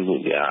ကနှောက်ယှက်မှု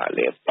များ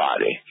လည်းပါ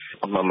တယ်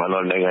။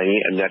အမှန်မှန်တော့နိုင်ငံ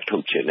ရေးအမြတ်ထု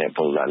တ်ခြင်းတဲ့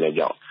ပုံစံလေး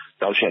ကြော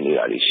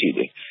င့်နှောက်ယှက်နေတာတွေရှိတ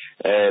ယ်။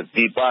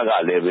ဒီပါ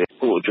ကလ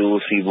ည်းပဲကိုယ့်အ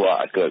ကျိုးစီးပွား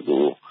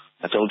အတွက်ကို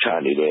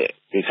အသုံးချနေတဲ့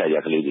ကိစ္စရ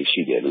ပ်ကလေး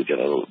တွေရှိတယ်လို့ကျွန်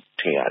တော်တို့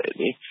ထင်ရ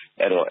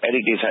တယ်လေအဲ့တော့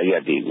အဲ့ဒီကိစ္စ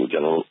ရပ်တွေကိုကျွ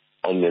န်တော်တို့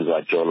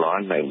အောင်မြင်စွာကျော်လွှား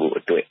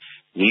နိုင်ဖို့အတွက်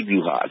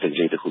ဤဗျူဟာအတစ်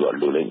စိတ်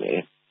တစ်ခုတော့လိုလိမ့်မယ်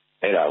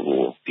အဲ့ဒါကို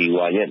ဒီ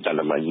ဝါရဲ့တန်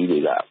တမန်ကြီး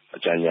တွေက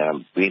အကြံဉာဏ်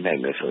ပေးနို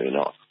င်မယ်ဆို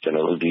ရင်တော့ကျွန်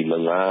တော်တို့ဒီလု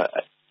ပ်ငန်း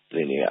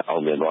တွေနဲ့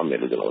အောင်မြင်သွားမယ်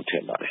လို့ကျွန်တော်ထ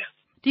င်ပါ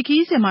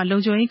တယ်ဒီခီးစဉ်မှာ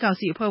လုံခြုံရေး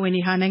ကောင်စီအဖွဲ့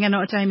ဝင်တွေဟာ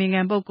နိုင်ငံတော်အတိုင်ပင်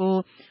ခံပုဂ္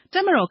ဂိုလ်တ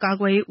ပ်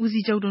မတော်ကာကွယ်ရေးဦး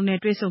စီးချုပ်တို့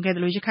နဲ့တွေ့ဆုံခဲ့တ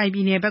ယ်လို့ရခိုင်ပြ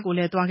ည်နယ်ဘက်ကိုလ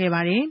ည်းသွားခဲ့ပါ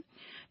တယ်။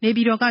နေပြ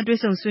ည်တော်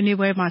ကတွေ့ဆုံဆွေးနွေး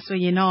ပွဲမှာ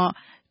ဆိုရင်တော့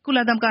ကု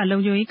လသမဂ္ဂ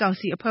လုံခြုံရေး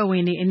ကောင်စီအဖွဲ့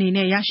ဝင်တွေ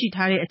အနေနဲ့ရရှိ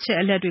ထားတဲ့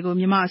အချက်အလက်တွေ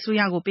ကိုမြန်မာအစိုး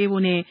ရကို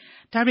ပေးဖို့နဲ့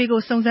ဒါတွေကို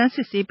စုံစမ်းစ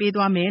စ်ဆေးပေး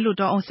သွား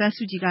မယ်လို့ဒေါ်အောင်ဆန်း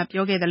စုကြည်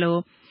ကပြောခဲ့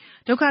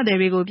တယ်လို့ဒုက္ခ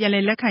သည်တွေကိုပြန်လ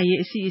ည်လက်ခံရေး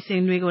အစီအ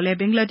စဉ်တွေကိုလ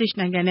ည်းဘင်္ဂလားဒေ့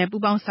ရှ်နိုင်ငံ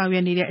နဲ့ပူးပေါင်း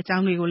ဆောင်ရွက်နေတဲ့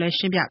အကြောင်းတွေကိုလည်း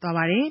ရှ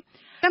င်းပြသွားပါတယ်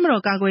။တပ်မ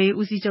တော်ကာကွယ်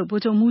ရေးဦးစီးချုပ်ဗို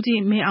လ်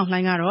ချုပ်မှူးကြီးမင်းအောင်လှို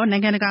င်ကတော့နို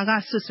င်ငံတကာက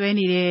ဆွ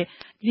ဆွဲနေတဲ့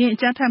လင်း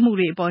အကြမ်းဖက်မှု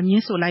တွေအပေါ်ညှ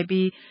င်းဆို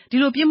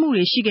လိုက်ပြီးဒီလိုပြစ်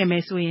မှုတွေရှိခဲ့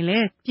မယ်ဆိုရင်လ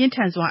ည်းပြင်း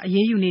ထန်စွာ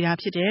အရေးယူနေတာ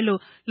ဖြစ်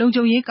တယ်လို့လုံ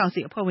ခြုံရေးကောင်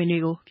စီအဖွဲ့ဝင်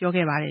တွေကိုပြော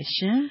ခဲ့ပါတယ်ရှ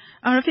င်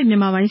။ RFA မြန်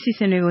မာပိုင်းစီ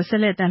စဉ်တွေကိုဆက်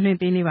လက်တင်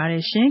ပြနေပါ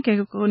တယ်ရှင်။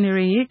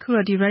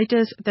ကိုနေရီခုတော့ဒီ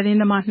Reuters သတ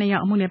င်းသမား2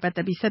ယောက်အမှုနဲ့ပတ်သ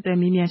က်ပြီး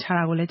ဆက်သွယ်မေးမြန်းထား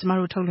တာကိုလည်းကျမ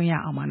တို့ထုတ်လွှင့်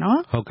ရအောင်ပါနော်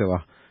။ဟုတ်ကဲ့ပါ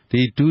။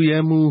ဒီဒုရဲ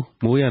မှူး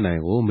မိုးရန်နို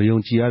င်ကိုမ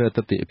ယုံကြည်ရတဲ့သ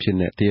က်သေ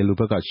အဖြစ်နဲ့တရား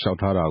လိုဘက်ကလျှောက်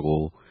ထားတာကို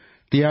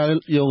တရား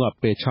ရုံး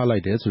ကပယ်ချ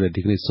လိုက်တယ်ဆိုတဲ့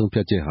ဒီကနေ့ဆုံးဖြ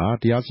တ်ချက်ဟာ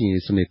တရားစီ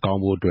ရင်စနစ်ကော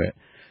င်းဖို့အတွက်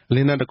အလ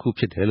င်းတစ်ခု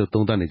ဖြစ်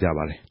တယ်လို့သုံးသပ်နေကြပါ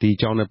တယ်။ဒီ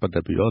အကြောင်းနဲ့ပတ်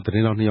သက်ပြီးတော့သ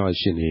တင်းတော်2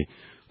ယောက်ရှင်းနေ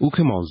ဦး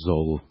ခင်မောင်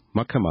ဇော်ကိုမ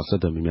ခက်မှာ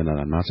ဆက်သွယ်မေးမြ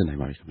န်းတာနားဆင်နိုင်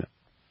ပါပြီခင်ဗျ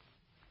။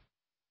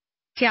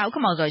ဆရာဦးခ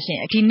မောင်စောရှင်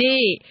ဒီ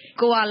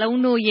နေ့ကို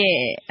ဝလုံးတို့ရဲ့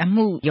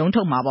အမှုရုံး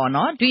ထုတ်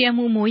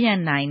မှာပေါ့နော်ဒုရဲမှူးမိုးရန်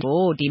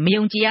နိုင်ကိုဒီ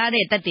မယုံကြည်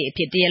ရတဲ့တပ်တွေ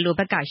အဖြစ်တရားလို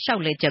ဘက်ကရှော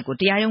က်လဲချက်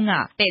ကိုတရားရုံးက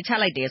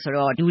ပယ်ချလိုက်တယ်ဆို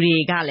တော့လူ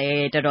တွေက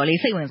လည်းတော်တော်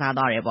လေးစိတ်ဝင်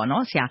စားသွားတယ်ပေါ့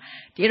နော်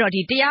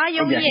ဆရာဒီတော့ဒီတ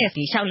ရားရုံးရဲ့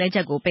ဒီရှောက်လဲချ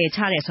က်ကိုပယ်ချ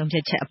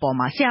တဲ့ဆုံးဖြတ်ချက်အပေါ်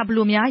မှာဆရာ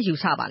ဘယ်လိုများယူ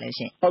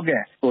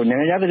ဆပါလဲရှင်ဟုတ်ကဲ့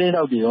နိုင်ငံသတင်း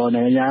တောက်တွေ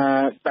ရောနိုင်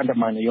ငံတန်တ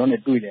မန်တွေရောနဲ့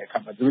တွေ့တဲ့အခါ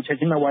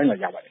မှာသူတို့ချက်ချင်းဝိုင်းလာ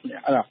ကြပါတယ်ခင်ဗျ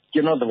အဲ့ဒါကျွ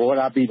န်တော်သဘော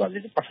ထားပေးပါလေ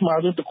ပထ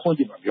မဆုံးတစ်ခွ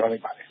န်းကြည့်ပါပြော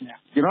လိုက်ပါတယ်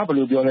ခင်ဗျကျွန်တော်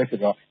ဘယ်လိုပြောလဲ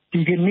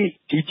ဆိုတော့ဒီက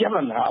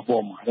နေ့ဒီကြက်လာအ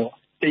ပေါ်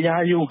မှာတော့တ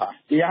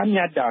ရားရုံးဟာတ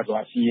ရားမျှ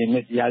တစွာစီ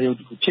ရင်တဲ့တရားရုံး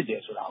တစ်ခုဖြစ်တ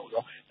ယ်ဆိုတာကို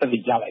တော့သိ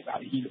ကြ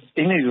လိုက်ပါပြီလို့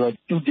ဒီနေ့ဆိုတော့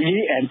today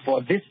and for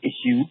this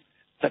issue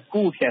the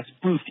court has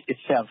proved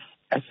itself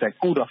as a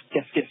court of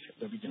justice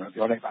လို့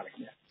ကျွန်တော်ပြောလိုက်ပါတယ်ခ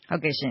င်ဗျဟု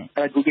တ်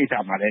ကဲ့ရှင်အဲ့ဒီကိစ္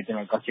စမှာလည်း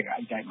ကျွန်တော်ကောက်ချက်ကအ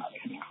တိုင်းပါပဲ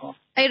ခင်ဗျဟော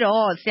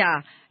အဲ့တော့ဆ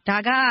ရာဒါ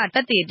ကတ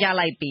က်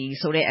တည်ပြလိုက်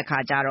ပြီဆိုတဲ့အခါ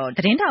ကျတော့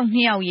သတင်းထောက်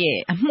2ယောက်ရဲ့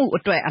အမှု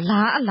အတွက်အ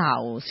လားအလာ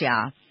ကိုဆ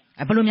ရာ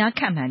ဘယ်လိုများ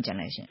ခံမှ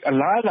န်းကြလဲရှင်အ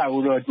လားအလာ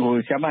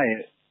ကိုတော့ဆရာ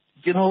မရဲ့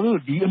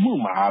ကျွန်တော်တို့ဒီအ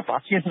မှုမှာ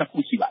ဗာရှင်း2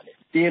ခုရှိပါတယ်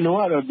တရား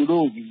လိုကတော့သူ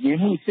တို့ရင်း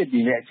မှုစစ်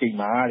တင်တဲ့အချိန်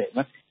မှာတဲ့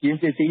နော်ရင်း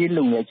စစ်ရေး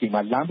လုံတဲ့အချိန်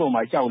မှာလ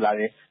မ်းပေါ်မှာကြောက်လာ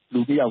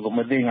တဲ့လူတစ်ယောက်ကို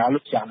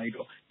မသိငါလို့ရှာ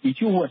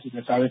လိုက်တော့ဒီချုံဝက်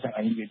စစ်တဲ့စားရ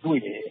ဆိုင်အကြီး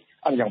တွေတွေ့တယ်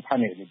အဲ့ဒါကြောင့်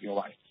ဖမ်း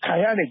တယ်လို့ပြောပါတယ်ခံ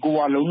ရတဲ့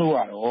ကိုဝါလုံးတို့က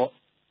တော့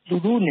သူ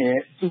တို့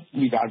နဲ့သူ့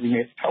မိ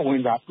သားစုနဲ့ထပ်ဝ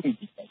င်လာတွေ့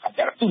ပြီးတဲ့အခါကျ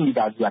တော့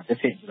သူ့မိသားစုကတစ်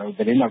ဆင့်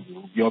ကျွန်တော်သတင်းတော်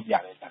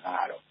ကိုပြောပြတဲ့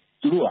စကား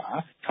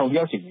ကတော့သူတို့ဟာထောင်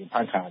ပြောက်ချိန်ကို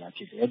ဖမ်းခံ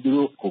ရတာဖြစ်တယ်သူ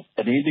တို့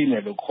ကိုတရေသေးတ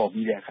ယ်လို့ခေါ်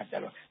ပြီးတဲ့အခါကျ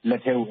တော့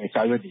လက်ထဲကို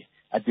စားရွက်တွေ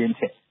အတ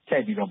င်းထ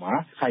က်ပြီးတော့မှ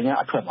ဆိုင်ရ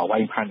အထွက်မှာ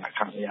ဝိုင်းဖမ်းတာ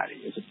ခံရတ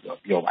ယ်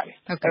ဆိုပြီးတော့ပြောပါတယ်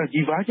အဲ့တော့ဒီ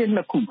version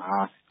နှစ်ခု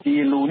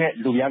မှာဒီလို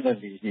နဲ့လူရ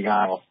တဲ့တွေ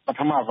ကတော့ပ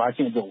ထမ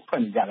version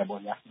ကိုဖွင့်နေကြ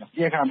တယ်ပေါ့ဗျာ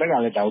တရားခံဘက်က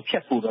လည်းဒါ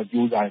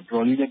ကိုဖြတ်ဖို့တော့ကြိုးစားတယ်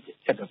trolley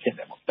နဲ့ဖြတ်တော့ဖြစ်တ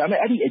ယ်ပေါ့ဒါပေ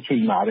မဲ့အဲ့ဒီအချိ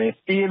န်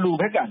မှာပဲတ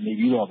ရားလူဘက်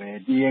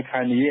ကနေပြီးတော့ပဲတ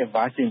ရားခံတွေရဲ့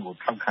version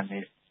ကိုထောက်ခံ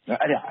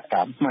တဲ့အဲ့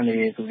ဒါမှန်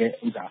တယ်ဆို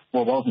တဲ့ဥစ္စာ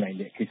ပေါ်ပေါက်နိုင်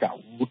တဲ့ကိစ္စ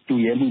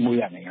ကိုတူရဲမှုမိုး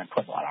ရနိုင်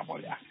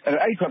ကထွက်သွားတာပေါ့ဗျာ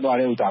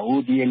အဲ့ထွက်သွားတဲ့ဥစ္စာကို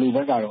ဒီလူ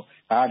ဘက်ကတော့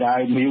ဒါ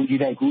မယုံကြည်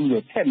တဲ့ကူး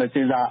လို့ထက်မ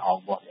စင်းစားအော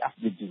င်ပေါ့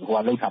ဗျာဒီဟို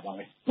ကလောက်ထားပါမ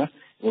ယ်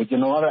နော်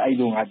ကျွန်တော်ကတော့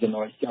အဲ့လိုငါ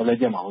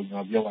ကျွန်တော်ကြောက်လဲချက်မှာ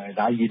ကျွန်တော်ပြောပါတယ်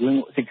ဒါရည်တွင်း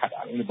ကိုအစ်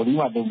ခတ်တာပဲဘယ်သူ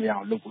မှသုံးမရ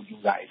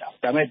အောင်လုပ်ဖို့ကြိုးစားရတာ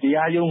ဒါပေမဲ့တ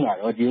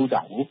ရားရုံးကတော့ဒီ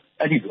ဥစ္စာကို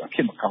အဲ့ဒီလို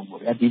အဖြစ်မကောင်း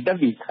ဘူးဗျာဒီ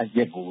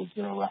တက်ပြီးခံချက်ကို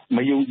ကျွန်တော်က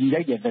မယုံကြည်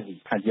လိုက်တဲ့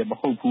တက်ပြီးခံချက်မ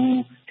ဟုတ်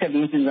ဘူးထက်သွ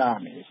င်းစဉ်းစား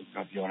ရမယ်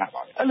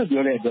ဆိုတော့ပြောတာပါပဲအဲ့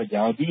လိုပြောတဲ့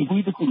အတွက်ကြောင့်ဒီ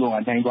အခွင့်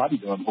တစ်ခုလုံးကနိုင်သွားပြီ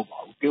တော့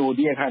မဟုတ်ပါဘူး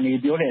ဟိုတရားခံတွေ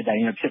ပြောတဲ့အတိုင်း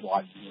ဖြစ်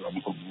သွားပြီတော့မ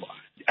ဟုတ်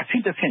ဘူးပေါ့အဖြ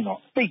စ်တစ်ဆ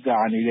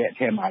င့်တော့ပိတ်ကာနေတဲ့အထ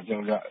က်မှာကျွ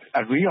န်တော်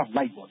array of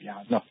light ပေါ့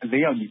ဗျာနော်၄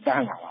ယောက်ကြီးတ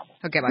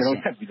န်းလာတာပေါ့ဟုတ်ကဲ့ပါ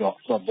ကျွန်တော်ဆက်ပြီးတော့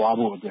သွား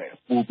ဖို့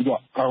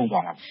အတွက်ပို့ပြီးတော့ကော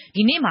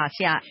င်းသွားတာဒီနေ့မှာဆ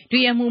ရာဒု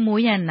ရဲမှူး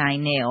မိုးရန်နိုင်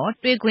နဲ့ရော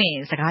တွေ့ခွ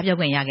င့်စ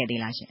ကားပြောခွင့်ရခဲ့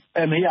သေးလားရှင်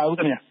မရ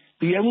ဘူးခင်ဗျ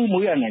ဒုရဲမှူး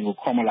မိုးရန်နိုင်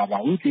ကိုခေါ်မလာပါ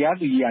ဘူးတ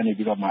ရားသူကြီးကနေ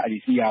ပြီးတော့မှအဲ့ဒီ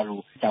CRO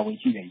တာ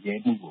ဝန်ရှိ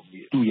တဲ့ရဲမှု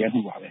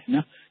ကိုဒုရဲမှုပါပဲ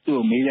နော်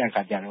သူ့ကိုမေးတဲ့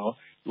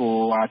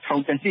အခါကျတော့ထော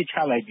င်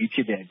တစ်နှစ်ချလိုက်ပြီးဖြ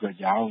စ်တဲ့အတွက်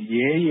ကြော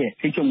င့်ရဲရဲ့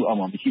ထိချုပ်မှု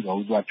အောက်မှာမရှိတော့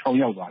ဘူးသူက6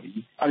ရောက်သွားပြီ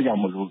အဲဒါကြော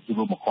င့်မလို့သူ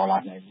တို့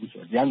မခေါ်လာနိုင်ဘူးဆို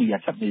တော့တရားလူကြီး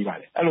ကဆက်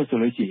ပေးပါတယ်အဲ့လို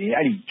ဆိုလို့ရှိ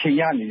ရင်အဲ့ဒီ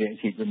ချိန်ရနေတဲ့အ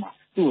ချိန်မှာ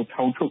သူ့ကို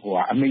ထောင်ထုတ်က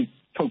အမိန့်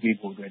ထုတ်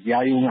ပေးဖို့အတွက်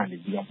တရားရုံး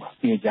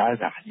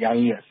ကနေပြီးတော့မှပြင်ကြားတာတ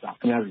ရားရုံးရဲ့အစား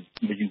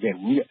ခင်ဗျားတို့မယူ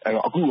ခဲ့ဘူးတဲ့အဲ့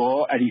တော့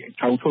အခုတော့အဲ့ဒီ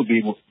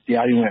ထောင်ထုတ်ပေးဖို့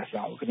တရားရုံးရဲ့အ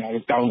စားကို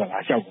ခင်ဗျားတို့တော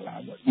င်းတာလားလျှောက်တာလား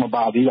ဆိုတော့မ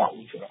ပါ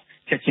သေးပါဘူး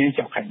ဆိုတော့ချက်ချင်း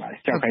ကြောက်ခိုင်းပါ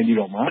တယ်ကြောက်ခို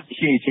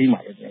င်းပြီးတော့မှရှေ့ချင်း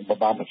မှာလ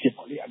ည်းဘာမဖြစ်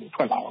ပါလေအဲ့လိုထွ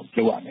က်လာ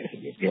အောင်ပြောရမယ်ဆို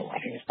ပြီးပြောပါ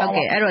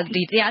တယ်ဟုတ်ကဲ့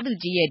အဲ့တော့ဒီတ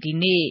ရားသူကြီးရဲ့ဒီ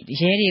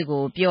နေ့ရဲတွေ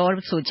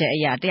ကိုပြောဆိုချက်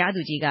အရာတ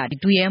ရားသူကြီးကဒီ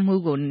ဒုရဲ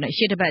မှုကို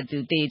ရှေ့တစ်ပတ်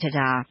သူ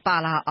တေးချာပါ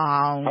လာ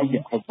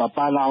အောင်ဟုတ်ကဲ့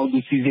ပါလာ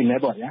အောင်ဒီစီစဉ်လဲ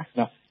ပေါ့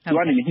ဗျာနော်သူက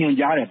နေ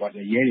ညွှန်ကြားတယ်ပေါ့ရဲ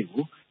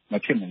တွေကို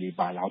မဖြစ်မနေ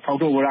ပါလာအောင်ထောက်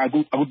ထုတ်ဝရ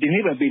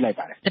အခုဒီနေ့ပဲပြေး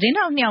လိုက်ပါတယ်သတ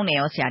င်းထောက်2ယောက်နဲ့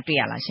ရောဆရာတွေ့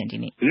ရလားရှင်ဒီ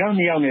နေ့ဒီလောက်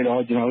2ယောက်နဲ့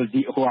တော့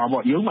ကျွန်တော်တို့ဒီဟိုဟာ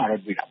ပေါ့ရုံး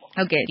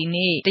မှာတော့တွေ့တာပေါ့ဟုတ်ကဲ့ဒီ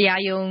နေ့တ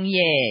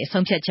ရားရုံးရဲ့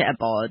ဆုံးဖြတ်ချက်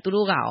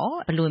အပေါ်သူတို့က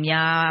ရောဘယ်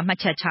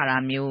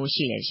လိုများမှတ်ချက်ချတာမျိုး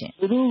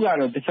ရှိလဲရှင်သူတို့က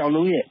တော့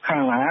တခြားလုံးရဲ့ခံ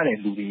လာရတဲ့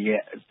လူတွေရဲ့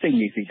စိတ်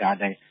နေစိတ်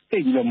ထားတို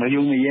င်းသိပြီးတော့မ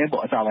ယုံမရဲ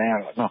ပေါ့အစားပိုင်း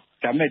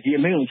ရတော့နော်ဒါပေမဲ့ဒီ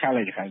အမိန့်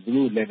ကိုချလိုက်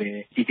တဲ့ခါသူတို့လ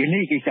ည်းပဲဒီက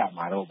နေ့ကိစ္စ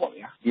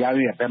မှာတော့ပေါ့ဗျာတရား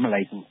ရုံးကဘက်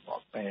မလိုက်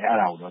ဘူးပေါ့အဲ့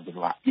ဒါ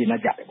ကိုတော့သူတို့ကပြင်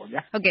တတ်ကြတယ်ပေါ့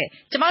ဗျာဟုတ်ကဲ့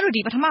ကျ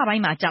မတို့ဒီပထမ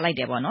ပိုင်းမှာကြားလိုက်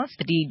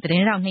တယ်ပေါ့နော်ဒီသ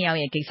တင်းထောက်2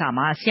ယောက်ရဲ့ကိစ္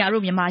စမှာ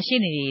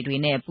ဆရာတို့မြန်မာရှေ့နေတွေ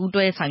နဲ့ပူး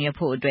တွဲဆောင်ရွက်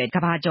ဖို့အတွက်က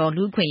ဘာ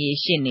ကျော်လူခွင့်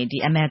ရေးရှေ့နေဒီ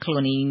ML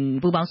Colony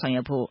ပူးပေါင်းဆောင်ရွ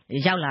က်ဖို့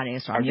ရောက်လာတယ်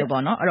ဆိုတာမျိုး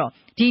ပေါ့နော်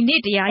အဲ့တော့ဒီနေ့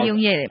တရား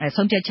ရုံး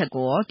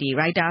ရဲ့ဆုံးဖြတ်ချက်ကိုဒီ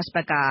Reuters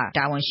ဘက်က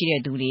တာဝန်ရှိ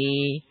တဲ့သူတွေ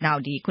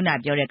နောက်ဒီခုန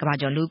ပြောတဲ့ကဘာ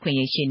ကျော်လူခွင့်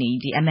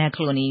ရေးရှေ့နေဒီ ML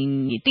Colony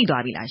သိ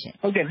သွားပြီလားရှင်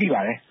ဟုတ်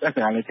ကဲ့သိပါတယ်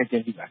သက်ဆိုင်လည်းချက်ချ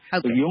င်းသိပါတယ်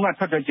ရုံး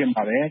ကထွက်ချင်း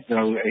ပါပဲ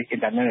ကျွန်တော်တို့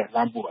internet နဲ့လ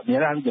မ်းပို့အ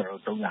များအားကျွန်တော်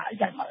တို့သုံးတာ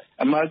အဲ့တိုင်းပါပဲ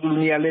ML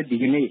Colony ကလ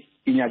ည်းဒီကနေ့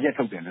ပညာချက်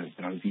ထုတ်တယ်လို့ကျွ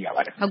န်တော်တို့သိရ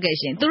ပါတယ်ဟုတ်ကဲ့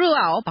ရှင်သူတို့က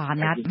ရောဘာ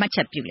များမှတ်ချ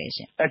က်ပြုလဲ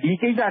ရှင်ဒီ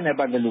ကိစ္စနဲ့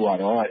ပတ်သက်လို့က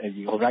တော့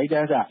ဒီ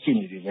Writers ရှိ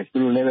နေတယ်သူ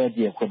တို့လည်းပဲ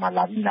ဒီခွင့်မှာ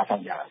လာပြီးနားထော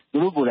င်ကြတာသူ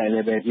တို့ကိုယ်တိုင်လ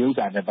ည်းပဲဒီဥစ္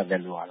စာနဲ့ပတ်သ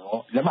က်လို့ကတော့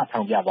လက်မှတ်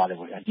ထောင်ပြသွားတယ်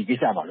ပေါ့ဗျာဒီကိ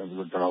စ္စမှာလည်းသူ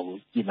တို့တော်တော်ကို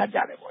ကြည်မှတ်ကြ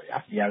တယ်ပေါ့ဗျာ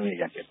တရားရုံးရဲ့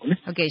ရချက်ပေါ့လေ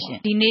ဟုတ်ကဲ့ရှင်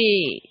ဒီနေ့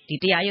ဒီ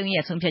တရားရုံး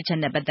ရဲ့ဆုံးဖြတ်ချက်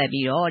နဲ့ပတ်သက်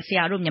ပြီးတော့ဆ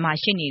ရာတို့မြန်မာ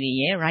ရှေ့နေတွေ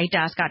ရဲ့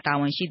Writers ကတာ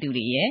ဝန်ရှိသူ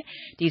တွေရဲ့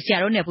ဒီဆရာ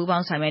တို့နဲ့ပူးပေါ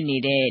င်းဆောင်ရွက်နေ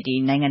တဲ့ဒီ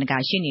နိုင်ငံတကာ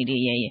ရှေ့နေတွေ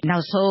ရဲ့နော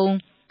က်ဆုံး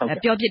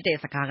ပြောပြတဲ့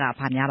စကားက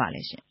ဘာများပါ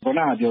လဲရှင်ခုန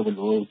ကပြောသ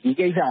လိုဒီ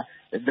ကိစ္စ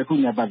တစ်ခု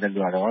နဲ့ပတ်သက်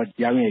လို့ကတော့တ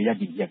ရားရဲ့ရပ်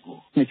တည်ချက်ကို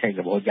နှစ်ချိုက်သ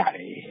ဘောကျတ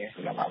ယ်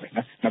ဆိုတာပါပဲ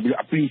နော်နောက်ပြီး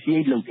တော့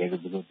appreciate လုပ်တယ်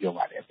လို့သူတို့ပြော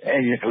ပါတယ်အဲ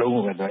ဒီကလုံး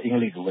ကိုပဲအင်္ဂ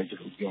လိပ်လိုပဲကျွန်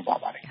တော်ပြောပါ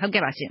ပါတယ်ဟုတ်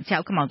ကဲ့ပါရှင်ဆရာ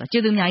ဦးခင်မောင်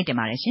ကျေးဇူးအများကြီးတင်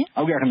ပါတယ်ရှင်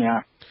ဟုတ်ကဲ့ခင်ဗျာ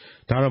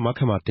ဒါတော့မခ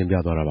မတင်ပြ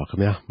သွားတာပါခင်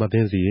ဗျာမသိ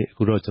သိအ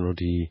ခုတော့ကျွန်တော်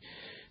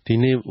ဒီ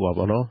နေ့ဟိုပါ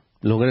ဗောနော်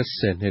လွန်ခဲ့တဲ့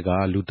10နှစ်က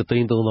လူ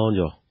33000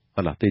ကျော်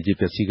ဟုတ်လားတေးကြီး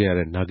ပျက်စီးခဲ့ရ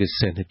တဲ့ Nugget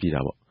 10နှစ်ပြည်တာ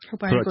ပေါ့ဆို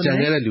တော့ကြံ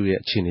ခဲ့တဲ့လူရဲ့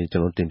အခြေအနေကျွ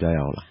န်တော်တင်ပြရ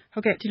အောင်လားဟု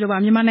တ်ကဲ့ဒီလိုပါ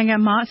မြန်မာနိုင်ငံ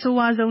မှာအဆိုး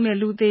ဝါးဆုံးနဲ့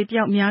လူသေး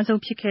ပြောက်အများ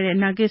ဆုံးဖြစ်ခဲ့တဲ့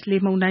Nugget လေ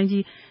မုန်တိုင်း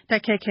ကြီးတို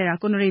က်ခတ်ခဲ့တာ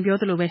ကိုနရိန်ပြော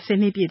သလိုပဲ10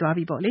နှစ်ပြည့်သွား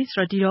ပြီပေါ့လေ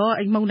ဆိုတော့ဒီတော့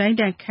အဲ့မုန်တိုင်း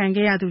တန်ခံ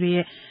ခဲ့ရသူတွေ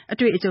ရဲ့အ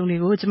တွေ့အကြုံတွေ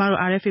ကိုကျမတို့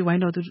RFA ဝို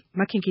င်းတော်သူ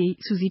မခင်ကြီး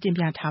စူးစီးတင်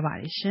ပြထားပါ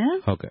တယ်ရှင်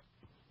ဟုတ်ကဲ့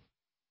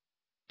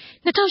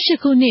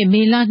2008ခုနှစ်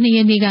မေလ2ရ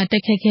က်နေ့ကတို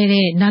က်ခတ်ခဲ့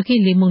တဲ့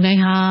Nugget လေမုန်တို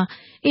င်းဟာ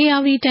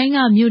AR တိုင်းက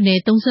မြို့နယ်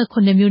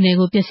38မြို့နယ်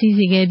ကိုပျက်စီး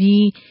စေခဲ့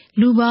ပြီး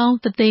လူပေါင်း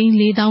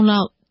1,400,000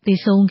 လောက်သေ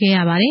ဆုံးခဲ့ရ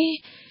ပါတယ်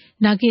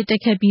။ Nugget တို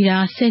က်ခတ်ပြီးတာ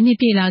10နှစ်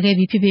ပြည့်လာခဲ့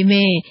ပြီဖြစ်ပေ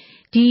မဲ့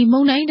ဒီမု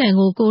န်တိုင်းတန်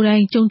ကိုကိုယ်တို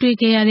င်ကြုံတွေ့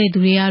ခဲ့ရတဲ့သူ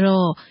တွေက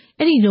တော့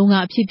အဲ့ဒီတုန်းက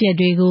အဖြစ်အပျက်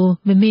တွေကို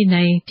မမေ့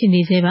နိုင်ဖြစ်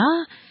နေသေးပါ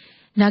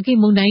။ Nugget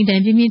မုန်တိုင်းတ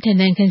န်ပြင်းပြင်းထန်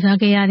ထန်ခံစား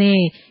ခဲ့ရတဲ့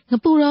င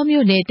ပူတော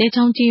မြို့နယ်တဲ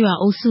ချောင်းကျေးရွာ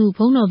အုပ်စု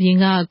ဘုံတော်ပြင်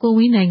ကကိုဝ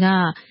င်းနိုင်က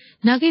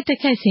Nugget တက်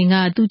ခတ်စဉ်က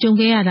သူကြုံ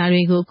ခဲ့ရတာ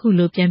တွေကိုအခု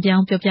လိုပြန်ပြော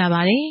င်းပြောပြ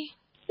ပါတယ်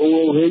။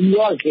ရေကြီးရ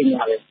ခင်ရ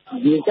တယ်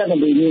။ဒီဆက်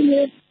နေနေ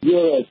နဲ့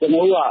ပြောတော့ကျွန်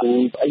တော်က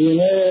အရင်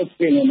နဲ့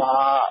ပြင်မှာ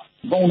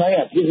ပုံတိုင်းက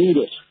ပြည့်ဘူးတ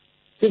ယ်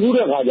။ပြည့်ဘူး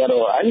တဲ့ခါကျ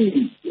တော့အဲ့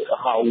ဒီ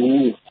ဟာကို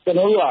ကျွန်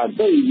တော်က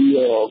တိတ်ပြီး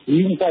တော့ဂရ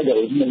င်းဆိုင်တယ်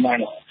လို့မှန်း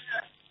တယ်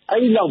။အဲ့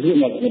ဒီလောက်ပြည့်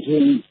နေတယ်ထ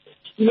င်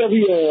ပြီး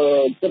ပြီး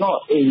ကျွန်တော်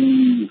အိမ်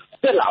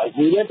တက်လာ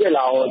ရေတက်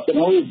လာတော့ကျွန်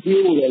တော်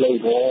ပြေးလို့လ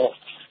ည်းတော့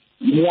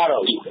မရ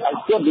တော့ဘူး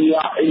။ကျွတ်ပြီး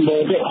အိမ်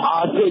ပေါ်တဲ့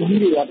အားကျွတ်ကြီး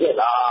တွေကတက်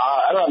လာ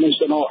အဲ့ဒါနဲ့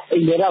ကျွန်တော်အိ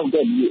မ်ထဲတက်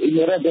ပြီးအိမ်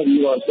ထဲတက်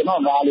ပြီးတော့ကျွန်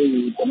တော်သားလေး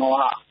ကျွန်တော်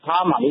က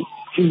ထားမှလေ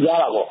ဖြူကြ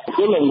တာပေါ့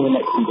ကိုယ်လုံးလုံး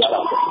နဲ့ဖြူကြတာ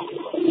ပေါ့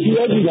ဒီ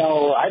လိုကြည့်တော့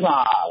အဲ့မှာ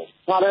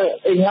ပါတဲ့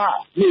အိမ်က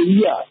ပြေး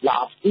ကြီးကလာ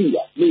ပြီ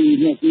လေ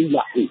နဲ့ပြေး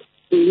လာပြီ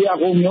ပြေးရ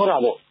ကုန်မျောတာ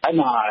ပေါ့အဲ့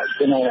မှာ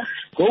ကျွန်တော်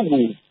ဂုတ်ကူ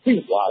ပြိ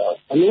သွားတော့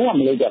အလုံးဝ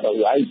မလုပ်ကြတော့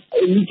ဘူးအဲ့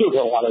အိမ်ကြီးကျွတ်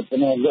တော့ကတော့ကျွ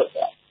န်တော်လွတ်တ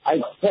ယ်အဲ့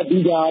ဖက်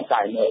ပြီးသား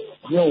တိုင်တော့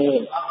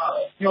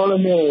ညို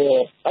လို့မျိုး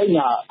အဲ့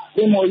ညာ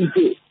ဒီမို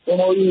ကြီးဘ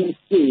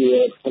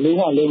လုံး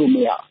ဝလုံးလို့မ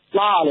ရ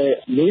လားလေ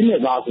လေးနှ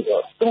စ်သားဆို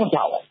တော့တွန်းချ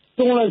ပါ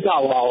တွန်းလိုက်ကြပါ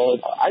တော့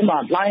အဲ့မှာ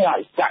လိုင်းရ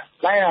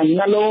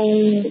နှလုံး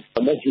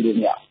လက်ရှိလို့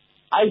မရ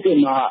အဲ့ဒီ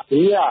မှာ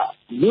ဘေးက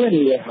လွင့်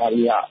နေတဲ့ခါ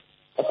ကြီးက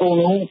အကုန်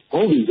လုံး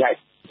ဘုံကြီးရိုက်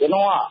ကျွန်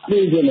တော်က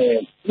ပြေးနေတယ်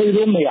ပြေး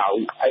လို့မရ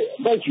ဘူးအဲ့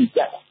အသက်ကြီးတ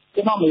က်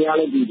ကျွန်တော်မရ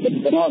လို့ဒီကျွန်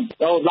တော်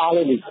တော့သား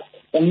လေးတွေ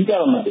တမီးကြ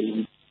တော့မသိ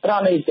ဘူးအဲ့ဒါ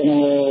လေးကျွန်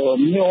တော်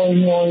ညော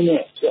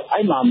နဲ့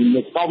အဲ့မှာ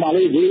ပေါင်မ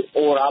လေးဒီ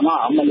အော်ရာမ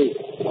အမလေး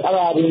အဲ့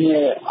ဒါဒီ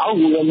နဲ့အောက်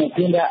ကိုလည်းမပြ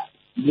င်းတဲ့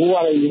မိုး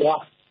ရည်ရ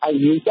အဲ့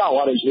ဒီကြောက်ရ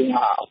တဲ့ရှင်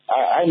ဟာ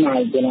အဲ့မှာ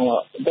ကျွန်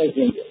တော်အသက်ရှ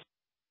င်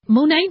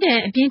မုန်တိုင်းတန်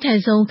အပြင်းထန်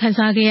ဆုံးခံ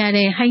စားခဲ့ရ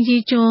တဲ့ဟိုင်း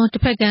ကြီးကျွန်းတ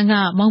စ်ဖက်ကမ်းက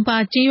မောင်ပါ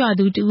ကျေးရွာ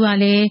သူတူက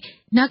လည်း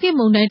Nugget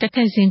မုန်တိုင်းတက်ခ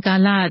တ်စဉ်ကာ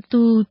လ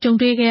သူကြုံ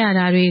တွေ့ခဲ့ရ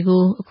တာတွေ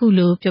ကိုအခု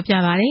လိုပြောပြ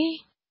ပါတယ်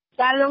။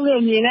ကားလုံးတွေ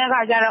မြင်တဲ့အ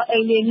ခါကျတော့အိ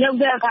မ်တွေမြုပ်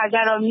တဲ့အခါကျ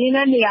တော့မြင်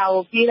တဲ့နေရာ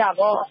ကိုပြေးတာ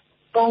ပေါ့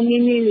။ကုန်းမြ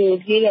င့်မြင့်တွေ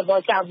ပြေးတယ်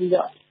ပေါ့ချပြီး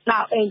တော့နော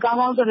က်အိမ်ကောင်း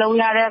ကောင်းတစ်လုံး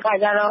ရတဲ့အခါ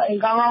ကျတော့အိ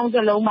မ်ကောင်းကောင်းတ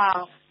စ်လုံးမှာ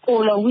ကို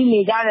ယ်လုံးပြီး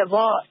နေကြတယ်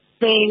ပေါ့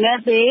။ပိန်နဲ့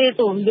သေး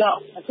ဆိုပြီးတော့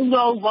သူ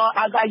တို့ပေါ့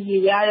အက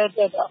ကြီးရတဲ့တ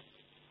က်တော့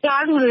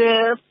ကြားလူတွေ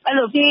အဲ့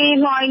လိုပြေး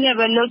နှွားနေ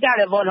ပဲလုပ်ကြ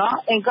တယ်ပေါ့နော်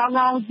အိမ်ကောင်း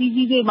ကောင်းကြီး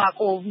ကြီးတွေမှာ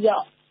ကိုပြီး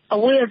တော့အ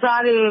ဝတ်အ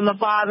စားတွေမ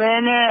ပါဘဲ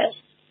နဲ့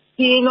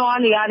ပြေးနှွား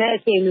နေရတဲ့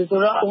အချိန်တွေ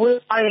ဆိုတော့အဝတ်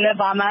အစားတွေလည်း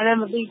ဘာမှလည်း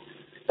မသိ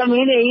သမ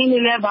င်းတွေရင်းနေ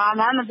လည်းဘာ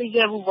မှမသိ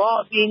ခဲ့ဘူးပေါ့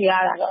ပြေးနေရ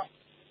တာတော့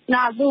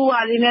နောက်သူ့ဟာ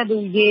လေးနဲ့သူ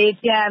ရေ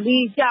ပြန်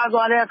ပြီးကျ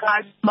သွားတဲ့အခါ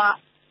မှာ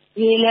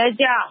ရေလဲ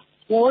ကျ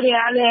မိုးတွေ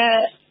ကလ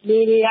ည်းလေ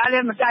တွေကလ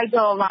ည်းမတိုက်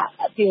တော့မှ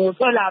အပြင်ကို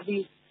ထွက်လာ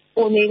ပြီး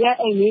ကိုနေတဲ့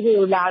အိမ်လေးတွေ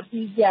ကိုလာ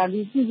ပြီးပြန်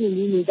ပြီးပြည့်စုံ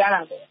ပြီးနေကြ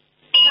တာပဲ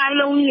လိုင်း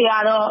လုံးကြီးက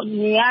တော့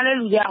မြင်ရတဲ့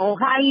လူတွေကဟို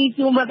ခိုင်း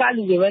ကျုံးဘက်က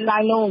လူတွေပဲလို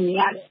င်းလုံးကိုမြင်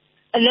ရတယ်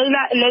အလိမ့်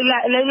လို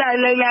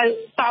က်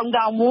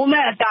တောင်မိုး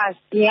မဲ့အတိုင်း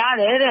မြင်ရ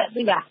တယ်တဲ့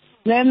သိလား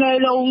မဲ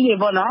လုံးကြီး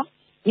ပေါ့နော်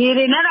ရေ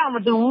တွေနဲ့တော့မ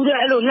တူဘူးတဲ့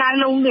အဲ့လိုလိုင်း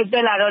လုံးတွေတ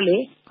က်လာတော့လေ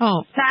ဟု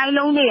တ်လိုင်း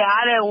လုံးတွေ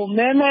အားတဲ့ဟို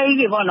မဲကြီး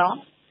တွေပေါ့နော်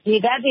ရေ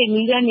ဓာတ်တွေ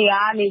နီးတဲ့နေ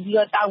ရာကနေပြီး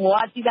တော့တောင်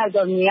ပေါ်ကကြည့်လိုက်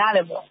တော့မြင်ရတ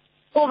ယ်ပေါ့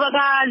ကိုဘက်က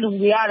လူ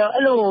တွေကတော့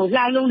အဲ့လို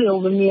လိုင်းလုံးတွေကို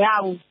မမြင်ရ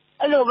ဘူး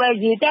အဲ့လိုပဲ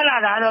ရေတက်လာ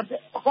တာတော့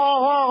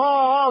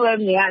ဟောပဲ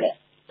မြင်ရတယ်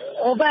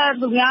ဟိုဘက်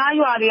သူများ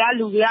ရွာတွေက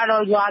လူတွေက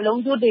တော့ရွာ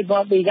လုံးကျွတ်တွေ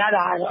ပေါ်ပေးကြ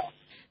တာတော့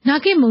နာ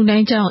ဂစ်မုန်တို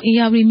င်းကြောင့်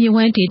ဧရာဝတီမြစ်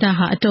ဝှမ်းဒေသ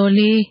ဟာ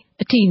အတော်လေး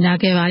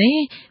အထိနာခဲ့ပါတယ်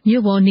။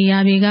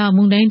မြို့ပေါ်နေရာတွေ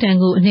ကမုန်တို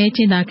င်းတံကိုအန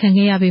ည်းချင်းသာခံ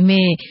ခဲ့ရပေ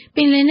မဲ့ပ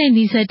င်လယ်နဲ့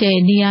နီးစပ်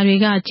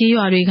တဲ့နေရာတွေ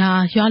ကကြေးရွာတွေက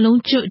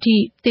ရွာလုံးကျွတ်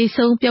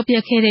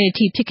အထိသေဆုံးပျောက်ပျက်ခဲ့တဲ့အထိ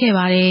ဖြစ်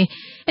ခဲ့ပါတယ်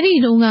။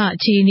အဲ့ဒီတုန်းကအ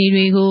ခြေအနေ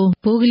တွေကို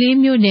ဘိုးကလေး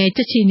မြို့နယ်ကြ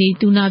က်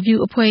ချီနီတူနာပြု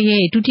အဖွဲ့ရဲ့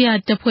ဒုတိ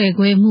ယတပ်ဖွဲ့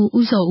ခွဲမှု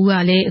ဦးစောဦးက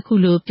လည်း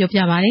အခုလိုပြောပြ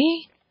ပါတယ်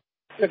။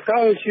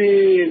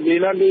2008မေ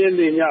လ2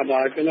ရက်နေ့ညမှာ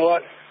ကျွန်တော်က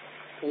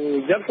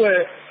ရက်ွ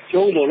က်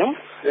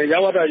ကျုံးပေါ့နော်ရ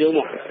ဝတရုံး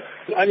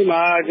မှာအဲ့ဒီ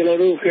မှာကျွန်တော်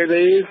တို့ကေ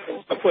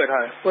သေးအဖွဲ့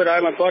ထားတယ်ဖွဲ့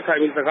ထားမှာသွား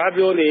ထိုင်ပြီးစ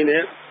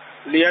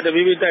ကားပြောနေနေလေရ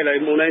တပိပိတိုက်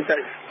လိုက်မုန်တိုင်းတို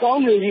က်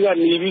ကောင်းငင်ကြီးက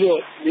နေပြီးတော့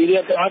လေ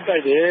ရတအားတို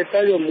က်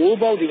တယ်တိုက်တော့မိုး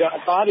ပေါက်တွေကအ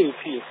သားတွေ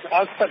ဖြီး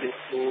အားဆက်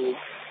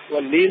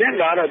တယ်လေနဲ့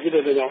လာတော့ဖြစ်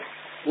တဲ့ကြောင့်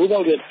မိုး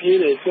ပေါက်တွေပြ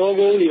င်းတယ်ကြောကု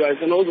န်းတွေပါ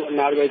ကျွန်တော်တို့အ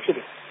နာတွေဖြစ်တ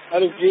ယ်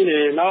အဲ့လိုပြင်းတ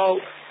ယ်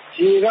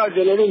နောက်ရေက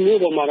ကျွန်တော်တို့မြို့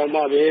ပေါ်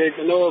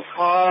မှာတော့မှပဲကျွန်တော်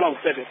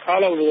ခါးတော့တက်တယ်ခါး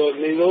တော့လို့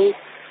နေလုံး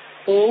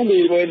3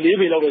ပေပဲ4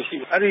ပေလောက်တော့ရှိ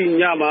တယ်အဲ့ဒီ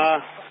ညမှာ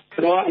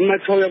ကျွန်တော်အမှတ်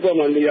6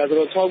ရက်ကွက်မှာနေရဆို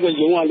တော့6ကွက်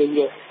ရုံး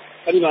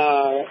ရလို့ပြီးတော့အဲ့ဒီ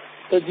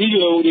မှာတကြီးရွ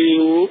ယ်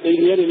တွေကိုအိမ်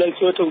ထဲတွေလိုက်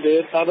ဆွဲထုတ်တ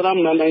ယ်သာသနာ့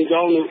မန်တို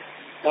င်းကျောင်းတို့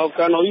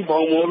နောက်ကံတော်ကြီးဘော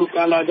င်မော်လို့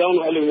ကံလာကျော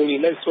င်းတို့အဲ့လိုမျိုး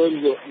တွေလိုက်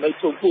ဆွဲပြီးတော့လိုက်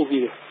ထုတ်ပို့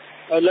ပြီး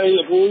တယ်အဲ့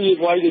လိုက်အဖိုးကြီး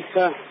ဘွားကြီး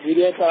ကန်းဒီ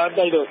ရဲတာ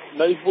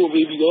တိုက်တော့လိုက်ပို့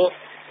ပြီးတော့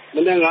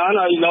မနေ့9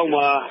နာရီ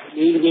လောက်မှာဒီ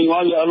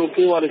ချိန်သွားပြီးအလုံး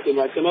ပြေးသွားတဲ့ချိန်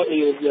မှာကျွန်တော်အိ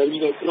မ်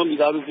ကိုပြန်ပြီးတော့ကျွန်တော်မိ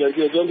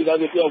သားစုပြန်ပြီးတော့ကျွန်တော်မိ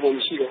သားစုပြောက်ဖို့မ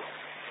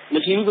ရှိတော့မ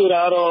ရှိဘူး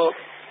ဆိုတာကတော့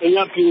အိမ်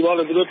ကပြေသွား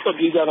လို့သူတို့ထွက်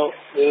ပြေးကြတော့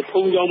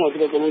ဖုံးကျောင်းမှာသူ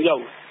တို့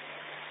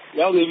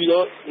ကလုံးရောက်နေပြီး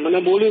တော့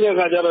မနေ့မိုးလေးတဲ့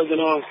အခါကျတော့ကျွန်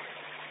တော်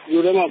ယူ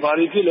ထဲ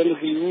မှာဘာတွေဖြစ်လဲ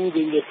မသိဘူး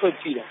ဒီ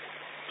လိုထွက်ကြည့်တာ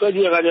ထွက်ကြ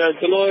ည့်တဲ့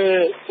အခါကျတော့ကျွန်တော်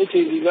ရဲ့အ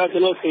ချိန်ဒီက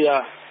ကျွန်တော်ဆရာ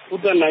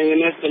ဥဒ္ဒ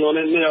နိုင်နဲ့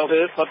ကျွန်တော်နဲ့2ယောက်တ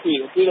ည်းဖတ်ပြီး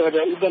တဲ့အခါကျ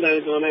ဥဒ္ဒ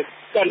နိုင်ကျွန်တော်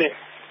နဲ့ကတ်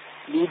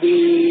တဲ့လူတွေ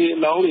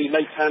လောင်း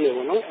တွေလိုက်ခန်း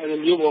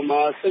တယ်ပေါ့နော်အဲဒီမျိုးပေါ်မှာ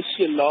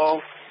18လောင်း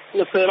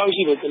20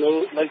လောက်ရှိတယ်ကျွန်တော်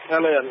လိုက်ခ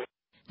န်းလိုက်ရတယ်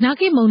နာ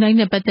ဂစ်မုန်တို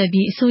င်းနဲ့ပတ်သက်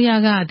ပြီးအစိုးရ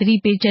ကသတိ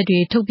ပေးချက်တွေ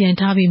ထုတ်ပြန်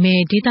ထားပေမဲ့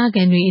ဒေ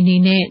သခံတွေ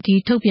အနေနဲ့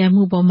ဒီထုတ်ပြန်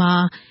မှုပေါ်မှာ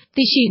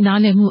သိရှိနား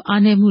လည်မှု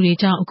အားနည်းမှု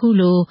တွေကြောင့်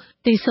အခုလို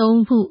သေ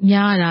ဆုံး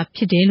မှုများရတာ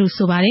ဖြစ်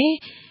တယ်လို့ဆိုပါတယ်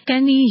။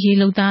ကန်း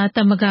နီးရေလုံသားသ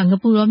မဂ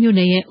ငပူတော်မြို့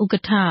နယ်ရဲ့ဥက္က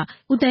ဋ္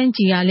ဌဦးတ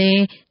န်းကြည်က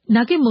လည်း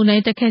နာဂစ်မုန်တို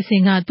င်းတက်ခတ်စဉ်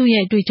ကသူ့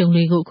ရဲ့အတွေ့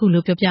အကြုံတွေကိုအခု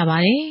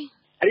လိုပြောပြပါတယ်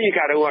။အဲ့ဒီအ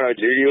ခါတုန်းကတော့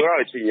ရေဒီယိုက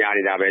တော့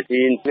ချိန်ညာနေတာပဲဒီ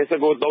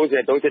29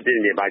 30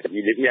 31နေပါ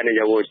ဒီလေပြရနဲ့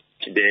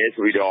ရောက်ဖြစ်တယ်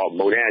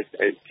ဆိုပြီးတော့မုန်တို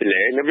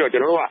င်းဖြစ်လေနောက်ပြီးတော့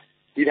ကျွန်တော်တို့က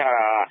ဒီ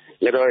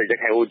ထားတာလည်းတော့ရ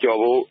ခိုင်ကို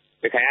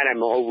ကြော်ဖို့ရခိုင်ရ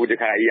တယ်မဟုတ်ဘူးတ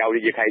ခါ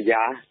အရာဦးရ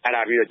ခိုင်ကြားအဲ့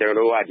ဒါပြီးတော့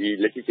ကျွန်တော်တို့ကဒီ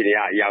လက်ရှိချိန်တွေ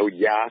ကအရာဦး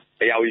ကြား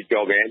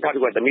အရာဦးကြော်ပဲနောက်တ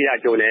စ်ခုကသ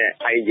မီးလာကျုံနဲ့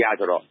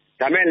အိုင်ကြားဆိုတော့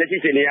ဒါမဲ့လက်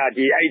ရှိချိန်တွေက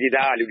ဒီအဲ့ဒီဒေသ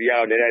ကလူတွေ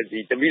ကတော့လ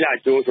ည်းဒီသ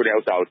မီးလာကျိုးဆိုတဲ့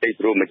ဥစ္စာကိုတိတ်သူ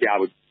တို့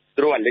မကြားဘူးသူ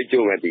တို့ကလက်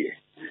ကျုံပဲပြီး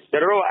တယ်ကျွ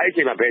န်တော်တို့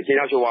အဲ့ဒီချိန်မှာဘယ်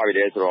ချိန်လောက်ရှိသွားပြီ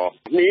လဲဆိုတော့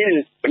2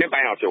ရက်မိနစ်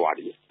ပိုင်း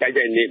လောက်ဖြစ်သွားပြီ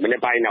တိုက်တဲ့နေ့မိန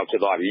စ်ပိုင်း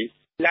လောက်ဖြစ်သွားပြီ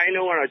လိုင်း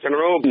လုံးကတော့ကျွန်တော်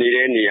တို့နေ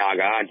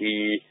တဲ့နေရာကဒီ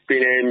ပြည်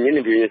နယ်မြင့်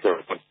နေပြည်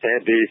ဆိုတော့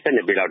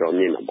12ပေ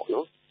လောက်တော့မြင့်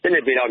မှာပေါ့နော်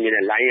7ပေ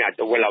လောက်မြင်တဲ့ line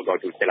ကတဝက်လောက်တော့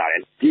သူတက်လာတယ်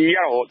။ဒီ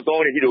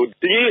ကတော့တော်တယ်ဒီလိုတ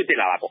ကြီး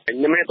တက်လာတာပေါ့။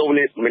2မိနစ်3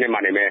မိ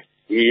နစ်မှနေမယ်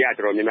ဒီ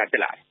ကတော်တော်များများတ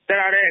က်လာတယ်။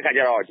တက်လာတဲ့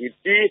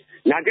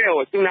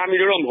အခါကျတော့ဒီနာကဲကိုဆူနာမီ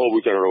လို့တော့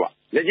မဟုတ်ဘူးကျွန်တော်တို့က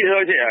။လက်ရှိ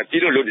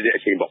ဆိုကြီးလို့လွတ်တဲ့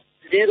အချိန်ပေါ့။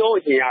အပြင်းဆုံး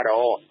အချိန်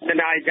ကတော့တ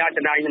နားရီကြားတ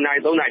နားရီ2နာရီ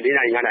3နာရီ4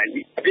နာရီ5နာရီ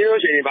အပြင်းဆုံး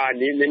အချိန်ပါ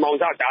နေ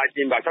မောင်စား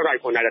တားချင်းပါ6နာရီ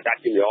9နာရီ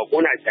တားချင်းရော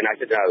9နာရီ10နာရီ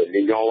7နာရီ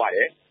လင်းရောပါတ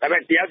ယ်။ဒါပေ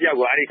မဲ့တ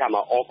ရားပြောက်ကအဲ့ဒီခါမှာ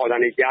အော်ခေါ်တာ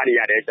နေကြားနေ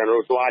ရတယ်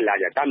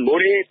ကျွန်တော်တို့သွားလာကြ။ဒါ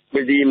မိုးရင်း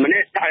ဒီ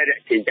မနေ့ထားရ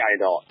တဲ့အချိန်ကြရင်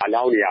တော့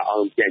အလောင်းတွေ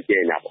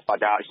အောင်ပြန်ကျနေတာပေါ့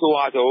။ဒါ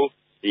အဆိုးအဆုံး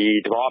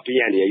ဒီ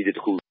တဘာပြရနေရည်တ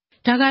ခု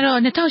ဒါကတော့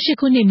2008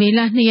ခုနှစ်မေလ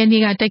2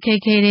ရက်နေ့ကတိုက်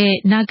ခိုက်ခဲ့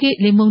တဲ့နာဂစ်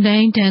လေမုန်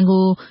တိုင်းတံ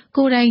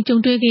ကိုကိုယ်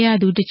တိုင်ကြုံတွေ့ခဲ့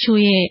ရသူတ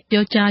ချို့ရဲ့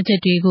ပြောကြားချက်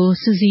တွေကို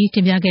စူးစီး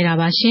တင်ပြခဲ့တာ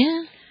ပါရှင်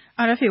။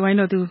 RFA ဝိုင်း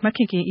တော်သူမခ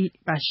င်ခင်ဤ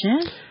ပါရှင်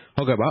။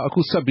ဟုတ်ကဲ့ပါအ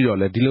ခု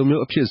ဆက်ပြီးတော့လည်းဒီလို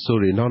မျိုးအဖြစ်ဆိုး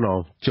တွေနော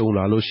က်ကြုံ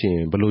လာလို့ရှိရ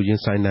င်ဘယ်လို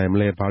ရင်ဆိုင်နိုင်မ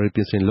လဲဘာ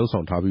တွေပြင်ဆင်လှုပ်ဆော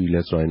င်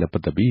ထားပြီးလဲဆိုတာနဲ့ပ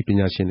တ်သက်ပြီးပ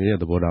ညာရှင်တွေရဲ့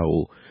သဘော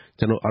ထားကို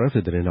ကျွန်တော်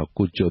RFA သတ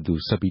င်းတော်ကို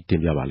ကျော်သူဆက်ပြီး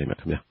တင်ပြပါလိမ့်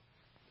မယ်ခင်ဗျာ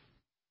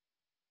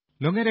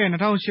။လွန်ခဲ့တဲ့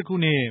2008ခု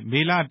နှစ်မေ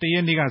လ1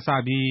ရက်နေ့ကစ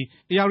ပြီး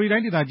ဧရာဝတီ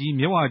တိုင်းဒေ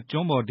သကြီးမြစ်ဝ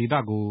ကျွန်းပေါ်ဒေ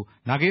သကို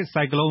နာ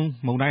ဂစ်ဆိုင်ကလုန်း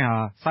မုန်တိုင်း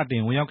ဟာစတ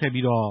င်ဝင်ရောက်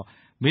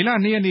ခဲ့ပြီးတော့မေလ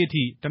2ရက်နေ့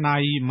အထိတနာ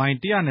ရီမိုင်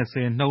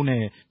120နှုန်း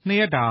နဲ့2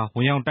ရက်တာဝ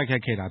င်ရောက်တိုက်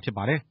ခတ်ခဲ့တာဖြစ်ပါ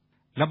တယ်။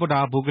လက်ပ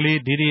တာဘိုက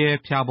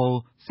လေးဒေဒီရဲဖျာ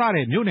ပုံစ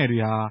တဲ့မြို့နယ်တွေ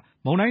ဟာ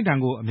မုန်တိုင်းတံ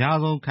ကိုအများ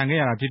ဆုံးခံ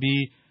ခဲ့ရတာဖြစ်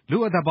ပြီးလူ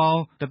အသက်ပေါင်း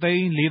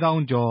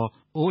1,400,000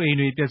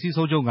ကျော်အိုးအိမ်တွေပျက်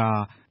စီးဆုံးရှုံး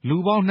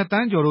ကလူပေါင်း2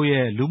သန်း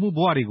ကျော်တို့ရဲ့လူမှုဘ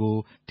ဝတွေ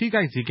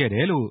ကိုထိခိုက်စေခဲ့တ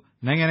ယ်လို့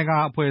နိုင်ငံတကာ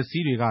အဖွဲ့အ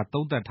စည်းတွေက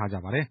သုံးသပ်ထားကြ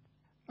ပါတယ်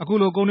။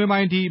အခုလိုကုန်းတွင်း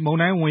ပိုင်း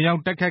အထိမုန်တိုင်းဝင်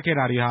ရောက်တိုက်ခတ်ခဲ့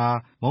တာ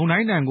တွေဟာမုန်တို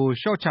င်းတံကို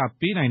လျှော့ချ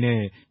ပေးနိုင်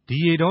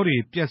တဲ့ဒီရေတော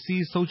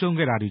တွေပျက်စီးဆုံး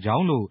ရှုံးခဲ့တာ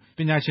တွေကြောင့်လို့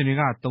ပညာရှင်တွေ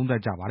ကသုံးသ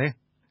ပ်ကြပါတယ်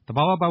။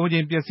သဘာဝပတ်ဝ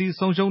န်းကျင်ပျက်စီး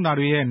ဆုံး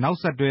ရှုံးတာတွေရဲ့နောက်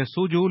ဆက်တွဲ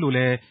ဆိုးကျိုးလို့လ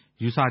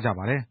ည်းယူဆကြပါ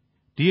တယ်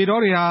။ဒီရေ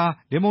တောတွေဟာ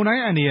လေမုန်တိုင်း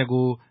အန္တရာယ်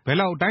ကိုဘယ်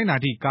လောက်အတိုင်း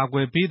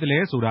အတာထိကာကွယ်ပေး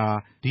သလဲဆိုတာ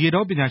ဒီရေ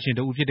တောပညာရှင်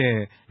တဦးဖြစ်တဲ့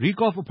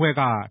Recof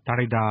အဖွဲ့ကဒါ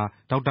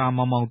ရိုက်တာဒေါက်တာ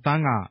မောင်မောင်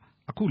သန်း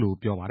ကအခု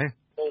လိုပြောပါတယ်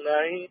။မုန်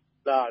တိုင်း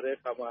လာတဲ့အ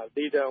ခါ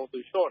မှာလေတံကိုသူ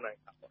လျှော့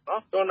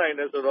နိုင်တာပေါ့နော်။လျှော့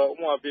နိုင်တယ်ဆိုတော့ဥ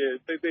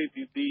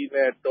ပမာပြတိတ်တီး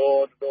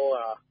နဲ့တော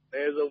ဟာအန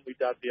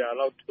ည်းဆုံးမီတာ100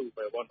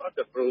လောက်ထုပဲပေါ့နော်။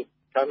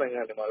ကျွန်တော်တို့ခြားနိုင်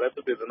ငံတွေမှာလည်း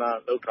သုတေသန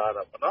လုပ်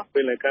ထားတာပေါ့နော်။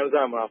ပင်လယ်ကမ်း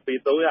စပ်မှာပေ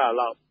300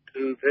လောက်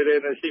ထဲ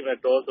နဲ့ရှိ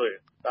မဲ့တောဆိုရင်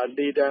ဒါ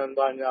လေတံ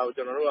ပါညာ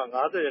ကိုကျွန်တော်တို့က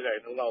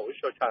50%လောက်ကို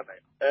ရှော့ချနို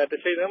င်တယ်တ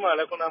စ်ချိန်တည်းမှာ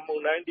လည်းခု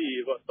နမုန်တို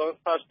င်းဒီပေါ့ storm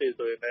surge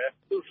တွေဆိုရင်လ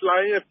ည်းသူ့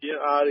fly ရဲ့ပြင်း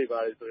အားတွေပါ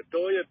တယ်ဆို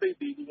ရင်တော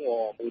ရဲ့သိပ်သီး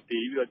မှုပေါ်မူတည်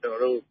ပြီးတော့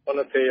ကျွန်တော်တို့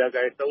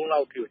80%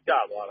လောက်ထိကိုကျ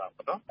သွားတာ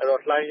ပေါ့နော်အဲ့တော့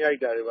fly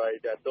ရိုက်တာတွေပါ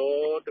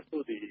တယ်တော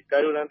တစ်ခုစီက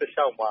မ်းရိုးတန်းတစ်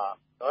လျှောက်မှာ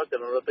နော်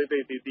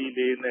ကျွန်တော်တို့သိပ်သီး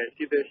လေးနဲ့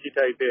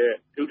ရှိထိုက်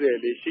တဲ့ဒုတယ်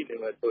လေးရှိနေ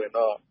မှာဆို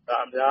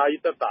ရင်တော့ဒါအများ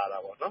ကြီး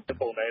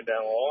သက်သာတာပေါ့နော်ပုံတိုင်း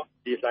တန်ရော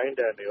ဒီလိုင်း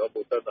တန်တွေ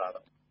ရောပို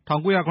သက်သာတာ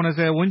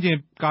1980 ဝန်းကျင်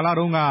ကာ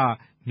လတုန်း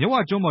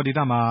ကမြစ်ဝကျွန်းပေါ်ဒေ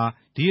သမှာ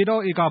ဒီရေ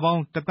တောဧကပေါင်း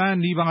1 သန်း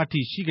နီးပါး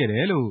အထိရှိခဲ့တ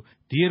ယ်လို့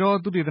ဒီရေ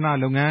တောသုတေသ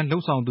နလုပ်ငန်းလှု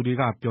ပ်ဆောင်သူတွေ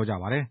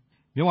ကပြောကြပါတယ်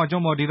။မြစ်ဝကျွ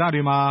န်းပေါ်ဒေသ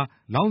တွေမှာ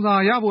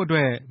လောင်စာရဖို့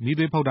အတွက်မီး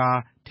သွေးဖုတ်တာ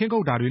ထင်းခု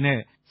တ်တာတွေနဲ့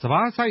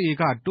စပါးစိုက်ဧ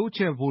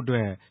ကတိုးချဲ့ဖို့အတွ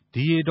က်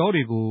ဒီရေ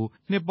တောတွေ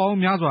ကိုနှစ်ပေါ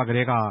င်းများစွာကတ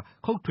ည်းက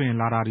ခုတ်ထွင်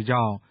လာတာ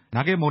တွေကြောင့်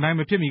နာဂစ်မုန်တို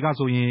င်းမဖြစ်မီ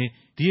ကဆို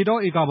ရင်ဒီရေတော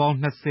ဧကပေါင်း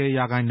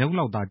20%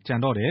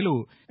လောက်သာကျန်တော့တယ်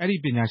လို့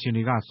အဲ့ဒီပညာရှင်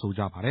တွေက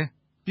ဆိုကြပါတယ်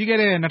။ပြီး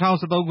ခဲ့တဲ့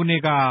2013ခုနှစ်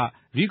က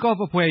Recoff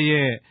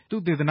အဖွဲ့ရဲ့သု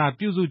တေသန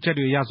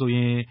ပြုစုချက်တွေအရဆိုရ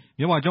င်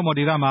မြစ်ဝကျွ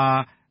န်းပေါ်ဒေသ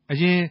မှာအ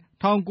ရင်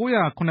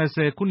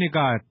1980ခုနှစ်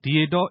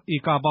ကဒီရေတော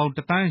ဧကပေါင်း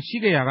1 သန်း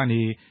ရှိခဲ့ရာ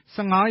ကနေ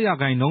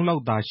15%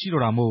လောက်သာရှိ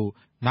တော့တာမို့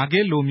နာ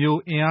ဂစ်လို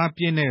မျိုးအင်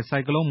အားပြင်းတဲ့ဆို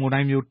င်ကလုန်းမုန်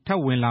တိုင်းမျိုးထ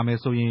ပ်ဝင်လာမယ်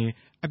ဆိုရင်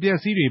အပျက်အ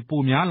စီးတွေ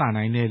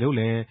ပိုများလာနိုင်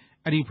တယ်လို့လ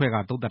ည်းအဲ့ဒီအဖွဲ့က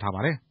သုံးသပ်ထားပါ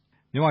တယ်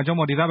။မြစ်ဝကျွ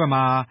န်းပေါ်ဒေသ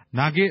ဘက်မှာ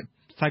နာ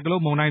ဂစ်ဆိုင်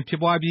ကလုန်းမုန်တိုင်းဖြစ်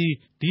ပွားပြီး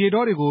ဒီရေ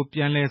တောတွေ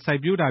ကိုပြန်လည်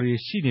စိုက်ပျိုးတာ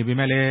တွေရှိနေပေ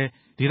မဲ့လ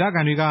ည်းဒေသ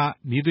ခံတွေက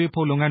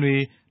မီးသွေးဖို့လုပ်ငန်းတွေ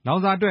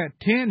လောင်စာအတွက်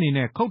ထင်း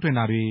အနေနဲ့ခုတ်ထွင်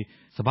တာ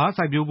တွေစ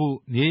ပါးစိုက်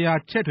ပျိုးဖို့မြေယာ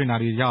ချဲ့ထွင်တာ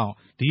တွေကြောင့်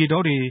ဒီရေ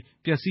တောတွေ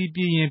ပျက်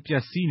စီးပြင်း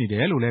ရင်ပျက်စီးနေ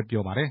တယ်လို့လ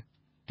ည်းပြောပါတယ်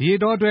။ဒီရေ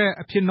တောအတွက်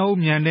အဖြစ်နှု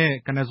န်းမြန်တဲ့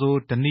ကနဆိုး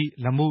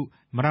ဓနိလ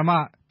မှုမရမ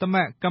သမ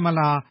တ်ကမ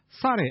လာ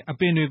စတဲ့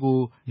အပင်တွေကို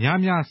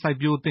များ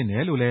စိုက်ပျိုးသင့်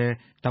တယ်လို့လ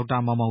ည်းဒေါက်တာ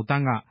မောင်မောင်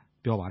တန်း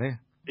ကပြောပါတယ်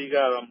။အဓိက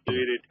တော့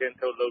တွေထ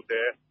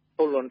င်းထုတ်လုပ်တဲ့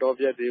ထုတ်လွန်တော်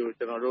ပြက်တွေကို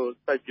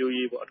ကျွန်တော်တို့စိုက်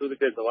ပျိုးရေးပေါ့အထူး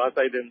သဖြင့်စပါး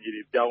စိုက်တဲ့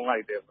မြေတွေပြောင်းလို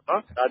က်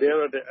တယ်ပေါ့နော်ဒါတွေ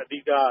ကတော့အဓိ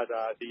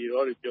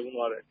ကဒါဒီရောတွေပြုံး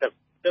သွားတဲ့အချက်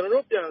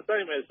ကျွန်တော်တို့ပြန်စို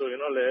က်မယ်ဆို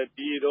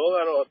ရင်တော့လေဒီရော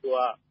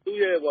ကတော့သူ့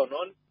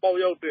ရဲ့ပေါ့နော်ပေါက်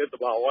ရောက်တဲ့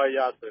သဘာဝ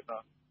ရဆို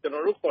ရင်တော့ကျွန်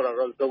တော်တို့ခေါ်တာ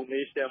တော့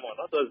zonation ပေါ့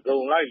နော်သူ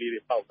ဇုံလိုက်လေးတွေ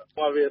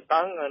ပေါက်တာဟိုပဲ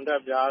သားငံတ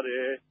က်များ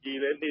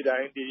တယ်ဒီလည်းနေ့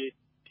တိုင်း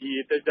ဒီ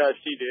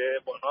တက်ကြရှိ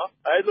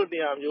တယ်ပေါ့နော်အဲ့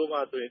လိုနေရာမျိုး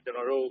မှာဆိုရင်ကျွန်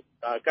တော်တို့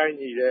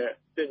ကိုက်ညီတဲ့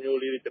စစ်မျိုး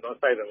လေးတွေ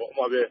ကျွန်တော်စိုက်တယ်ပေါ့ဥ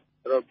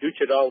ပမာပြကျွန်တော်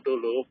future တို့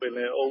လို့ပင်လ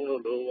ယ်အုံး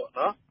တို့လို့ပေါ့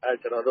နော်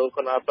အဲ့ကျွန်တော်တို့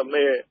ခဏသမ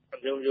က်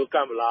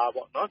မျိုးကံမ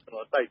လားပေါ့နော်ကျွန်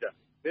တော်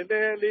စိုက်တာနည်းန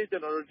ည်းလေး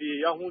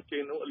ကျွန်တော်တို့ဒီရောက်မှုချိ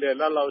န်တို့အလယ်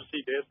လောက်ရှိ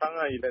တယ်ဆ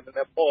န်းငံကြီးလည်းနည်းန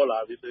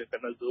ည်းပေါ်လာပြီဆိုရင်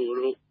ကန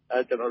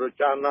ဆိုတို့ကျွန်တော်တို့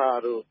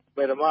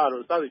ဂျာနာတို့မေရ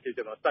မတို့စသဖြင့်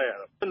ကျွန်တော်စိုက်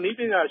ရတော့န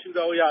ည်းပညာ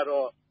ရှုထောင့်ရ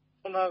တော့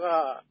ခုနက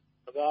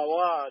သဘာဝ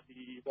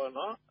ဒီပေါ့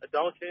နော်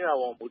အကြောင်းချင်းရ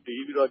အောင်မူတည်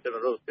ပြီးတော့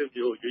ကျွန်တော်တို့စစ်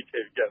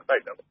မျိုးရွေးချယ်ပြီးစို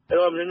က်တာပေါ့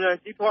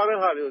အဲ့တော့မြန်ကြီးထွားတဲ့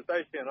ဟာတွေကို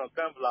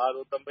စိုက်ရှင်တော့ကံပလာ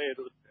တို့သမက်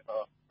တို့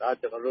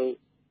ဆိုတော့ဒါကျွန်တော်တို့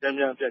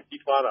မြန်ပြန်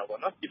ကြီးထွားတာပေါ့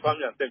နော်ကြီးထွား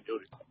မြန်တဲ့မျိုး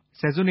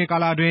တွေဆယ်စုနှစ်ကာ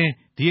လအတွ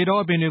င်းဒီရေတော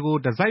အပင်တွေကို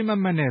ဒီဇိုင်း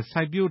မတ်နဲ့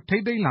စိုက်ပျိုးထိ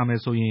မ့်သိမ်းလာ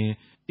မယ်ဆို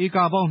ရင်ဧ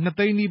ကပေါင်း2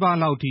 သိန်းနီး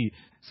ပါးလောက်ထိ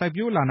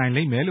စိုက်ပျိုးလာ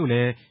နိုင်လိမ့်မယ်လို့လ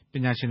ည်းပ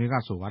ညာရှင်တွေက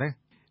ဆိုပါတယ်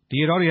။ဒီ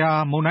ရေတောတွေ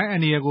ဟာမုန်တိုင်း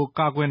အန္တရာယ်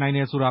ကိုကာကွယ်နိုင်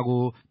တယ်ဆိုတာ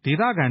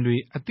ကိုဒေသခံ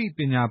တွေအသိ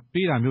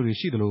ပညာပေးတာမျိုးတွေ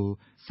ရှိသ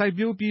လိုစိုက်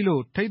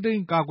ပျိုးပြီးလို့ထိမ့်သိ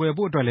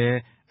မ်းကာကွယ်ဖို့အတွက်လည်း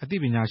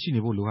အသိပညာ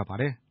ရှိနေဖို့လို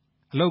အပ်ပါတယ်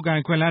။အလုပ်ကို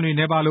င်ခွင့်လန်းတွေ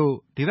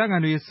နှဲပါလို့ဒေသခံ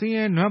တွေဆ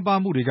င်းရဲနွမ်း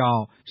ပါးမှု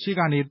တွေကြောင့်ရှေ့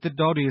ကနေသစ်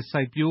တောတွေ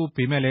စိုက်ပျိုး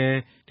ပေမဲ့လ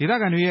ည်းဒေသ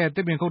ခံတွေရဲ့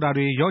သစ်ပင်ခုတ်တာ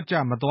တွေလျော့ကျ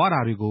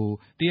မသွားတာတွေ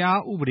ကိုတ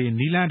ရားဥ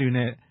ပဒေနည်းလမ်းတွေ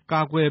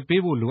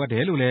နဲ့ကာကွယ်ပေးဖို့လိုအပ်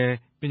တယ်လို့လ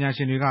ည်းပညာရှ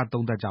င်တွေက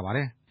သုံးသပ်ကြပါတ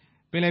ယ်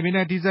။ပင်လယ်ပြင်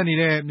နဲ့ထိစပ်နေ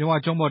တဲ့မြစ်ဝ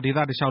ကျွန်းပေါ်ဒေ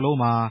သတစ်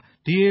လျှောက်လုံးမှာ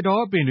ဒီရေ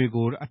တောပင်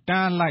တွေကိုအတ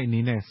န်းအလိုက်အနေ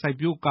နဲ့စိုက်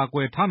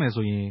ပျိုးကာကွယ်ထား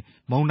မယ်ဆို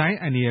ရင်မုန်တို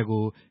င်းအန္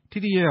တရာယ်ကိုထိ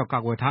ထိရောက်ရောက်ကာ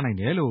ကွယ်ထားနိုင်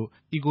တယ်လို့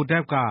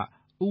Ecodep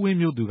ကဦးဝ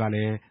င်းမျိုးသူကလ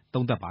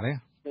ည်းသုံးသပ်ပါတယ်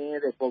။ဆင်းရဲ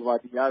တဲ့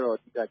poverty ကတော့အ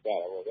ဓိ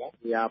ကကျတာပေါ့ဗျာ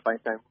။နေရာ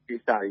ပိုင်ဆိုင်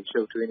မှုကိစ္စတွေရှု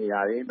ပ်ထွေးနေရတ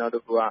ယ်။နောက်တ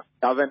စ်ခုက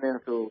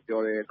governance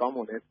ကိုပြောတယ်ကောင်း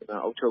မွန်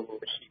တဲ့စီမံအုပ်ချုပ်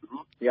မှုမ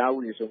ရှိဘူး။တရား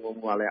ဥပဒေစိုးမိုး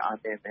မှုကလည်း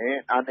အားနည်းတယ်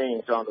။အားနည်းရ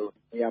င်ကြော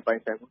င့်လို့နေရာပို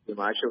င်ဆိုင်မှု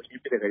တွေမှာ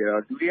ရှုပ်ထွေးဖြစ်တဲ့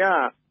အခါကျတော့လူတွေ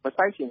ကမ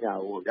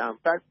စိုက်ချင်ကြဘူးဗျာ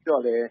။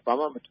စိုက်ပြီးတော့လ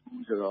ည်းဘာမှမ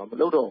ထူးဆိုတော့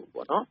မလုပ်တော့ဘူး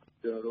ပေါ့နော်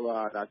။ကျွန်တော်တို့က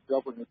ဒါကြောက်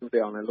ဖွံ့ဖြိုးတိုးတက်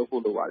အောင်လ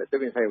ည်းလုပ်ဖို့လိုပါတယ်။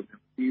သစ်ပင်စိုက်ဖို့မ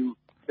ပြီးဘူး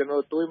။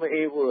ကျွန်တော်တွေးမ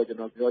အေးဖို့တော့ကျွန်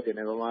တော်ပြောချင်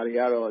တယ်ဗမာ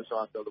တွေကတော့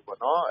ဆောင်းပြောလို့ပေါ့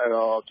နော်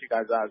အဲ့တော့ဖြစ်က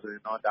စားဆို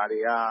ရင်တော့ဒါတွေ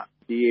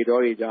ကဒီရေတော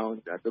တွေကြောင့်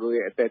သူတို့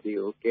ရဲ့အသက်တွေ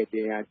ကိုကယ်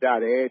တင်ရကြ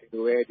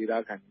တယ်ဒီလိုပဲဒေ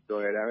သခံတွေပြော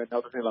တယ်ဒါပေမဲ့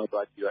နောက်တစ်ဆင့်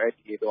လောက်သွားကြည့်တော့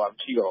အဲ့ဒီရေတောကမ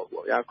ရှိတော့ဘူး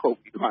ပေါ့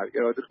ဗျာခုတ်ပြီးသွားပြီ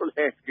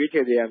အဲ့တော့သူတို့လ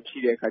ည်းရွေးချယ်စရာမရှိ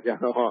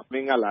တဲ့ခါကျတော့မ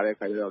င်းကလာ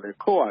တဲ့ခါကျတော့လ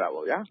ည်းခုတ်ရတာ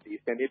ပေါ့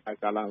ဗျာဒီစ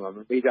နစ်ကာလ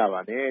မှာမ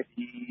ပေးကြပါနဲ့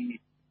ဒီ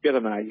ပြ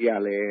ဿနာကြီးက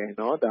လည်း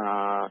နော်ဒါ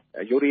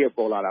ရုပ်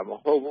ရည်ပေါ်လာတာမ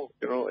ဟုတ်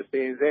ဘူးကျွန်တော်အစ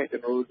င်ဆက်ကျွ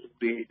န်တော်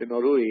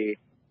တို့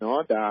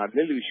တွေနော်ဒါလ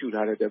က်လူ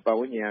ရှုထားတဲ့ပတ်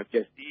ဝန်းကျင်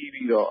ကပျက်စီး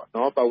ပြီးတော့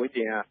နော်ပတ်ဝ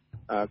န်းကျင်က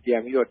ပြ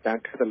န်ပြီးတော့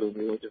တန်းခတ်တယ်လို့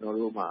မျိုးကျွန်တော်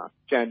တို့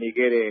မှာကြံနေ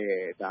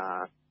ခဲ့တဲ့ဒါ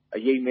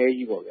အရေးမဲ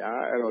ကြီးပေါ့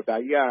ဗျာအဲ့တော့ဒါ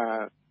ကြီး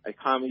ကအ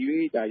ခါ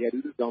မရွေးဒါရတု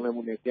တောင်းလဲ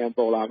မှုနဲ့ပြန်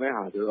ပေါ်လာ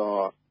မဲ့ဟာဆို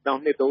တော့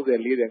နောက်နှစ်30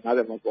 40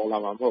 50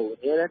မှာပေါ်လာမှာမဟုတ်ဘူး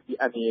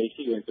အများကြီးဒီအန္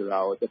တရာယ်ရှိတယ်ဆိုတာ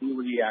ကိုတတိ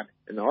ဝရိယ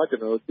နော်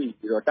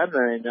ကျွန်တော်တို့သိပြီးတော့တတ်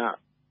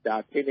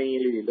နိုင်ကြဒါထိန်းသိ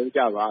မ်းရေးလေးတွေလုပ်ကြ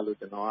ပါလို့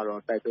ကျွန်တော်က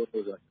တော့တိုက်တွန်း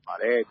လို့ဆိုပါတ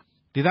ယ်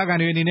ဒေ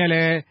သခံတွေအနေနဲ့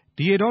လည်း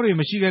ဒီရေတောတွေ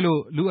မရှိ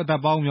ခဲ့လို့လူအ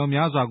သက်ပေါ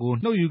င်းမြောက်များစွာ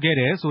ကိုနှုတ်ယူ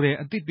ခဲ့တယ်ဆိုတဲ့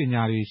အသိပ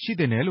ညာတွေရှိ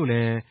တဲ့နယ်လို့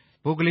လည်း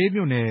ဗိုလ်က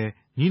လေးမြို့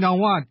နယ်ညီနောင်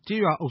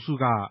ဝကျေးရွာအုပ်စု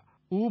က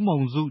ဦး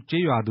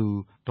မုံစုကျေးရွာ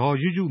သူဒေါ်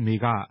ယူမေ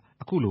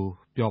ကအခု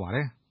လိုပြောပါတယ်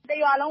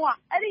တရွာလုံး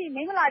ကအဲ့ဒီ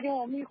မိန်းမလာချ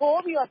င်းကိုမိ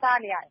ခိုးပြီးတော့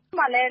စားနေရတယ်။ဒီ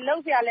မှာလည်းလှု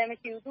ပ်ရှားလည်း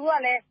မရှိဘူး။သူ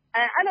ကလ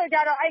ည်းအဲ့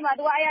လိုကြတော့အဲ့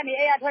မှာသူကအဲ့ကနေ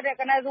အဲ့ရထွက်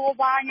တဲ့က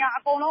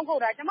နဆိုးပါညာအကုန်လုံးခုတ်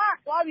တာကျ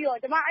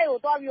မသွားပြီးတော့ကျမအဲ့ကို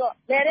သွားပြီးတော့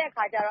လဲတဲ့အ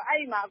ခါကျတော့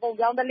အဲ့ဒီမှာ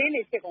အကုန်ကြောင်တလင်း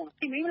နေဖြစ်ကုန်တယ်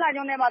။ဒီမိန်းမလာချ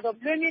င်းထဲမှာ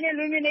ဆိုလွင်မြင်းနေ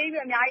ကြီးပဲ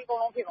အများကြီးအကုန်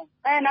လုံးဖြစ်ကုန်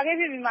။နာဂိ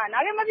ဖြစ်ပြီးမှနာ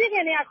ဂိမဖြစ်ခ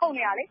င်တည်း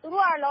ကခုတ်နေရလေ။သူ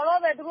တို့ကလော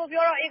လောဆယ်သူတို့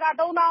ပြောတော့ဧက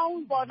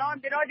3000ပေါ့နော်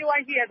တတော်ကြွို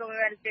င်းရှိရဆိုပေ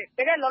မဲ့တ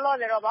ကယ်လော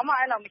လောဆယ်တော့ဘာမှ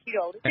အဲ့လောက်မရှိ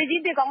တော့ဘူး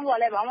။တိကောင်း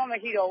ဆိုတာလည်းဘာမှမ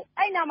ရှိတော့ဘူး။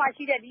အဲ့နာမှာ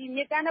ရှိတဲ့ဒီမြ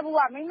စ်ကမ်း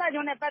တစ်ခုကမိန်းမချ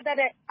င်းနဲ့ပတ်သက်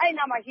တဲ့အဲ့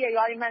နာမှာရှိ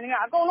တဲ့ရွာတွေမှန်တယ်ကအ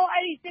ကုန်လုံး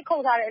အဲ့ဒီစစ်ခု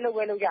တ်ထားတဲ့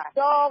အလုပ်ပဲလုပ်ကြတယ်။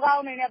တောကော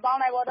င်းနေနဲ့ပေါင်း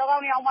လိုက်ပေါ့တော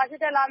ကောင်းနေအောင်မှစစ်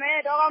တက်လာမ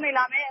ယ်တောကော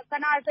င်းနေလာမယ်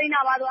ခဏစိ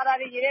မ့်နာပါဆို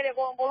အဲ့ဒါတွေရေးတဲ့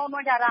ကိုအကုန်လုံးတွ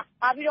န်းချတာ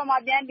။ပြီးတော့မှ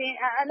ပြန်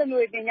တင်အဲ့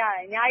လိုမျိုးတင်ကြတ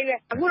ယ်အများကြီးပဲ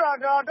။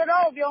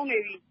အခုတော့တော်တော်ပြုံးနေ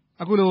ပြီ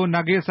။အခုလို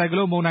နာဂစ်ဆိုင်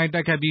ကလုန်းမုန်တိုင်း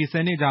တိုက်ခတ်ပြီး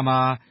10နှစ်ကြာမှာ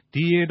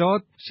ဒီရေ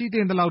တောရှိ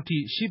တဲ့လောက်ထိ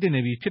ရှိတင်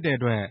နေပြီဖြစ်တဲ့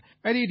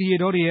အတွက်အဲ့ဒီရေ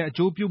တောတွေရဲ့အ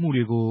ကျိုးပြု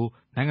မှုတွေ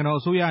ကိုနိုင်ငံတော်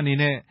အစိုးရ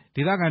အနေနဲ့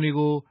ဒေသခံတွေ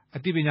ကိုအ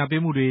သိ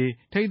ပညာပေးမှုတွေ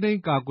ထိန်းသိမ်း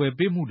ကာကွယ်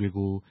ပေးမှု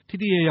တွေကိုထိ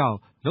ထိ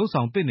ရောက်လှုံ့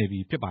ဆော်သင့်နေ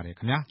ပြီဖြစ်ပါတယ်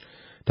ခင်ဗျာ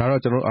။ဒါတော့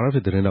ကျွန်တော်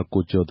RFA သတ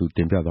င်းတော်ကိုကျော်သူတ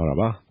င်ပြသွားတာ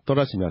ပါ။သောရ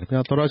ရှင်များ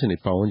ခင်ဗျာသောရရှင်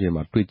တွေပတ်ဝန်းကျင်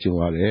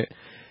မှာတွေ့ကြုံရ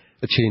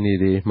တဲ့အခြေအနေ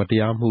တွေမ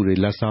တရားမှုတွေ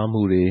လက်စား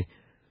မှုတွေ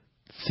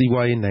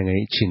စီးပွားရေး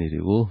နိုင်ငံရေးအခြေ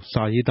အနေတွေ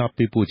ကိုစာရေး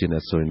သားပေးပို့ခြင်းနဲ့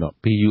ဆိုရင်တော့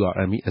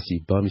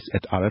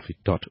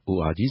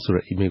burmese@rfa.org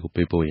ဆိုတဲ့ email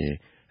ကိုပေးပို့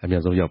ရင်အ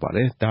များဆုံးရောက်ပါတ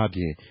ယ်။ဒါ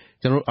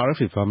အပြင်ကျွန်တော်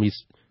RFA Burmese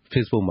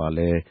Facebook မှာလ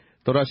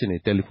ည်းသောရရှင်တွေ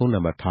တယ်လီဖုန်းနံ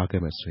ပါတ်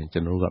ထားခဲ့မယ်ဆိုရင်ကျွ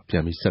န်တော်တို့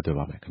ကပြန်ပြီးဆက်သွယ်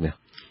ပါမယ်ခင်ဗျာ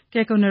။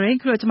ကဲကိုနရိတ်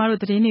ခုတော့ကျ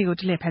မတို့သတင်းတွေကို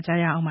တလဲဖတ်ကြ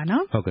ရအောင်ပါ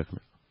နော်။ဟုတ်ကဲ့ခင်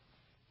ဗျာ။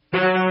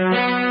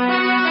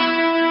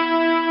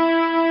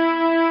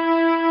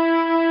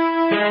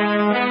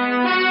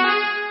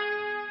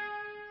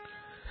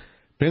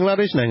ဘင်္ဂလား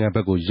ဒေ့ရှ်နိုင်ငံဘ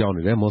က်ကိုရောက်နေ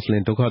တဲ့မွတ်စ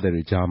လင်ဒုက္ခ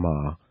သည်တွေကြား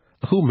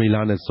မှာအခုမေ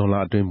လနဲ့ဇွန်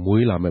လအတွ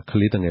င်းမွေးလာမဲ့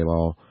ကလေးငယ်ပေါ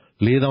င်း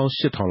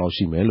48,000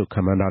လောက်ရှိမယ်လို့ခ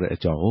န့်မှန်းထားတဲ့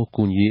အကြောင်း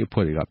ကိုကူညီရေး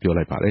အဖွဲ့တွေ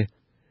ကပြောလိုက်ပါတယ်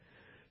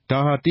။ဒါ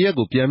ဟာတရက်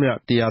ကိုပြန်မြ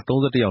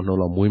131ယောက်နှု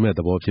န်းလောက်မွေး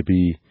မဲ့သ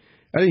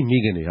ဘောဖြစ်ပြီးအဲ့ဒီမိ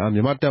ခင်တွေဟာမြ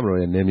န်မာတပ်မတော်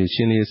ရဲ့နယ်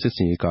မြေရှင်းလင်းရေးစစ်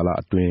ဆင်ရေးကာ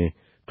လအတွ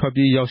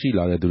င်းထွက်ပြေးရောက်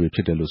ရှိလာတဲ့သူ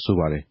တွေဖြစ်တယ်လို့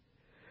ဆိုပါတယ်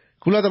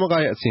။ကုလသမဂ္ဂ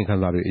ရဲ့အစီ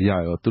ရင်ခံစာတွေအရ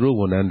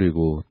ရောသူတို့ဝန်ထမ်း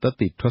တွေကို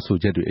သက်သေထွက်ဆို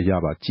ချက်တွေအ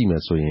ရပါကြည့်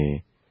မယ်ဆို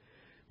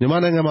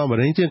ရင်မြန်မာနိုင်ငံမှာမ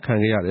ရင်းချ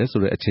င်းခံခဲ့ရတယ်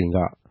ဆိုတဲ့အချိန်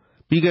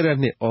ကပြီးခဲ့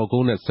တဲ့နှစ်ဩဂု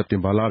တ်နဲ့စက်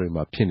တင်ဘာလ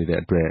တွေမှာဖြစ်နေ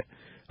တဲ့အတွက်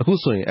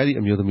အခုဆိုရင်အဲ့ဒီ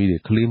အမျိုးသမီး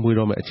တွေက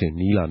လေးမွေးတော့မယ့်အ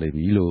ချိန်နီးလာနေ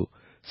ပြီလို့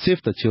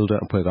Save the Children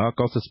အဖွဲ့က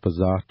Cox's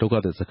Bazar ဒုက္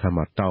ခသည်စခ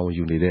န်းမှာတာ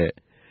ဝန်ယူနေတဲ့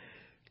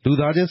လူ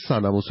သားချင်းစာ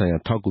နာမှုဆိုင်ရာ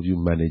ထောက်ကူပြု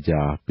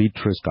မန်နေဂျာ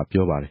Beatrice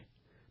ကပြောပါတယ်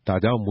။ဒါ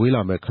ကြော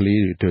င့်မွေးလာမယ့်က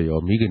လေးတွေအတွက်ရော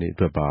မိခင်တွေ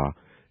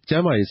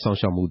အတွက်ပါကျန်းမာရေးစော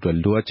င့်ရှောက်မှု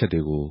အတွက်လို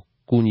အပ်ချက်တွေ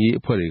ကိုကူညီရေး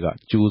အဖွဲ့တွေ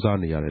ကစူးစမ်း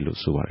နေရတယ်လို့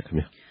ဆိုပါတယ်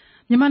ခင်ဗျာ။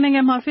မြန်မာ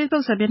နိုင်ငံမှာ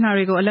Facebook စာမျက်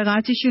နှာတွေကိုအ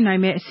လကားကြည့်ရှု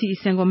နိုင်မဲ့အစီအ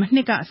စဉ်ကို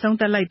မနှစ်က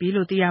အဆုံးသတ်လိုက်ပြီ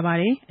လို့သိ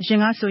ရပါတယ်။အရင်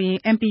ကဆိုရင်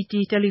MPT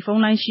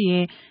တယ်လီဖုန်းလိုင်းရှိရ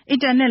င်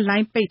အင်တာနက်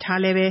လိုင်းပိတ်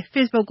ထားလဲပဲ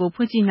Facebook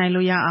ကိုဖွင့်ကြည့်နိုင်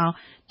လို့ရအောင်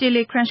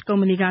Telecrunch ကုမ္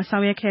ပဏီက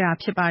ဆောင်ရွက်ခဲ့တာ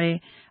ဖြစ်ပါတယ်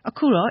။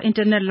အခုတော့အင်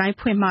တာနက်လို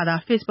င်းဖွင့်မှသာ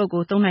Facebook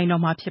ကိုသုံးနိုင်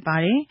တော့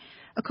မှာဖြစ်ပါတယ်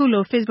။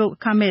အခုလို Facebook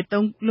အခ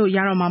မဲ့သုံးလို့ရ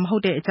တော့မှာမဟု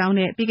တ်တဲ့အကြော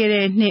င်းနဲ့ပြီး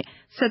ခဲ့တဲ့နှစ်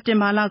စက်တင်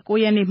ဘာလ9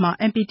ရက်နေ့မှာ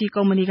MPT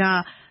ကုမ္ပဏီက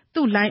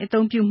သူ့လိုင်းအ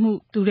သုံးပြုမှု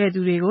တူ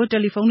တဲ့သူတွေကိုတ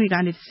ယ်လီဖုန်းတွေ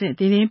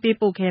ကနေသတင်း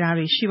ပေးပို့ခဲ့တာ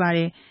တွေရှိပါ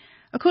တယ်။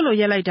အခုလို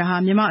ရက်လိုက်တာဟာ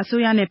မြန်မာ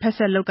အစိုးရနဲ့ဖက်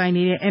ဆက်လုပ်ကိုင်နေ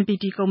တဲ့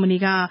MPT ကုမ္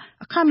ပဏီက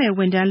အခမဲ့ဝ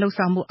န်ထမ်းလုပ်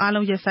ဆောင်မှု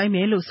အားလုံးရပ်ဆိုင်း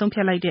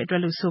မယ်လို့ဆုံးဖြတ်လိုက်တဲ့အတွ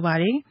က်လို့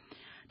ဆိုပါတယ်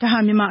။ဒါဟာ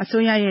မြန်မာ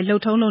အစိုးရရဲ့လှု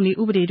ပ်ထုံးလုပ်နည်း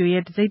ဥပဒေ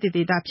တွေရဲ့တစိမ့်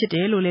တေတာဖြစ်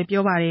တယ်လို့လ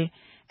ည်းပြောပါတယ်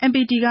။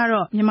 MPT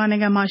ကတော့မြန်မာနို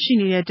င်ငံမှာရှိ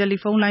နေတဲ့တယ်လီ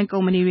ဖုန်းလို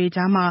င်းကုမ္ပဏီ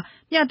တွေကြားမှာ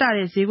မျှတ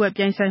တဲ့ဈေးကွက်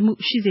ပြိုင်ဆိုင်မှု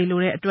ရှိစေလို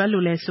တဲ့အတွက်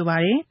လို့လည်းဆိုပါတ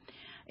ယ်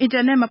။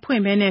အင်တာနက်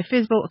မဖွင့်ဘဲနဲ့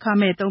Facebook အခ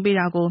မဲ့သုံးပေး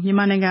တာ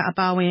ကိုမြန်မာနိုင်ငံ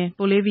အပါအ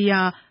ဝင်ဘိုလီးဗီး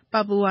ယား၊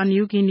ပါပူဝါ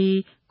နယူးဂီနီ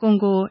ကွန်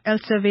ဂို၊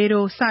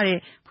အယ်ဆာဗေဒိုစတဲ့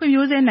ဖွံ့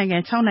ဖြိုးဆဲနိုင်ငံ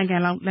6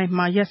နိုင်ငံလောက်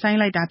မှာရပ်ဆိုင်း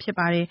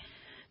လိုက်တာဖြစ်ပါတယ်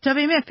။ဒါ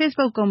ပေမဲ့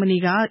Facebook ကုမ္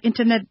ပဏီက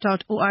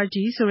internet.org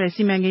ဆိုတဲ့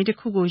စီမံကိန်းတစ်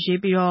ခုကိုရေး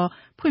ပြီး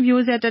ဖွံ့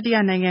ဖြိုးဆဲတတိ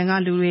ယနိုင်ငံ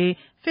ကလူတွေ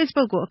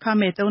Facebook ကိုအ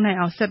ခမဲ့သုံး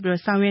နိုင်အောင်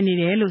ဆက်ပြီးဆောင်ရွက်နေ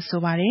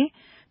တယ်လို့ဆိုပါတယ်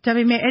။ဒါ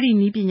ပေမဲ့အဲ့ဒီ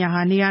နည်း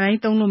ပညာဟာနေရာတို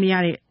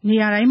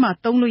င်းမှာ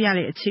သုံးလို့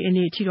ရတဲ့အခြေ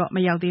အနေအထိတော့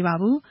မရောက်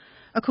သေးပါဘူး။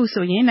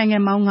အခုဆိုရင်နိုင်ငံ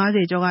ပေါင်း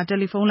90ကျော်က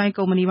တယ်လီဖုန်းလိုင်း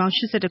ကုမ္ပဏီပေါင်း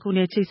82ခု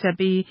နဲ့ချိတ်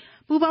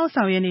ဆက်ပြီးပူးပေါင်း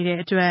ဆောင်ရွက်နေတဲ့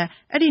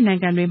အတွက်အဲ့ဒီ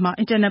နိုင်ငံတွေ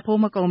မှာအင်တာ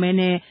နက်ဖိုးမကုန်ဘဲ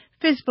နဲ့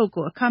Facebook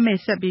ကိုအခမဲ့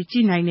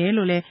ဆက်ပြီးကြည့်နိုင်တယ်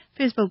လို့လည်း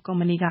Facebook ကုမ္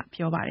ပဏီက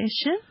ပြောပါ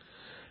တယ်ရှင်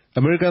။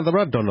အမေရိကန်သမ္မ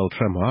တဒေါ်နယ်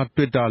ထရမ့်ဟာ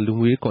Twitter လူ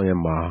မှုရေးကွန်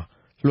ရက်မှာ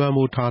လွှမ်း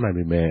မိုးထားနိုင်ပေ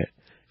မဲ့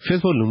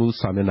Facebook လူ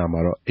မှုစာမျက်နှာ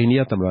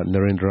မှာတော့အိန္ဒိယသမ္မတန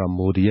ရိန္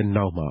ဒြာမိုဒီ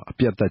ရဲ့နောက်မှာအ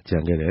ပြတ်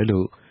သက်ကျန်ခဲ့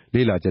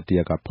တယ်လို့လေ့လာချက်တရ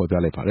က်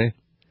ကဖော်ပြလိုက်ပါတယ်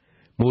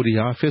။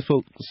မိုဒီဟာ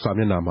Facebook စာမျ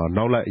က်နှာမှာ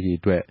နောက်လိုက်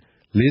အရေအတွက်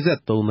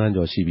43သန်း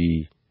ကျော်ရှိ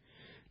ပြီး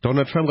ဒေါ်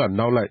နယ်ထရမ့်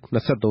ကနောက်လိုက်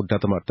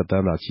23.1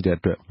သန်းသာရှိတဲ့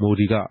အတွက်မို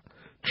ဒီ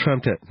ကထရမ့်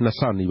ထက်2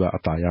ဆနီးပါးအ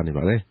သာ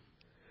ရနေပါတယ်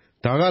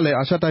။ဒါကလ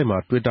ည်းအာရှတိုက်မှာ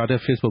Twitter နဲ့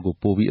Facebook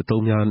ကိုပိုပြီး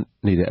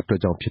အသုံးများနေတဲ့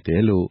အတွက်ကြောင့်ဖြစ်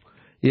တယ်လို့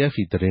AFP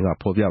သတင်းက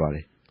ဖော်ပြပါ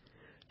တယ်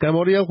။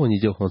ကမ္ဘောဒီးယား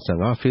ဝန်ကြီးချုပ်ဟွန်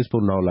ဆန်က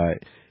Facebook နောက်လိုက်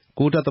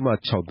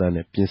9.6 သန်း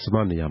နဲ့ပြင်စ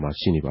မနေရာမှာ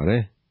ရှိနေပါတ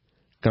ယ်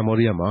။ကမ္ဘော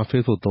ဒီးယားမှာ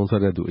Facebook သုံး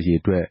စွဲတဲ့သူ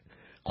အရေအတွက်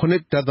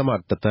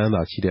9.1 သန်း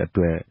သာရှိတဲ့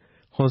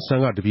အတွက်ဟွန်ဆ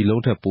န်ကတပြည်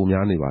လုံးထက်ပို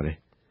များနေပါတယ်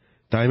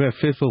။ဒါပေမဲ့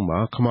Facebook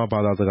မှာခမာ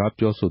ဘာသာစကား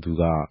ပြော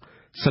ဆိုသူက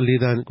14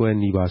သန်း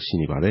ခွဲနီးပါးရှိ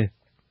နေပါတယ်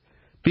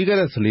။ပြီး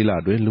ခဲ့တဲ့14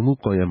လအတွင်းလူမှု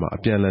ကွန်ရက်မှာ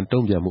အပြန်အလှန်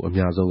တုံ့ပြန်မှုအ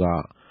များဆုံး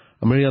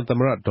ကအမေရိကန်သမ္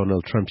မတဒေါ်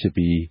နယ်ထရမ့်ဖြစ်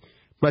ပြီး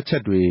မှတ်ချ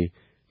က်တွေ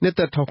နှစ်သ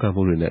က်ထောက်ခံ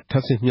မှုတွေနဲ့ထ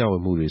ပ်ဆင့်မျှဝေ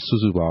မှုတွေစု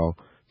စုပေါင်း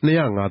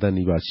205 သန်း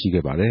နီးပါးရှိ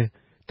ခဲ့ပါတယ်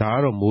။ဒါက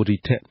တော့မိုဒီ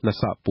ထက်2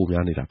ဆပို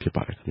များနေတာဖြစ်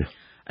ပါတယ်ခင်ဗျာ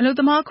။အလုပ်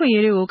သမားအခွင့်အ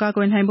ရေးတွေကိုကာ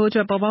ကွယ်နိုင်ဖို့အ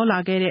တွက်ပေါ်ပေါက်လာ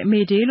ခဲ့တဲ့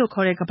May Day လို့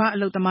ခေါ်တဲ့ကမ္ဘာ့အ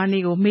လုပ်သမား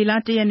နေ့ကိုမေလ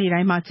 1 ရက်နေ့တို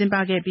င်းမှာကျင်းပ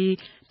ခဲ့ပြီး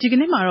ဒီက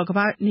နေ့မှာတော့ကမ္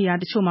ဘာ့နေရာ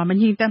တချို့မှာမ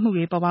ငြိမ်သက်မှု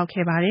တွေပေါ်ပေါက်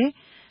ခဲ့ပါတယ်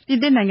။ပြည်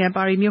သစ်နိုင်ငံ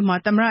ပါရီမြို့မှာ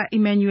သမ္မတ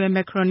Emmanuel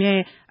Macron ရဲ့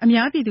အ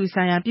များပြည်သူ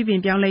ဆိုင်ရာပြည်ပ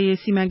ပြောင်းလဲရေး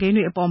စီမံကိန်း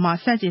တွေအပေါ်မှာ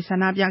ဆန့်ကျင်ဆ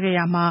န္ဒပြခဲ့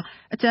ရမှာ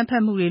အကြမ်းဖ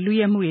က်မှုတွေလူ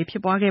ရဲမှုတွေဖြ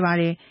စ်ပွားခဲ့ပါ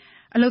တယ်။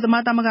အလုပ်သ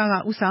မားသမဂ္ဂက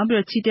ဦးဆောင်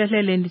ပြီးချီတက်လှ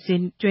ည့်လည်နေစ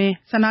ဉ်တွင်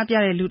ဆန္ဒပြ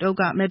တဲ့လူအုပ်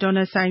က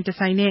McDonald ဆိုင်တစ်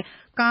ဆိုင်နဲ့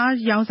ကား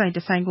ရောင်းဆိုင်တ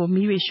စ်ဆိုင်ကို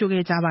မီးတွေရှို့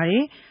ခဲ့ကြပါတ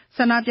ယ်။ဆ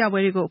န္ဒပြပွဲ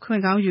တွေကိုအခွ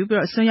င့်ကောင်းယူ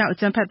ပြီးအစွန်းရောက်အ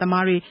ကြမ်းဖက်သ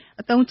မားတွေ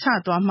အသုံးချ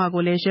သွားမှာ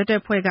ကိုလည်းရဲတ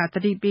ပ်ဖွဲ့ကသ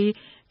တိပေး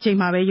ချိန်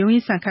မှာပဲရုန်းရ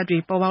င်းဆန်ခတ်တွေ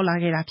ပေါ်ပေါက်လာ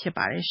ခဲ့တာဖြစ်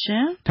ပါတယ်ရှ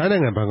င်။ထိုင်းနို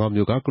င်ငံဘန်ကောက်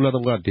မြို့ကကုလသ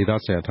မဂ္ဂဒေသ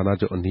ဆိုင်ရာဌာန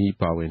ချုပ်အနီးအ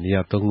ပါအဝင်နေ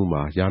ရာ3ခု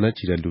မှာရာနဲ့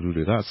ချီတဲ့လူထု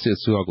တွေကစစ်အ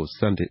စိုးရကိုဆ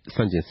န့်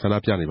ကျင်ဆန္ဒ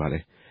ပြနေပါတ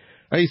ယ်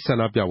။အဲဒီဆန္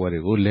ဒပြပွဲတွေ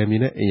ကိုလယ်မြေ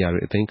နဲ့အိမ်ယာ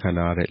တွေအသိမ်းခံ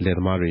ထားရတဲ့လယ်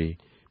သမားတွေ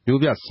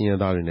မျိုးပြစင်းရဲ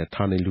သားတွေနဲ့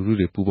ဌာနေလူထု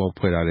တွေပူးပေါင်း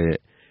ဖွဲ့ထားတဲ့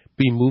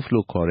P-Move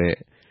လို့ခေါ်တဲ့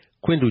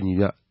ခွင့်တူညီ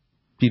မျှ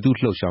ပြည်သူ့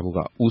လှုပ်ရှားမှုက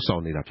ဦးဆော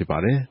င်နေတာဖြစ်ပါ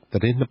တယ်။သ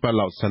တင်း2ပတ်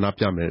လောက်ဆန္ဒ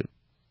ပြမယ်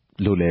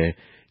လို့လည်း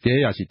ရဲ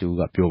အရာရှိတူ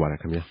ကပြောပါတယ်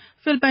ခင်ဗျာ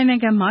ဖိလစ်ပိုင်နို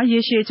င်ငံမှာရေ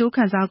ရှည်အကျိုး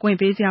ခံစား권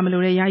ပေးစရာမ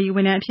လိုတဲ့ယာယီဝ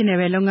န်ထမ်းအဖြစ်နဲ့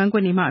ပဲလုပ်ငန်းခွ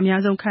င်တွေမှာအ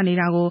များဆုံးခံနေ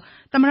တာကို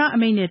သမ္မတအ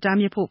မိန့်နဲ့တား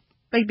မြစ်ဖို့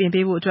ပိတ်ပင်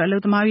ပေးဖို့အတွက်အလု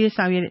ပ်သမားရေး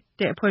ဆောင်ရွက်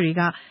တဲ့အဖွဲ့တွေ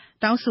က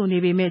တောင်းဆိုနေ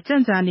ပေမဲ့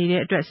ကြံ့ကြာနေ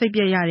တဲ့အတွက်စိတ်ပြ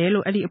ည့်ရတယ်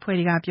လို့အဲ့ဒီအဖွဲ့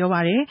တွေကပြောပါ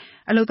တယ်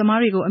အလုပ်သမား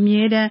တွေကိုအ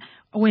မြဲတမ်း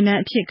အဝန်ထ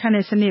မ်းအဖြစ်ခန့်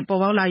တဲ့စနစ်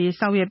ပေါ်ပေါက်လာရေး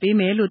ဆောင်ရွက်ပေး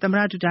မယ်လို့သမ္မ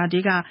တဒူတာ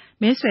တေးက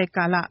မဲဆွယ်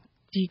ကာလ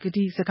ဒီက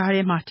တိစကား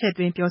ထဲမှာထည့်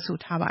သွင်းပြောဆို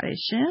ထားပါတယ်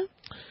ရှင်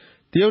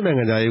တရုတ်နိုင်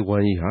ငံသားရေးဝ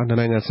န်ကြီးဟာ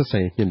နိုင်ငံဆက်ဆံ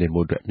ရေးမြင့်တင်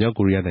မှုအတွက်မြောက်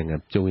ကိုရီးယားနိုင်ငံ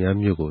ပြုံယမ်း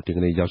မြို့ကိုဒီက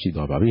နေ့ရောက်ရှိ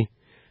သွားပါပြီ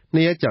။နှ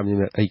စ်ရက်ကြာမြင့်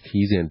တဲ့အဲ့ခ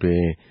ရီးစဉ်အတွ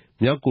င်း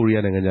မြောက်ကိုရီး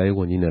ယားနိုင်ငံသားရေး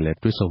ဝန်ကြီးနဲ့လည်း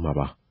တွေ့ဆုံမှာ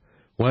ပါ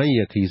။ဝန်ကြီး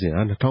ရဲ့ခရီးစဉ်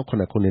ဟာ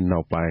2009ခုနှစ်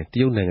နောက်ပိုင်းတ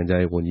ရုတ်နိုင်ငံသား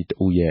ရေးဝန်ကြီးတ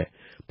ဦးရဲ့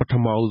ပထ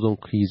မအဆုံး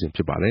ခရီးစဉ်ဖြ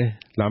စ်ပါတယ်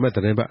။လာမယ့်သ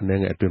တင်းပတ်အန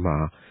ည်းငယ်အတွင်းမှာ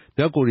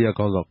မြောက်ကိုရီးယား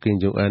ခေါင်းဆောင်ကင်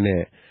ဂျုံအန်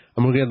နဲ့အ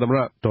မေရိကန်သမ္မတ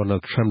ဒေါ်နယ်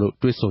ထရမ့်တို့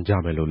တွေ့ဆုံကြ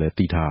မယ်လို့လည်း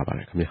သိထားရပါတ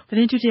ယ်ခင်ဗျာ။သတ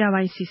င်းဒုတိယ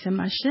ပိုင်းစီစဉ်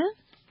ပါရှင်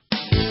။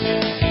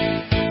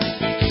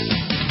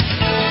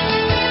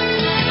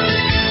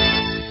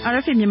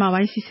RFA မြန်မာ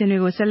ပိုင်းစီစဉ်တွေ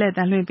ကိုဆက်လက်တ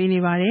င်လွှင့်ပေးနေ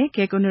ပါတယ်။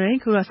ကဲကုနရိ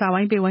ခုတော့စာ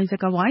ဝိုင်းပေးဝိုင်းစ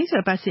ကားဝိုင်း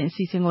ဆိုပတ်စဉ်အ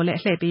စီအစဉ်ကိုလည်း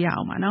အလှည့်ပေးရ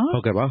အောင်ပါနော်။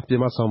ဟုတ်ကဲ့ပါ။ပြ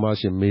င်မဆောင်ပါ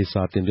ရှင်မေ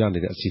စာတင်ပြနေ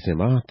တဲ့အစီအစဉ်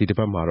ပါ။ဒီတစ်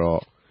ပတ်မှာ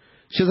တော့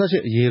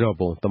88အရေးတော်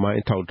ပုံတမိုင်း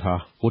အထောက်ထား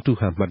ဝတ္ထု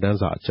ဟန်မှတ်တမ်း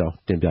စာအကြောင်း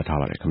တင်ပြထား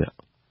ပါတယ်ခင်ဗျာ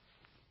။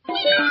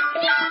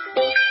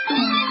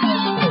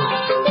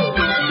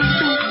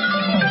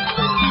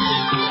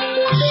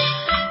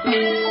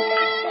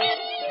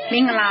မ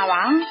င်္ဂလာ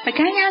ပါပက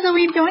န်းရသဝ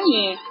င်ပြောရ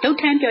င်ဒုတ်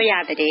ထမ်းပြောရ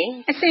တဲ့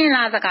အစင်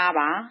လာစကား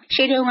ပါ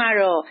ရှေးတုန်းက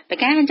တော့ပ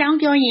ကန်းအကြောင်း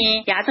ပြောရင်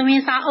ရာသဝ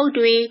င်စာအုပ်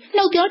တွေ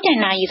လှုပ်ပြောတန်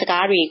နာရီစ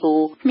ကားတွေ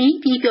ကိုမိ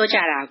ပြီးပြောကြ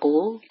တာ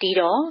ကိုဒီ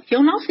တော့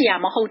ယုံလောက်စရာ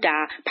မဟုတ်တာ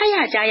ဖတ်ရ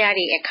ကြရ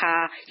တဲ့အခါ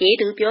ရေး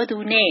သူပြောသူ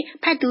နဲ့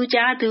ဖတ်သူ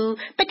ကြားသူ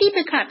ပဋိပ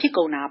က္ခဖြစ်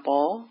ကုန်တာ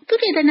ပေါ့သူ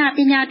တေသနာပ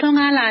ညာထွန်း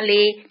ကားလာ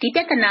လေဒီပြ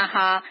ဿနာ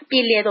ဟာပြေ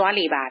လည်သွား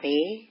လေပါပဲ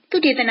သူ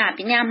တေသနာပ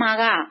ညာမှာ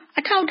က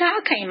အထောက်ထား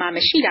အခိုင်အမာမ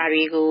ရှိတာ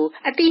တွေကို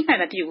အတိအမှန်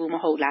မပြုဘူးမ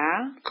ဟုတ်လား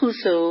ခု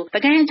ဆိုပ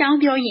ကန်းအကြောင်း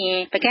ပြောရင်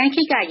ပကန်း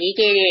ခိကရေး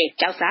ခဲ့တဲ့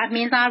ကြောက်စာမ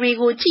င်းသားတွေ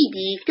ကိုကြည့်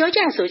ပြီးပြောကြ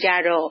ဆိုကြ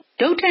တော့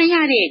ဒုက္ခရ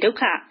တဲ့ဒုက္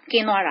ခက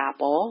င်းသွားတာ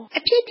ပေါ့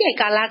အဖြစ်ပြက်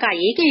ကာလက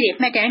ရေးခဲ့တဲ့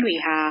မှတ်တမ်းတွေ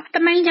ဟာတ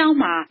မိုင်းကြောင်း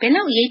မှာဘယ်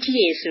လောက်အရေးကြီး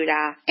ရဲ့ဆို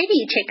တာအဲ့ဒီ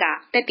အချက်က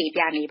တက်တည်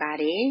ပြနေပါ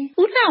တယ်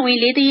ဦးလှဝင်း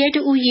လေးတရေ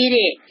တူရေး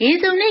တဲ့ရေ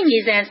စုံနဲ့ရေ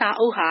စံစာ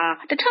အုပ်ဟာ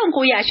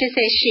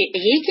1988အ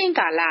ရေးခင်း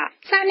ကာလ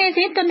စာနယ်ဇ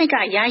င်းသမက်က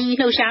ယာယီ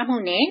လှုပ်ရှားမှု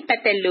နဲ့ပ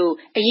တ်သက်လို့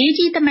အရေး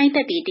ကြီးသမိုင်းသ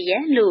က်တည်တရ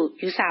က်လို့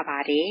ယူဆပါ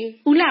တယ်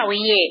ဦးလှဝ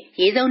င်းရဲ့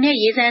ရေစုံနဲ့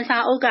ရေစံစာ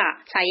အုပ်က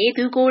စာရေး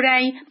သူကိုယ်တို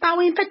င်ပါဝ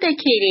င်ပတ်သက်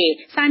ခဲ့တဲ့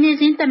စာနယ်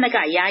ဇင်းသမက်က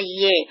ယာယီ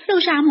ရဲ့လှု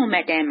ပ်ရှားမှုမှ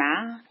တ်တမ်းမှာ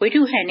ဝိ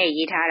ထုဟန်နဲ့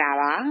ရေးထားတာ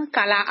ပါ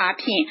ကာလအား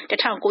ဖြင့်1988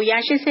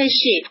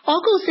ဩ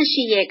ဂုတ်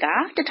18ရက်က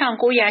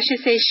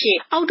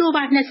1988အောက်တို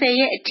ဘာ20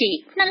ရက်အထိ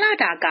2လ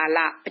တာကာလ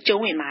အ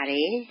ကျုံးဝင်ပါတ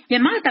ယ်မြ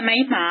န်မာသမို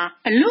င်းမှာ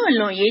အလွ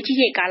န်ရေးကြီး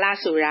တဲ့ကာလ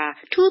ဆိုတာ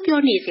ထူးပြော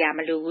နေစရာမ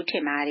လိုဘူးထ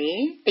င်ပါတယ်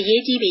အ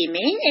ရေးကြီးပေ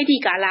မဲ့အဲ့ဒီ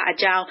ကာလအ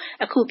ကြောင်း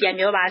အခုပြန်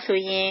ပြောပါဆို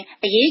ရင်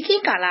အရေး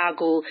ကြီးကာလ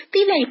ကို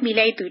တိလိုက်မိ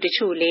လိုက်သူတ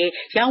ချို့လည်း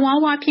ရောင်ဝါး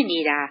ဝါဖြစ်နေ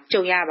တာ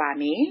ကြုံရပါ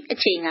မယ်အ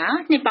ချိန်က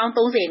နှစ်ပေါင်း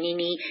30နီး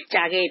နီး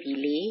ကြာခဲ့ပြီ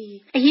လေ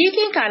အရေး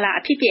ကြီးကာလ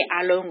အဖြစ်ပြက်အ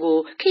လုံးကို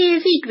ခ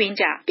ရီးစီတွင်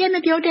ကြပြန်မ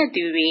ပြောတတ်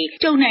သူတွေ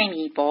ကြုံနိုင်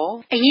ပြီပေါ့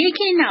အရေးခ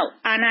င်းနောက်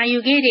အာဏာယူ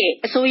ခဲ့တဲ့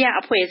အစိုးရ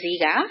အဖွဲ့အစည်း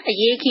ကအ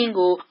ရေးခင်း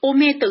ကိုအိုး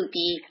မဲ့တုတ်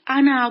ပြီးအာ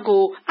ဏာ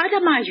ကိုအဓ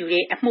မ္မယူ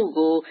တဲ့အမှု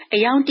ကိုအ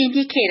ယောင်တင်ပ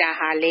စ်ခဲ့တာ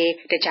ဟာလေ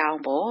တကြောင်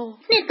ပေါ့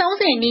နှစ်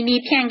30နီး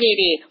နီးဖြန့်ခဲ့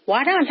တဲ့ဝါ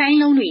ဒလှိုင်း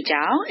လုံးတွေ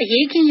ကြောင့်အ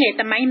ရေးခင်းရဲ့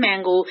တမိုင်းမှန်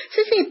ကိုစ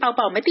စ်စစ်ပေါက်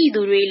ပေါက်မသိ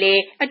သူတွေလ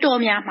ည်းအတော်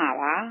များမှာ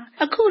ပါ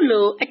အခု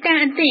လိုအတန်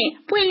အသင့်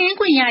ပွင့်လင်း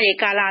ခွင့်ရတဲ့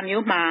ကာလ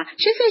မျိုးမှာ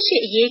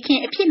88အရေးခ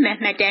င်းအဖြစ်မှန်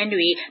မှတ်တမ်း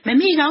တွေမ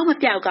မေ့ကောင်းမ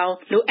ပြောက်ကောင်း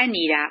လိုအပ်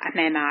နေတာအ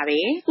မှန်ပါပဲ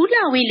ဦး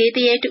လှ ဝင်လေးတ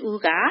ရေတူ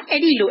က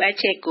အဲ့ဒီလိုအပ်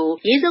ချက်ကို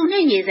ရေစုံ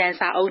နဲ့ရေစံ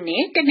စာအုပ်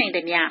နဲ့တက်နိုင်သ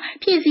မျှ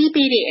ဖြည့်ဆည်း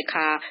ပေးတဲ့အ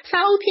ခါစာ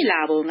အုပ်ဖြစ်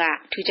လာပုံက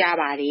ထူးခြား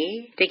ပါတယ်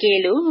တကယ်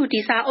လို့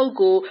ဒီစာအုပ်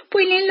ကိုပွ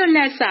င့်လင်းလွတ်လ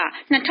ပ်စ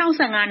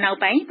2015နောက်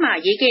ပိုင်းမှ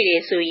ရေးခဲ့တ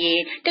ယ်ဆိုရင်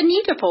တန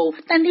ည်းတစ်ပုံ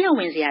တန်တရားဝ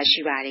င်စရာ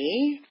ရှိပါတယ်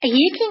အ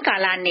ရေးခင်ကာ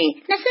လနဲ့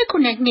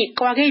29နှစ်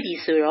ကွာခဲ့ပြီ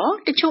ဆိုတော့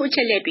တချို့အချ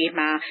က်လက်တွေ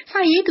မှာစာ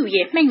ရေးသူ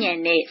ရဲ့မှတ်ဉာဏ်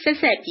နဲ့ဆ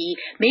က်ပြီး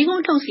မေးခွ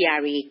န်းထုတ်စရာ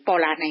တွေ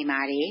ပေါ်လာနိုင်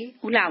ပါတယ်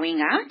ဦးလှဝင်း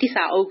ကဒီ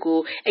စာအုပ်ကို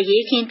အ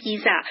ရေးခင်ပြီး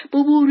စပူ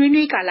ပူနွေး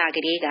နွေးကာလက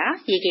လေးက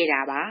ရေးခဲ့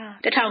တာပါ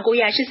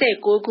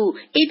1989ခု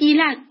ဧပြီ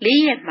လ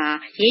4ရက်မှာ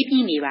ရေး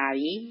ပြီးနေပါ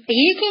ပြီအ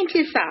ရေးခင်ဖြ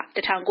စ်စ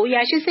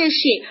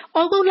1988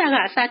ဩဂုတ်လက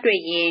စတွေ့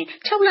ရင်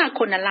6လ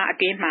9လအ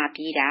တွင်းမှာ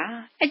ပြီးတာ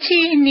အခြေ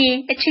အနေ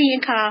အချိန်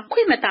အခါခွ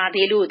င့်မသာ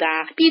သေးလို့သာ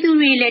ပြည်သူ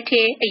တွေလက်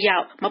ထဲအရော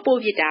က်မပို့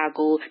ဖြစ်တာ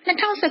ကို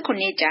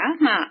2019ကြာ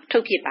မှထု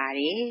တ်ဖြစ်ပါတ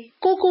ယ်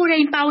ကိုယ်တို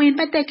င်ပါဝင်ပ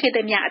တ်သက်ခဲ့သ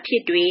မျှအဖြ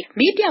စ်တွေ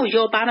မေ့ပြောက်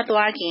ရောပါမ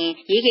သွားခင်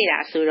ရေးခဲ့တာ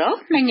ဆိုတော့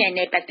မှတ်ဉာဏ်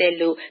နဲ့ပတ်သက်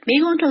လို့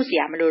မေးခွန်းထုတ်စ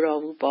ရာမလိုတော့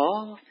ဘူးပေါ့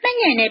မှတ်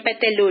ဉာဏ်နဲ့ပတ်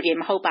သက်လို့တင်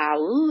မဟုတ်ပါ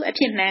ဘူးအ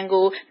ဖြစ်မှန်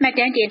ကိုမှတ်တ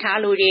မ်းတင်ထား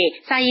လို့တဲ့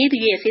စာရေးသူ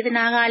ရဲ့စေတ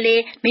နာကလ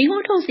ည်းမေးခွ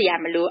န်းထုတ်စရာ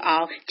မလိုအော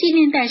င်ကြည်လ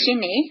င်တန်ရှ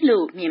င်းတယ်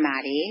လို့မြင်ပါ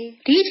တယ်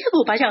ဒီအချက်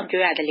ကိုဘာကြောင့်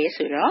ပြောရတယ်လဲ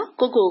ဆိုတော့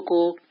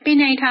ကိုပင်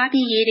နိုင်ထား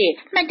ပြီးရေးတဲ့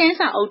မှတ်တမ်း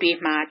စာအုပ်တွေ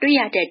မှာတွေ့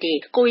ရတတ်တဲ့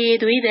ကိုရည်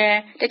သွေးတဲ့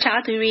တခြား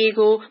သူတွေ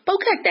ကိုပု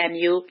တ်ခတ်တမ်း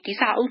မျိုးဒီ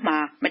စာအုပ်မှာ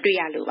မတွေ့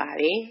ရလို့ပါ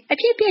ပဲအ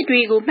ဖြစ်အပျက်တွေ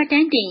ကိုမှတ်တ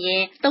မ်းတင်ရ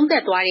င်သုံးသ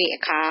ပ်သွားတဲ့အ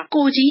ခါ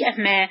ကိုကြီးအ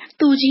မှန်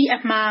သူကြီးအ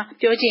မှား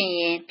ပြောချင်ရ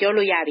င်ပြော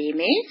လို့ရပေ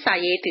မယ့်စာ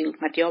ရေးသူ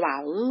မပြောပါ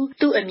ဘူး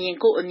သူ့အမြင်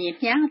ကိုအမြင်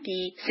မျှ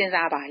ပြီးစဉ်း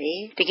စားပါတ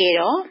ယ်တကယ်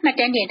တော့မှတ်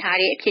တမ်းတင်ထား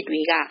တဲ့အဖြစ်တွေ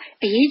က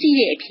အရေးကြီး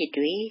တဲ့အဖြစ်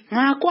တွေ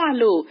ငါကွ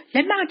လို့လ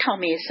က်မထော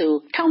င်မယ်ဆို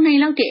ထောင်နိုင်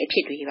လောက်တဲ့အဖြ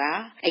စ်တွေပါ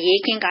အ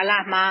ရေးခင်ကာလ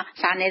မှာ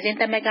စာနယ်ဇင်း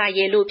သမက်က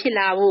ရေလို့ဖြစ်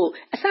လာဖို့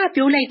အစ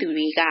ပြောလိုက်သူ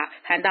တွေက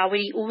ဟန်တာဝ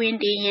တီဦးဝင်း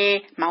တင်ရဲ့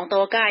မောင်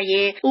တော်က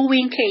ရဲ့ဦးဝ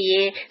င်းခက်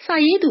ရဲ့စာ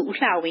ရေးသူဦး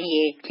လှဝင်း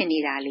ရဲ့ဖြစ်နေ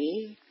တာလေ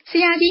ဆ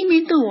ရာကြီးမ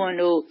င်းသူဝန်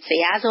တို့ဆ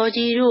ရာဇော်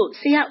ကြီးတို့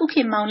ဆရာဥခ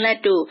င်မောင်လက်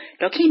တို့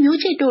ဒေါခင်မျိုး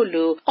ချစ်တို့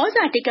လိုဩ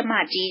ဇာတိတ်ကမ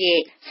ကြီးတဲ့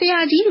ဆရာ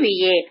ကြီးတွေ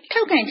ရဲ့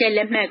ထောက်ခံချက်လ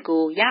က်မှတ်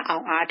ကိုရအော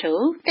င်အားထု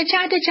တ်တ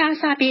ခြား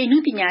စာပေအမှု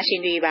ပညာရှ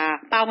င်တွေ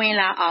ပါဝင်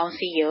လာအောင်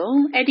စီယုံ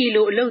အဲ့ဒီ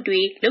လိုအလုပ်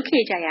တွေလုပ်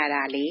ခဲ့ကြရ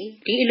တာလေ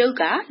ဒီအလုပ်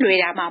ကလွယ်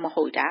တာမှမ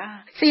ဟုတ်တာ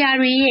ဆရာ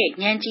တွေရဲ့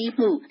ဉာဏ်ကြီး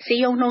မှုစီ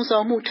ယုံနှုံ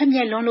ဆော်မှုထက်မြ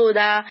က်လွန်းလို့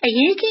သာအ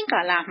ရေးခင်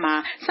ကာလမှာ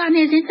စာန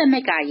ယ်ဇင်းသမ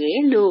က်ကရဲ့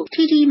လို့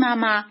ထီထီမာ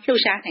မာလှု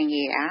ပ်ရှားနိုင်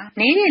ခဲ့တာ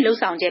နေတဲ့လှုပ်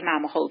ဆောင်ချက်မှ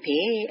မဟုတ်ပဲ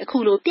အခု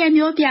လိုပြန်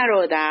ပြောပြ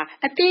တော့သာ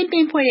အသင်းပ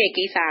င်ဖွဲ့တဲ့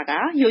ကိစ္စက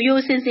ရိုး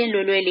ရိုးစင်းစင်းလွ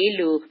ယ်လွယ်လေး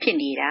လိုဖြစ်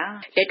နေတာ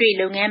လက်တွေ့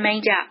လုပ်ငန်းပို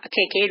င်းကြအခ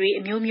က်အခဲတွေ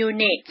အမျိုးမျိုး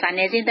နဲ့စာန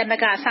ယ်ဇင်းသမ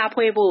က်ကစာ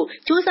ဖွဲ့ဖို့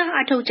စူးစမ်း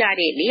အထောက်ကြ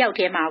တဲ့၄ယောက်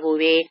ထဲမှာကို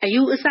ပဲအ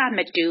ယူအဆမ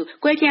တူ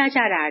ကွဲပြားကြ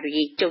တာ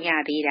တွေကြုံရ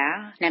သေးတာ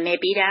နာမည်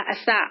ပေးတာအ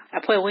စ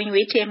အဖွဲ့ဝင်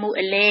ရွေးချယ်မှု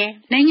အလဲ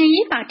နိုင်ငံ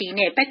ရေးပါတီ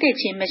နဲ့ပတ်သက်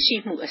ခြင်းမရှိ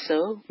မှုအ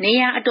စုံနေ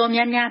ရာအတော်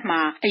များများ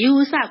မှာအယူ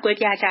အဆကွဲ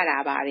ပြားကြတာ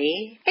ပါပဲ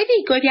အဲ့ဒီ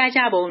ကွဲပြားကြ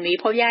ပုံတွေ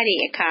ဖော်ပြတဲ့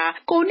အခါ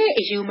ကိုနဲ့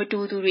အယူမတူ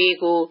သူတွေ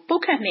ကိုပု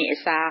တ်ခတ်မဲ့အ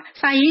စား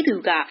စာရေးသူ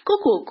ကကို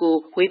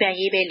ဝေဖန်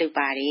ရေးပဲလုပ်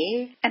ပါတယ်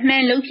အမှ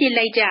န်လုံးဖြစ်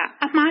လိုက်ကြ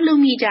အမှား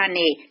လုံးမိကြ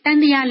နဲ့တန်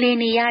တရားလည်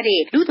နေရ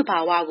တဲ့လူသဘာ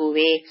ဝကို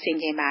ပဲဆင်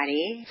ခြင်ပါတ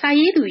ယ်စာ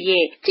ရေးသူ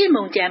ရဲ့ကြင့်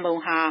မုံကြံပုံ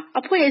ဟာ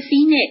အဖွဲ့အစ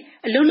ည်းနဲ့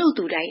အလုပ်လုပ်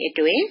သူတိုင်းအ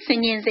တွက်ဆင်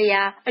ញင်စ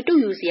ရာအတူ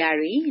ယူစရာ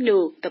တွေ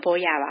လို့သဘော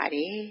ရပါတ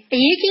ယ်အ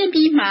ရေးကြီး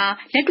ပြီးမှ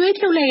လက်တွဲ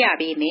ဖြုတ်လိုက်ရ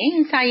ပေမယ့်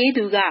စာရေး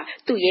သူက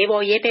သူ့ရဲ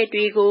ဘော်ရဲဘက်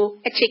တွေကို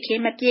အချစ်ခင်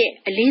မပြည့်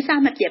အလေး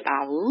စားမပြတ်ပါ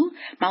ဘူး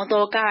မောင်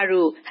တော်က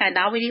တို့ဟန်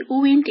သားဝတီ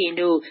ဦးဝင်းတင်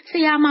တို့ဆ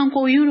ရာမောင်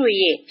ကိုယူတို့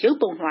ရဲ့ရုပ်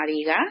ပုံလွှာတွေ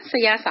ကဆ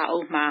ရာစာအု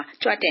ပ်မှာ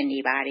ကြွတက်နေ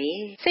ပါတယ်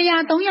ဆရာ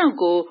၃ယောက်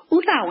ကို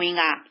ဦးလှဝင်း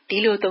ကဒီ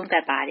လိုသုံးသ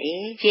ပ်ပါတ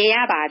ယ်ရေရ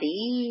ပါသ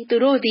ည်သူ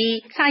တို့သည်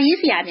စာရေး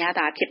ဆရာများ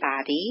သာဖြစ်ပါ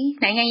သည်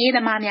နိုင်ငံရေးသ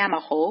မားများမ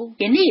ဟုတ်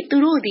ယနေ့သူ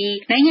တို့သည်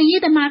နိုင်ငံ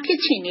ရေးသမားဖြစ်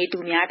ချင်နေသူ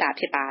များသာ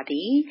ဖြစ်ပါသ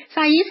ည်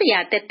စာရေးဆရာ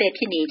တက်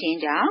ဖြစ်နေခြင်း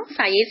ကြောင့်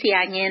စာရေးဆ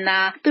ရာညင်သာ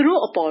သူ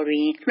တို့အပေါ်တွ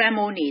င်လွှမ်း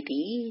မိုးနေသ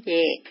ည်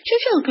တဲ့ချွ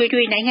တ်ချွတ်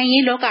ထွေးနိုင်ငံ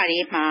ရေးလောကထဲ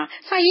မှာ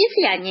စာရေးဆ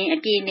ရာညင်အ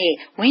ပြည့်နဲ့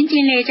ဝင်ကျ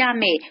င်လေကြ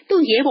မဲ့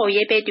သူ့ရဲဘော်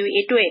ရဲဘက်တွေ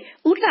အတွက်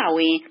ဦးလှဝ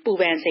င်းပူ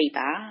ပန်စိတ်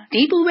ပါ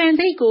ဒီပူပန်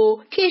စိတ်ကို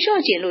ဖြေ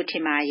လျှော့ခြင်းလို့ထ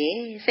င်ပါရဲ့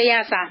ဆရာ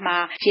စာမှာ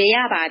ရေရ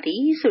ပါသ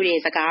ည်ဆိုတဲ့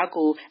စကား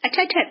ကိုအထ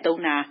က်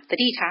သုံးတာသ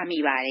တိထားမိ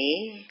ပါတယ်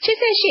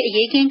88အ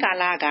ရေးခင်းကာ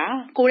လက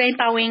ကိုယ်တိုင်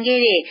ပါဝင်ခဲ့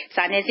တဲ့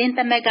စာနယ်ဇင်းသ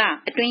မက်က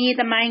အတွင်းရေး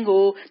သမိုင်း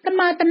ကိုတမ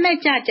တ်ကြမှ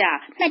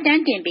တ်တ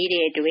မ်းတင်ပေး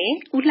တဲ့အတွက်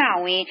ဦးလှ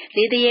ဝင်း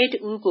လေးတရေ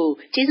တူကို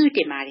ကျေးဇူးတ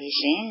င်ပါတယ်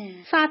ရှင်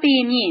စာပေ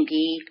မြင့်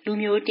ပြီးလူ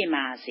မျိုးတင်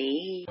ပါစေ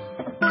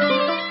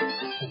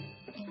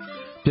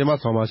ပြမ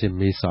ဆောင်ပါရှင်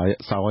မေစာရဲ့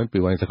စာဝိုင်းပေ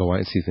ဝိုင်းစကားဝို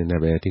င်းအစီအစဉ်နဲ့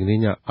ပဲဒီကနေ့ည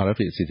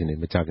RFA အစီအစဉ်တွေ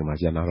မကြခင်မှာ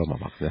ရန်နာတော့မှာ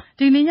ပါခင်ဗျာ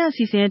ဒီကနေ့ညအ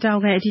စီအစဉ်အကြော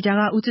င်းကအဒီတာ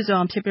ကဦးကျော်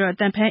ကျော်ဖြစ်ပြီးတော့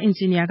တန်ဖန်အင်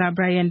ဂျင်နီယာက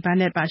Brian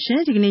Barnett ပါရှင်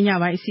ဒီကနေ့ည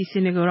ပိုင်းအစီအစ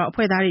ဉ်တွေကိုတော့အ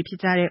ဖွဲ့သားတွေဖြစ်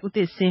ကြတဲ့ဦးသ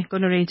စ်စင်ကို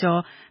နရိန်ကျော်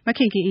မခ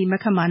င်ကီမ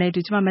ခတ်မာနဲ့ဒူ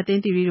ကျမမသိ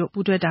န်းတီရီတို့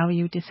ပူးတွဲတာဝန်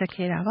ယူတင်ဆက်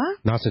ခဲ့တာပါ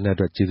နားဆင်တဲ့အ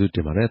တွက်ကျေးဇူးတ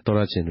င်ပါတယ်တော်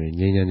ရရှင်တွေ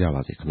ငြိမ်းချမ်းကြ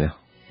ပါစေခင်ဗျာ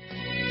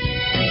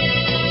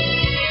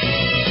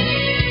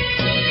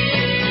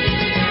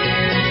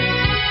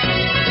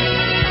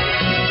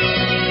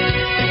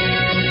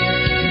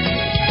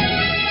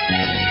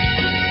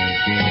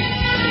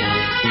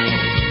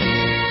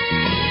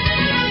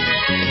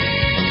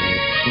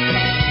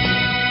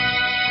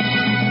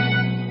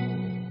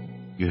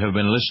You have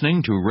been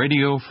listening to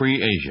Radio Free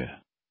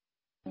Asia.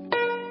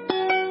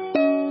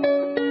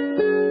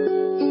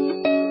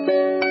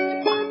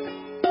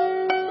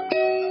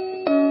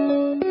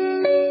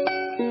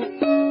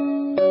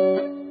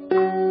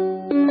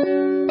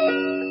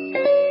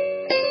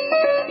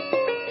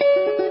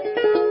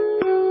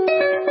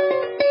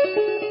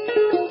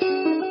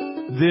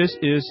 This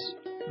is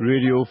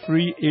Radio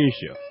Free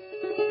Asia.